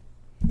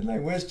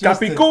 where's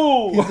Justin?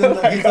 Capicool.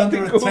 He's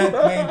under a tent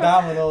playing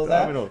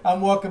dominoes.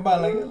 I'm walking by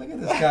like, look at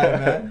this guy,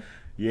 man.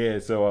 Yeah,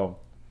 so,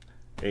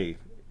 hey,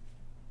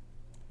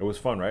 it was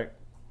fun, right?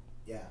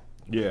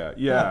 Yeah,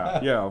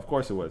 of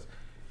course it was.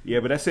 Yeah,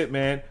 but that's it,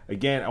 man.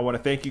 Again, I want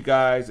to thank you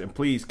guys, and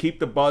please keep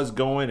the buzz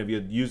going. If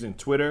you're using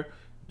Twitter,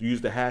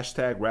 use the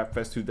hashtag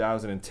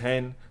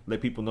RapFest2010.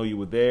 Let people know you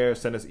were there.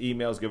 Send us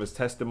emails. Give us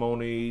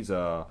testimonies.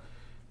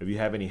 If you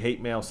have any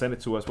hate mail, send it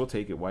to us. We'll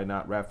take it. Why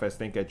not?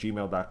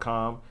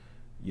 rapfestinc@gmail.com.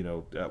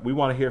 We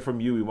want to hear from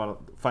you. We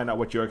want to find out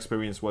what your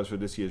experience was for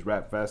this year's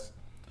Rap Fest.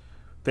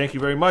 Thank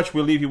you very much.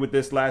 We'll leave you with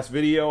this last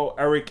video.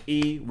 Eric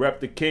E. Rep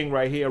the King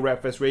right here.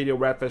 Rap Fest Radio,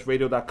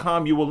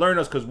 rapfestradio.com. You will learn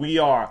us because we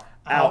are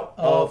out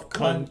of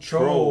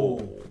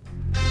control.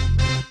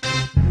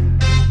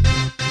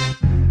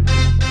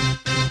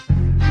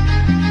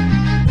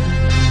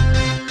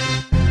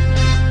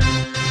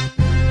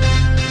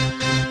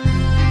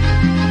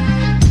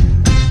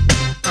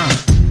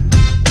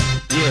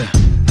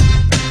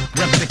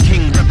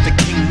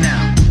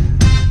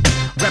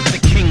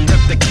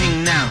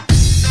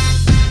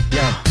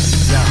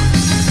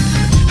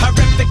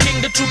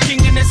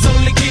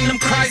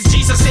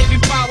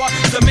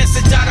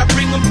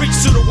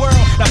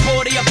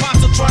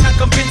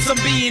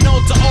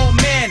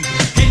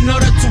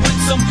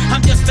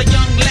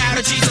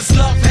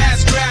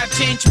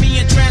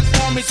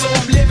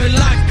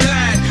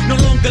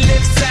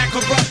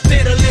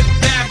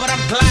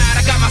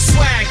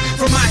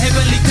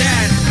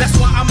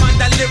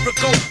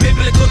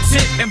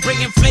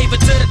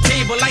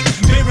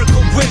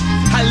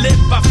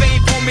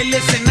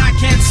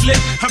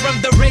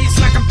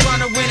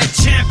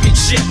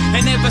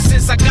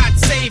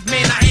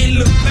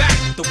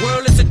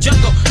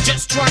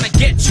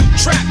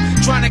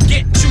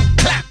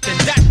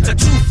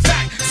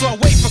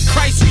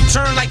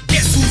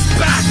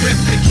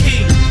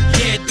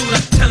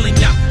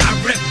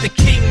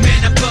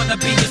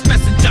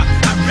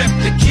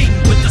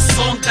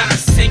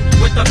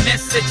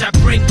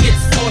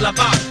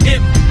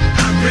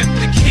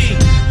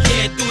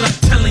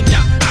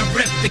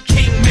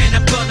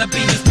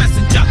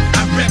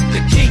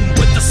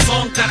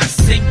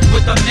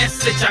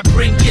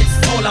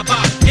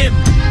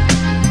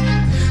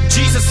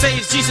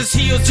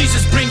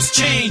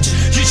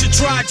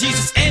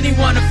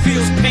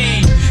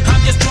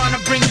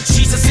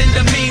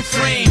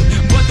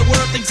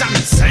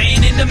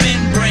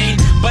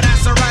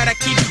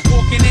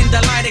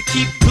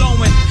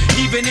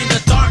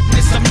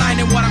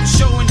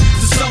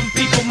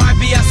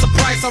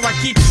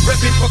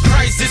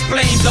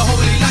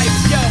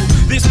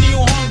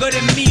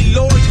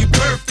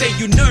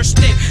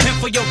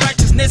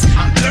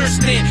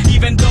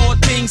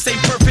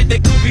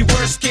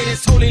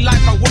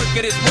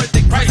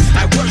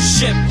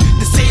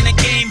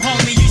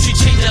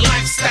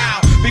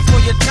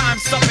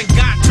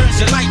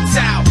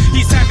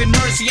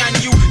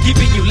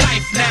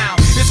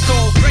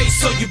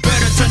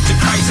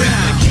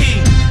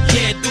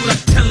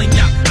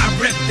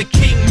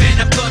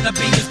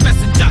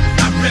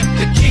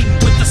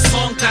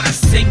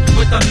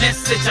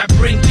 Message I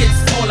bring,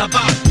 it's all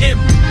about him.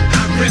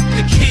 I rep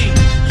the King,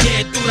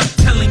 yeah, dude, I'm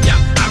telling ya.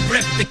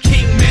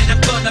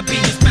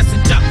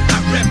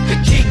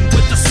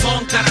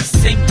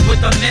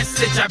 with a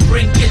message I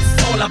bring, it's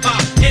all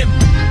about him.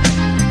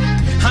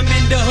 I'm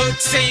in the hood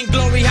saying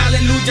glory,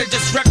 hallelujah.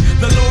 Just rep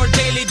the Lord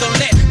daily, don't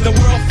let the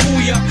world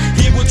fool ya.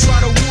 He will try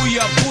to woo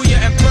ya, boo ya,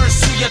 and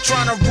pursue ya,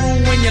 trying to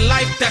ruin your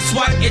life, that's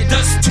what it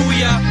does to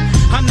ya.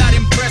 I'm not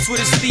impressed with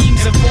his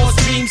themes and false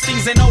dreams.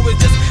 Things ain't always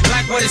just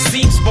like what it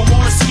seems, but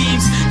more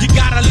schemes. You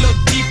gotta look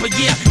deeper,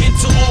 yeah,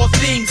 into all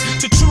things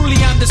to truly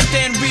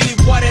understand really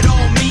what it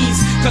all means.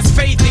 Cause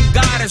faith in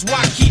God is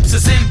what keeps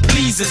us and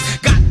pleases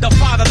God the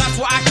Father, that's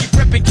why I keep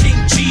repping King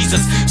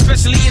Jesus.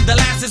 Especially in the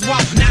last is while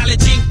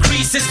knowledge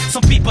increases.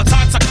 Some people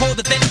thoughts are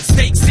colder than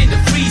steaks in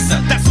the freezer.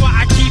 That's why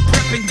I keep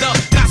repping the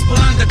gospel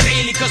on the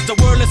daily. Cause the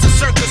world is a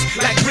circus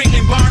like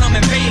Ringling, Barnum,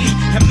 and Bailey.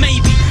 And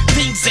maybe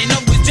things ain't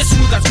always just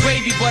smooth as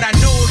gravy, but I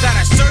know that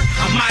I serve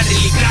a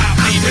mightily God,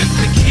 baby. I rep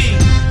the King,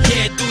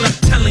 yeah, dude, I'm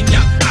telling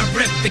ya. I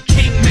rep the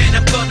King, man,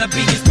 I'm gonna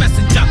be his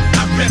messenger.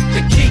 I rep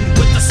the King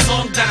with the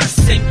song that I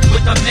sing,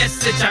 with the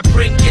message I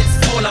bring, it's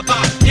all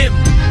about him.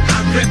 I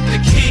rep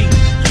the King,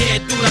 yeah,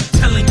 dude, I'm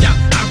telling ya.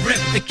 I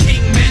rep the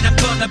King, man, I'm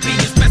gonna be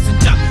his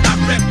messenger. I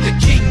rep the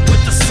King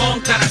with the song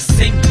that I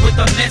sing, with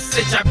the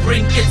message I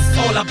bring, it's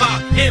all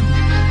about him.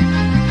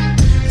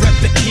 Rep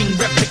the King,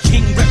 rep the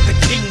King, rep the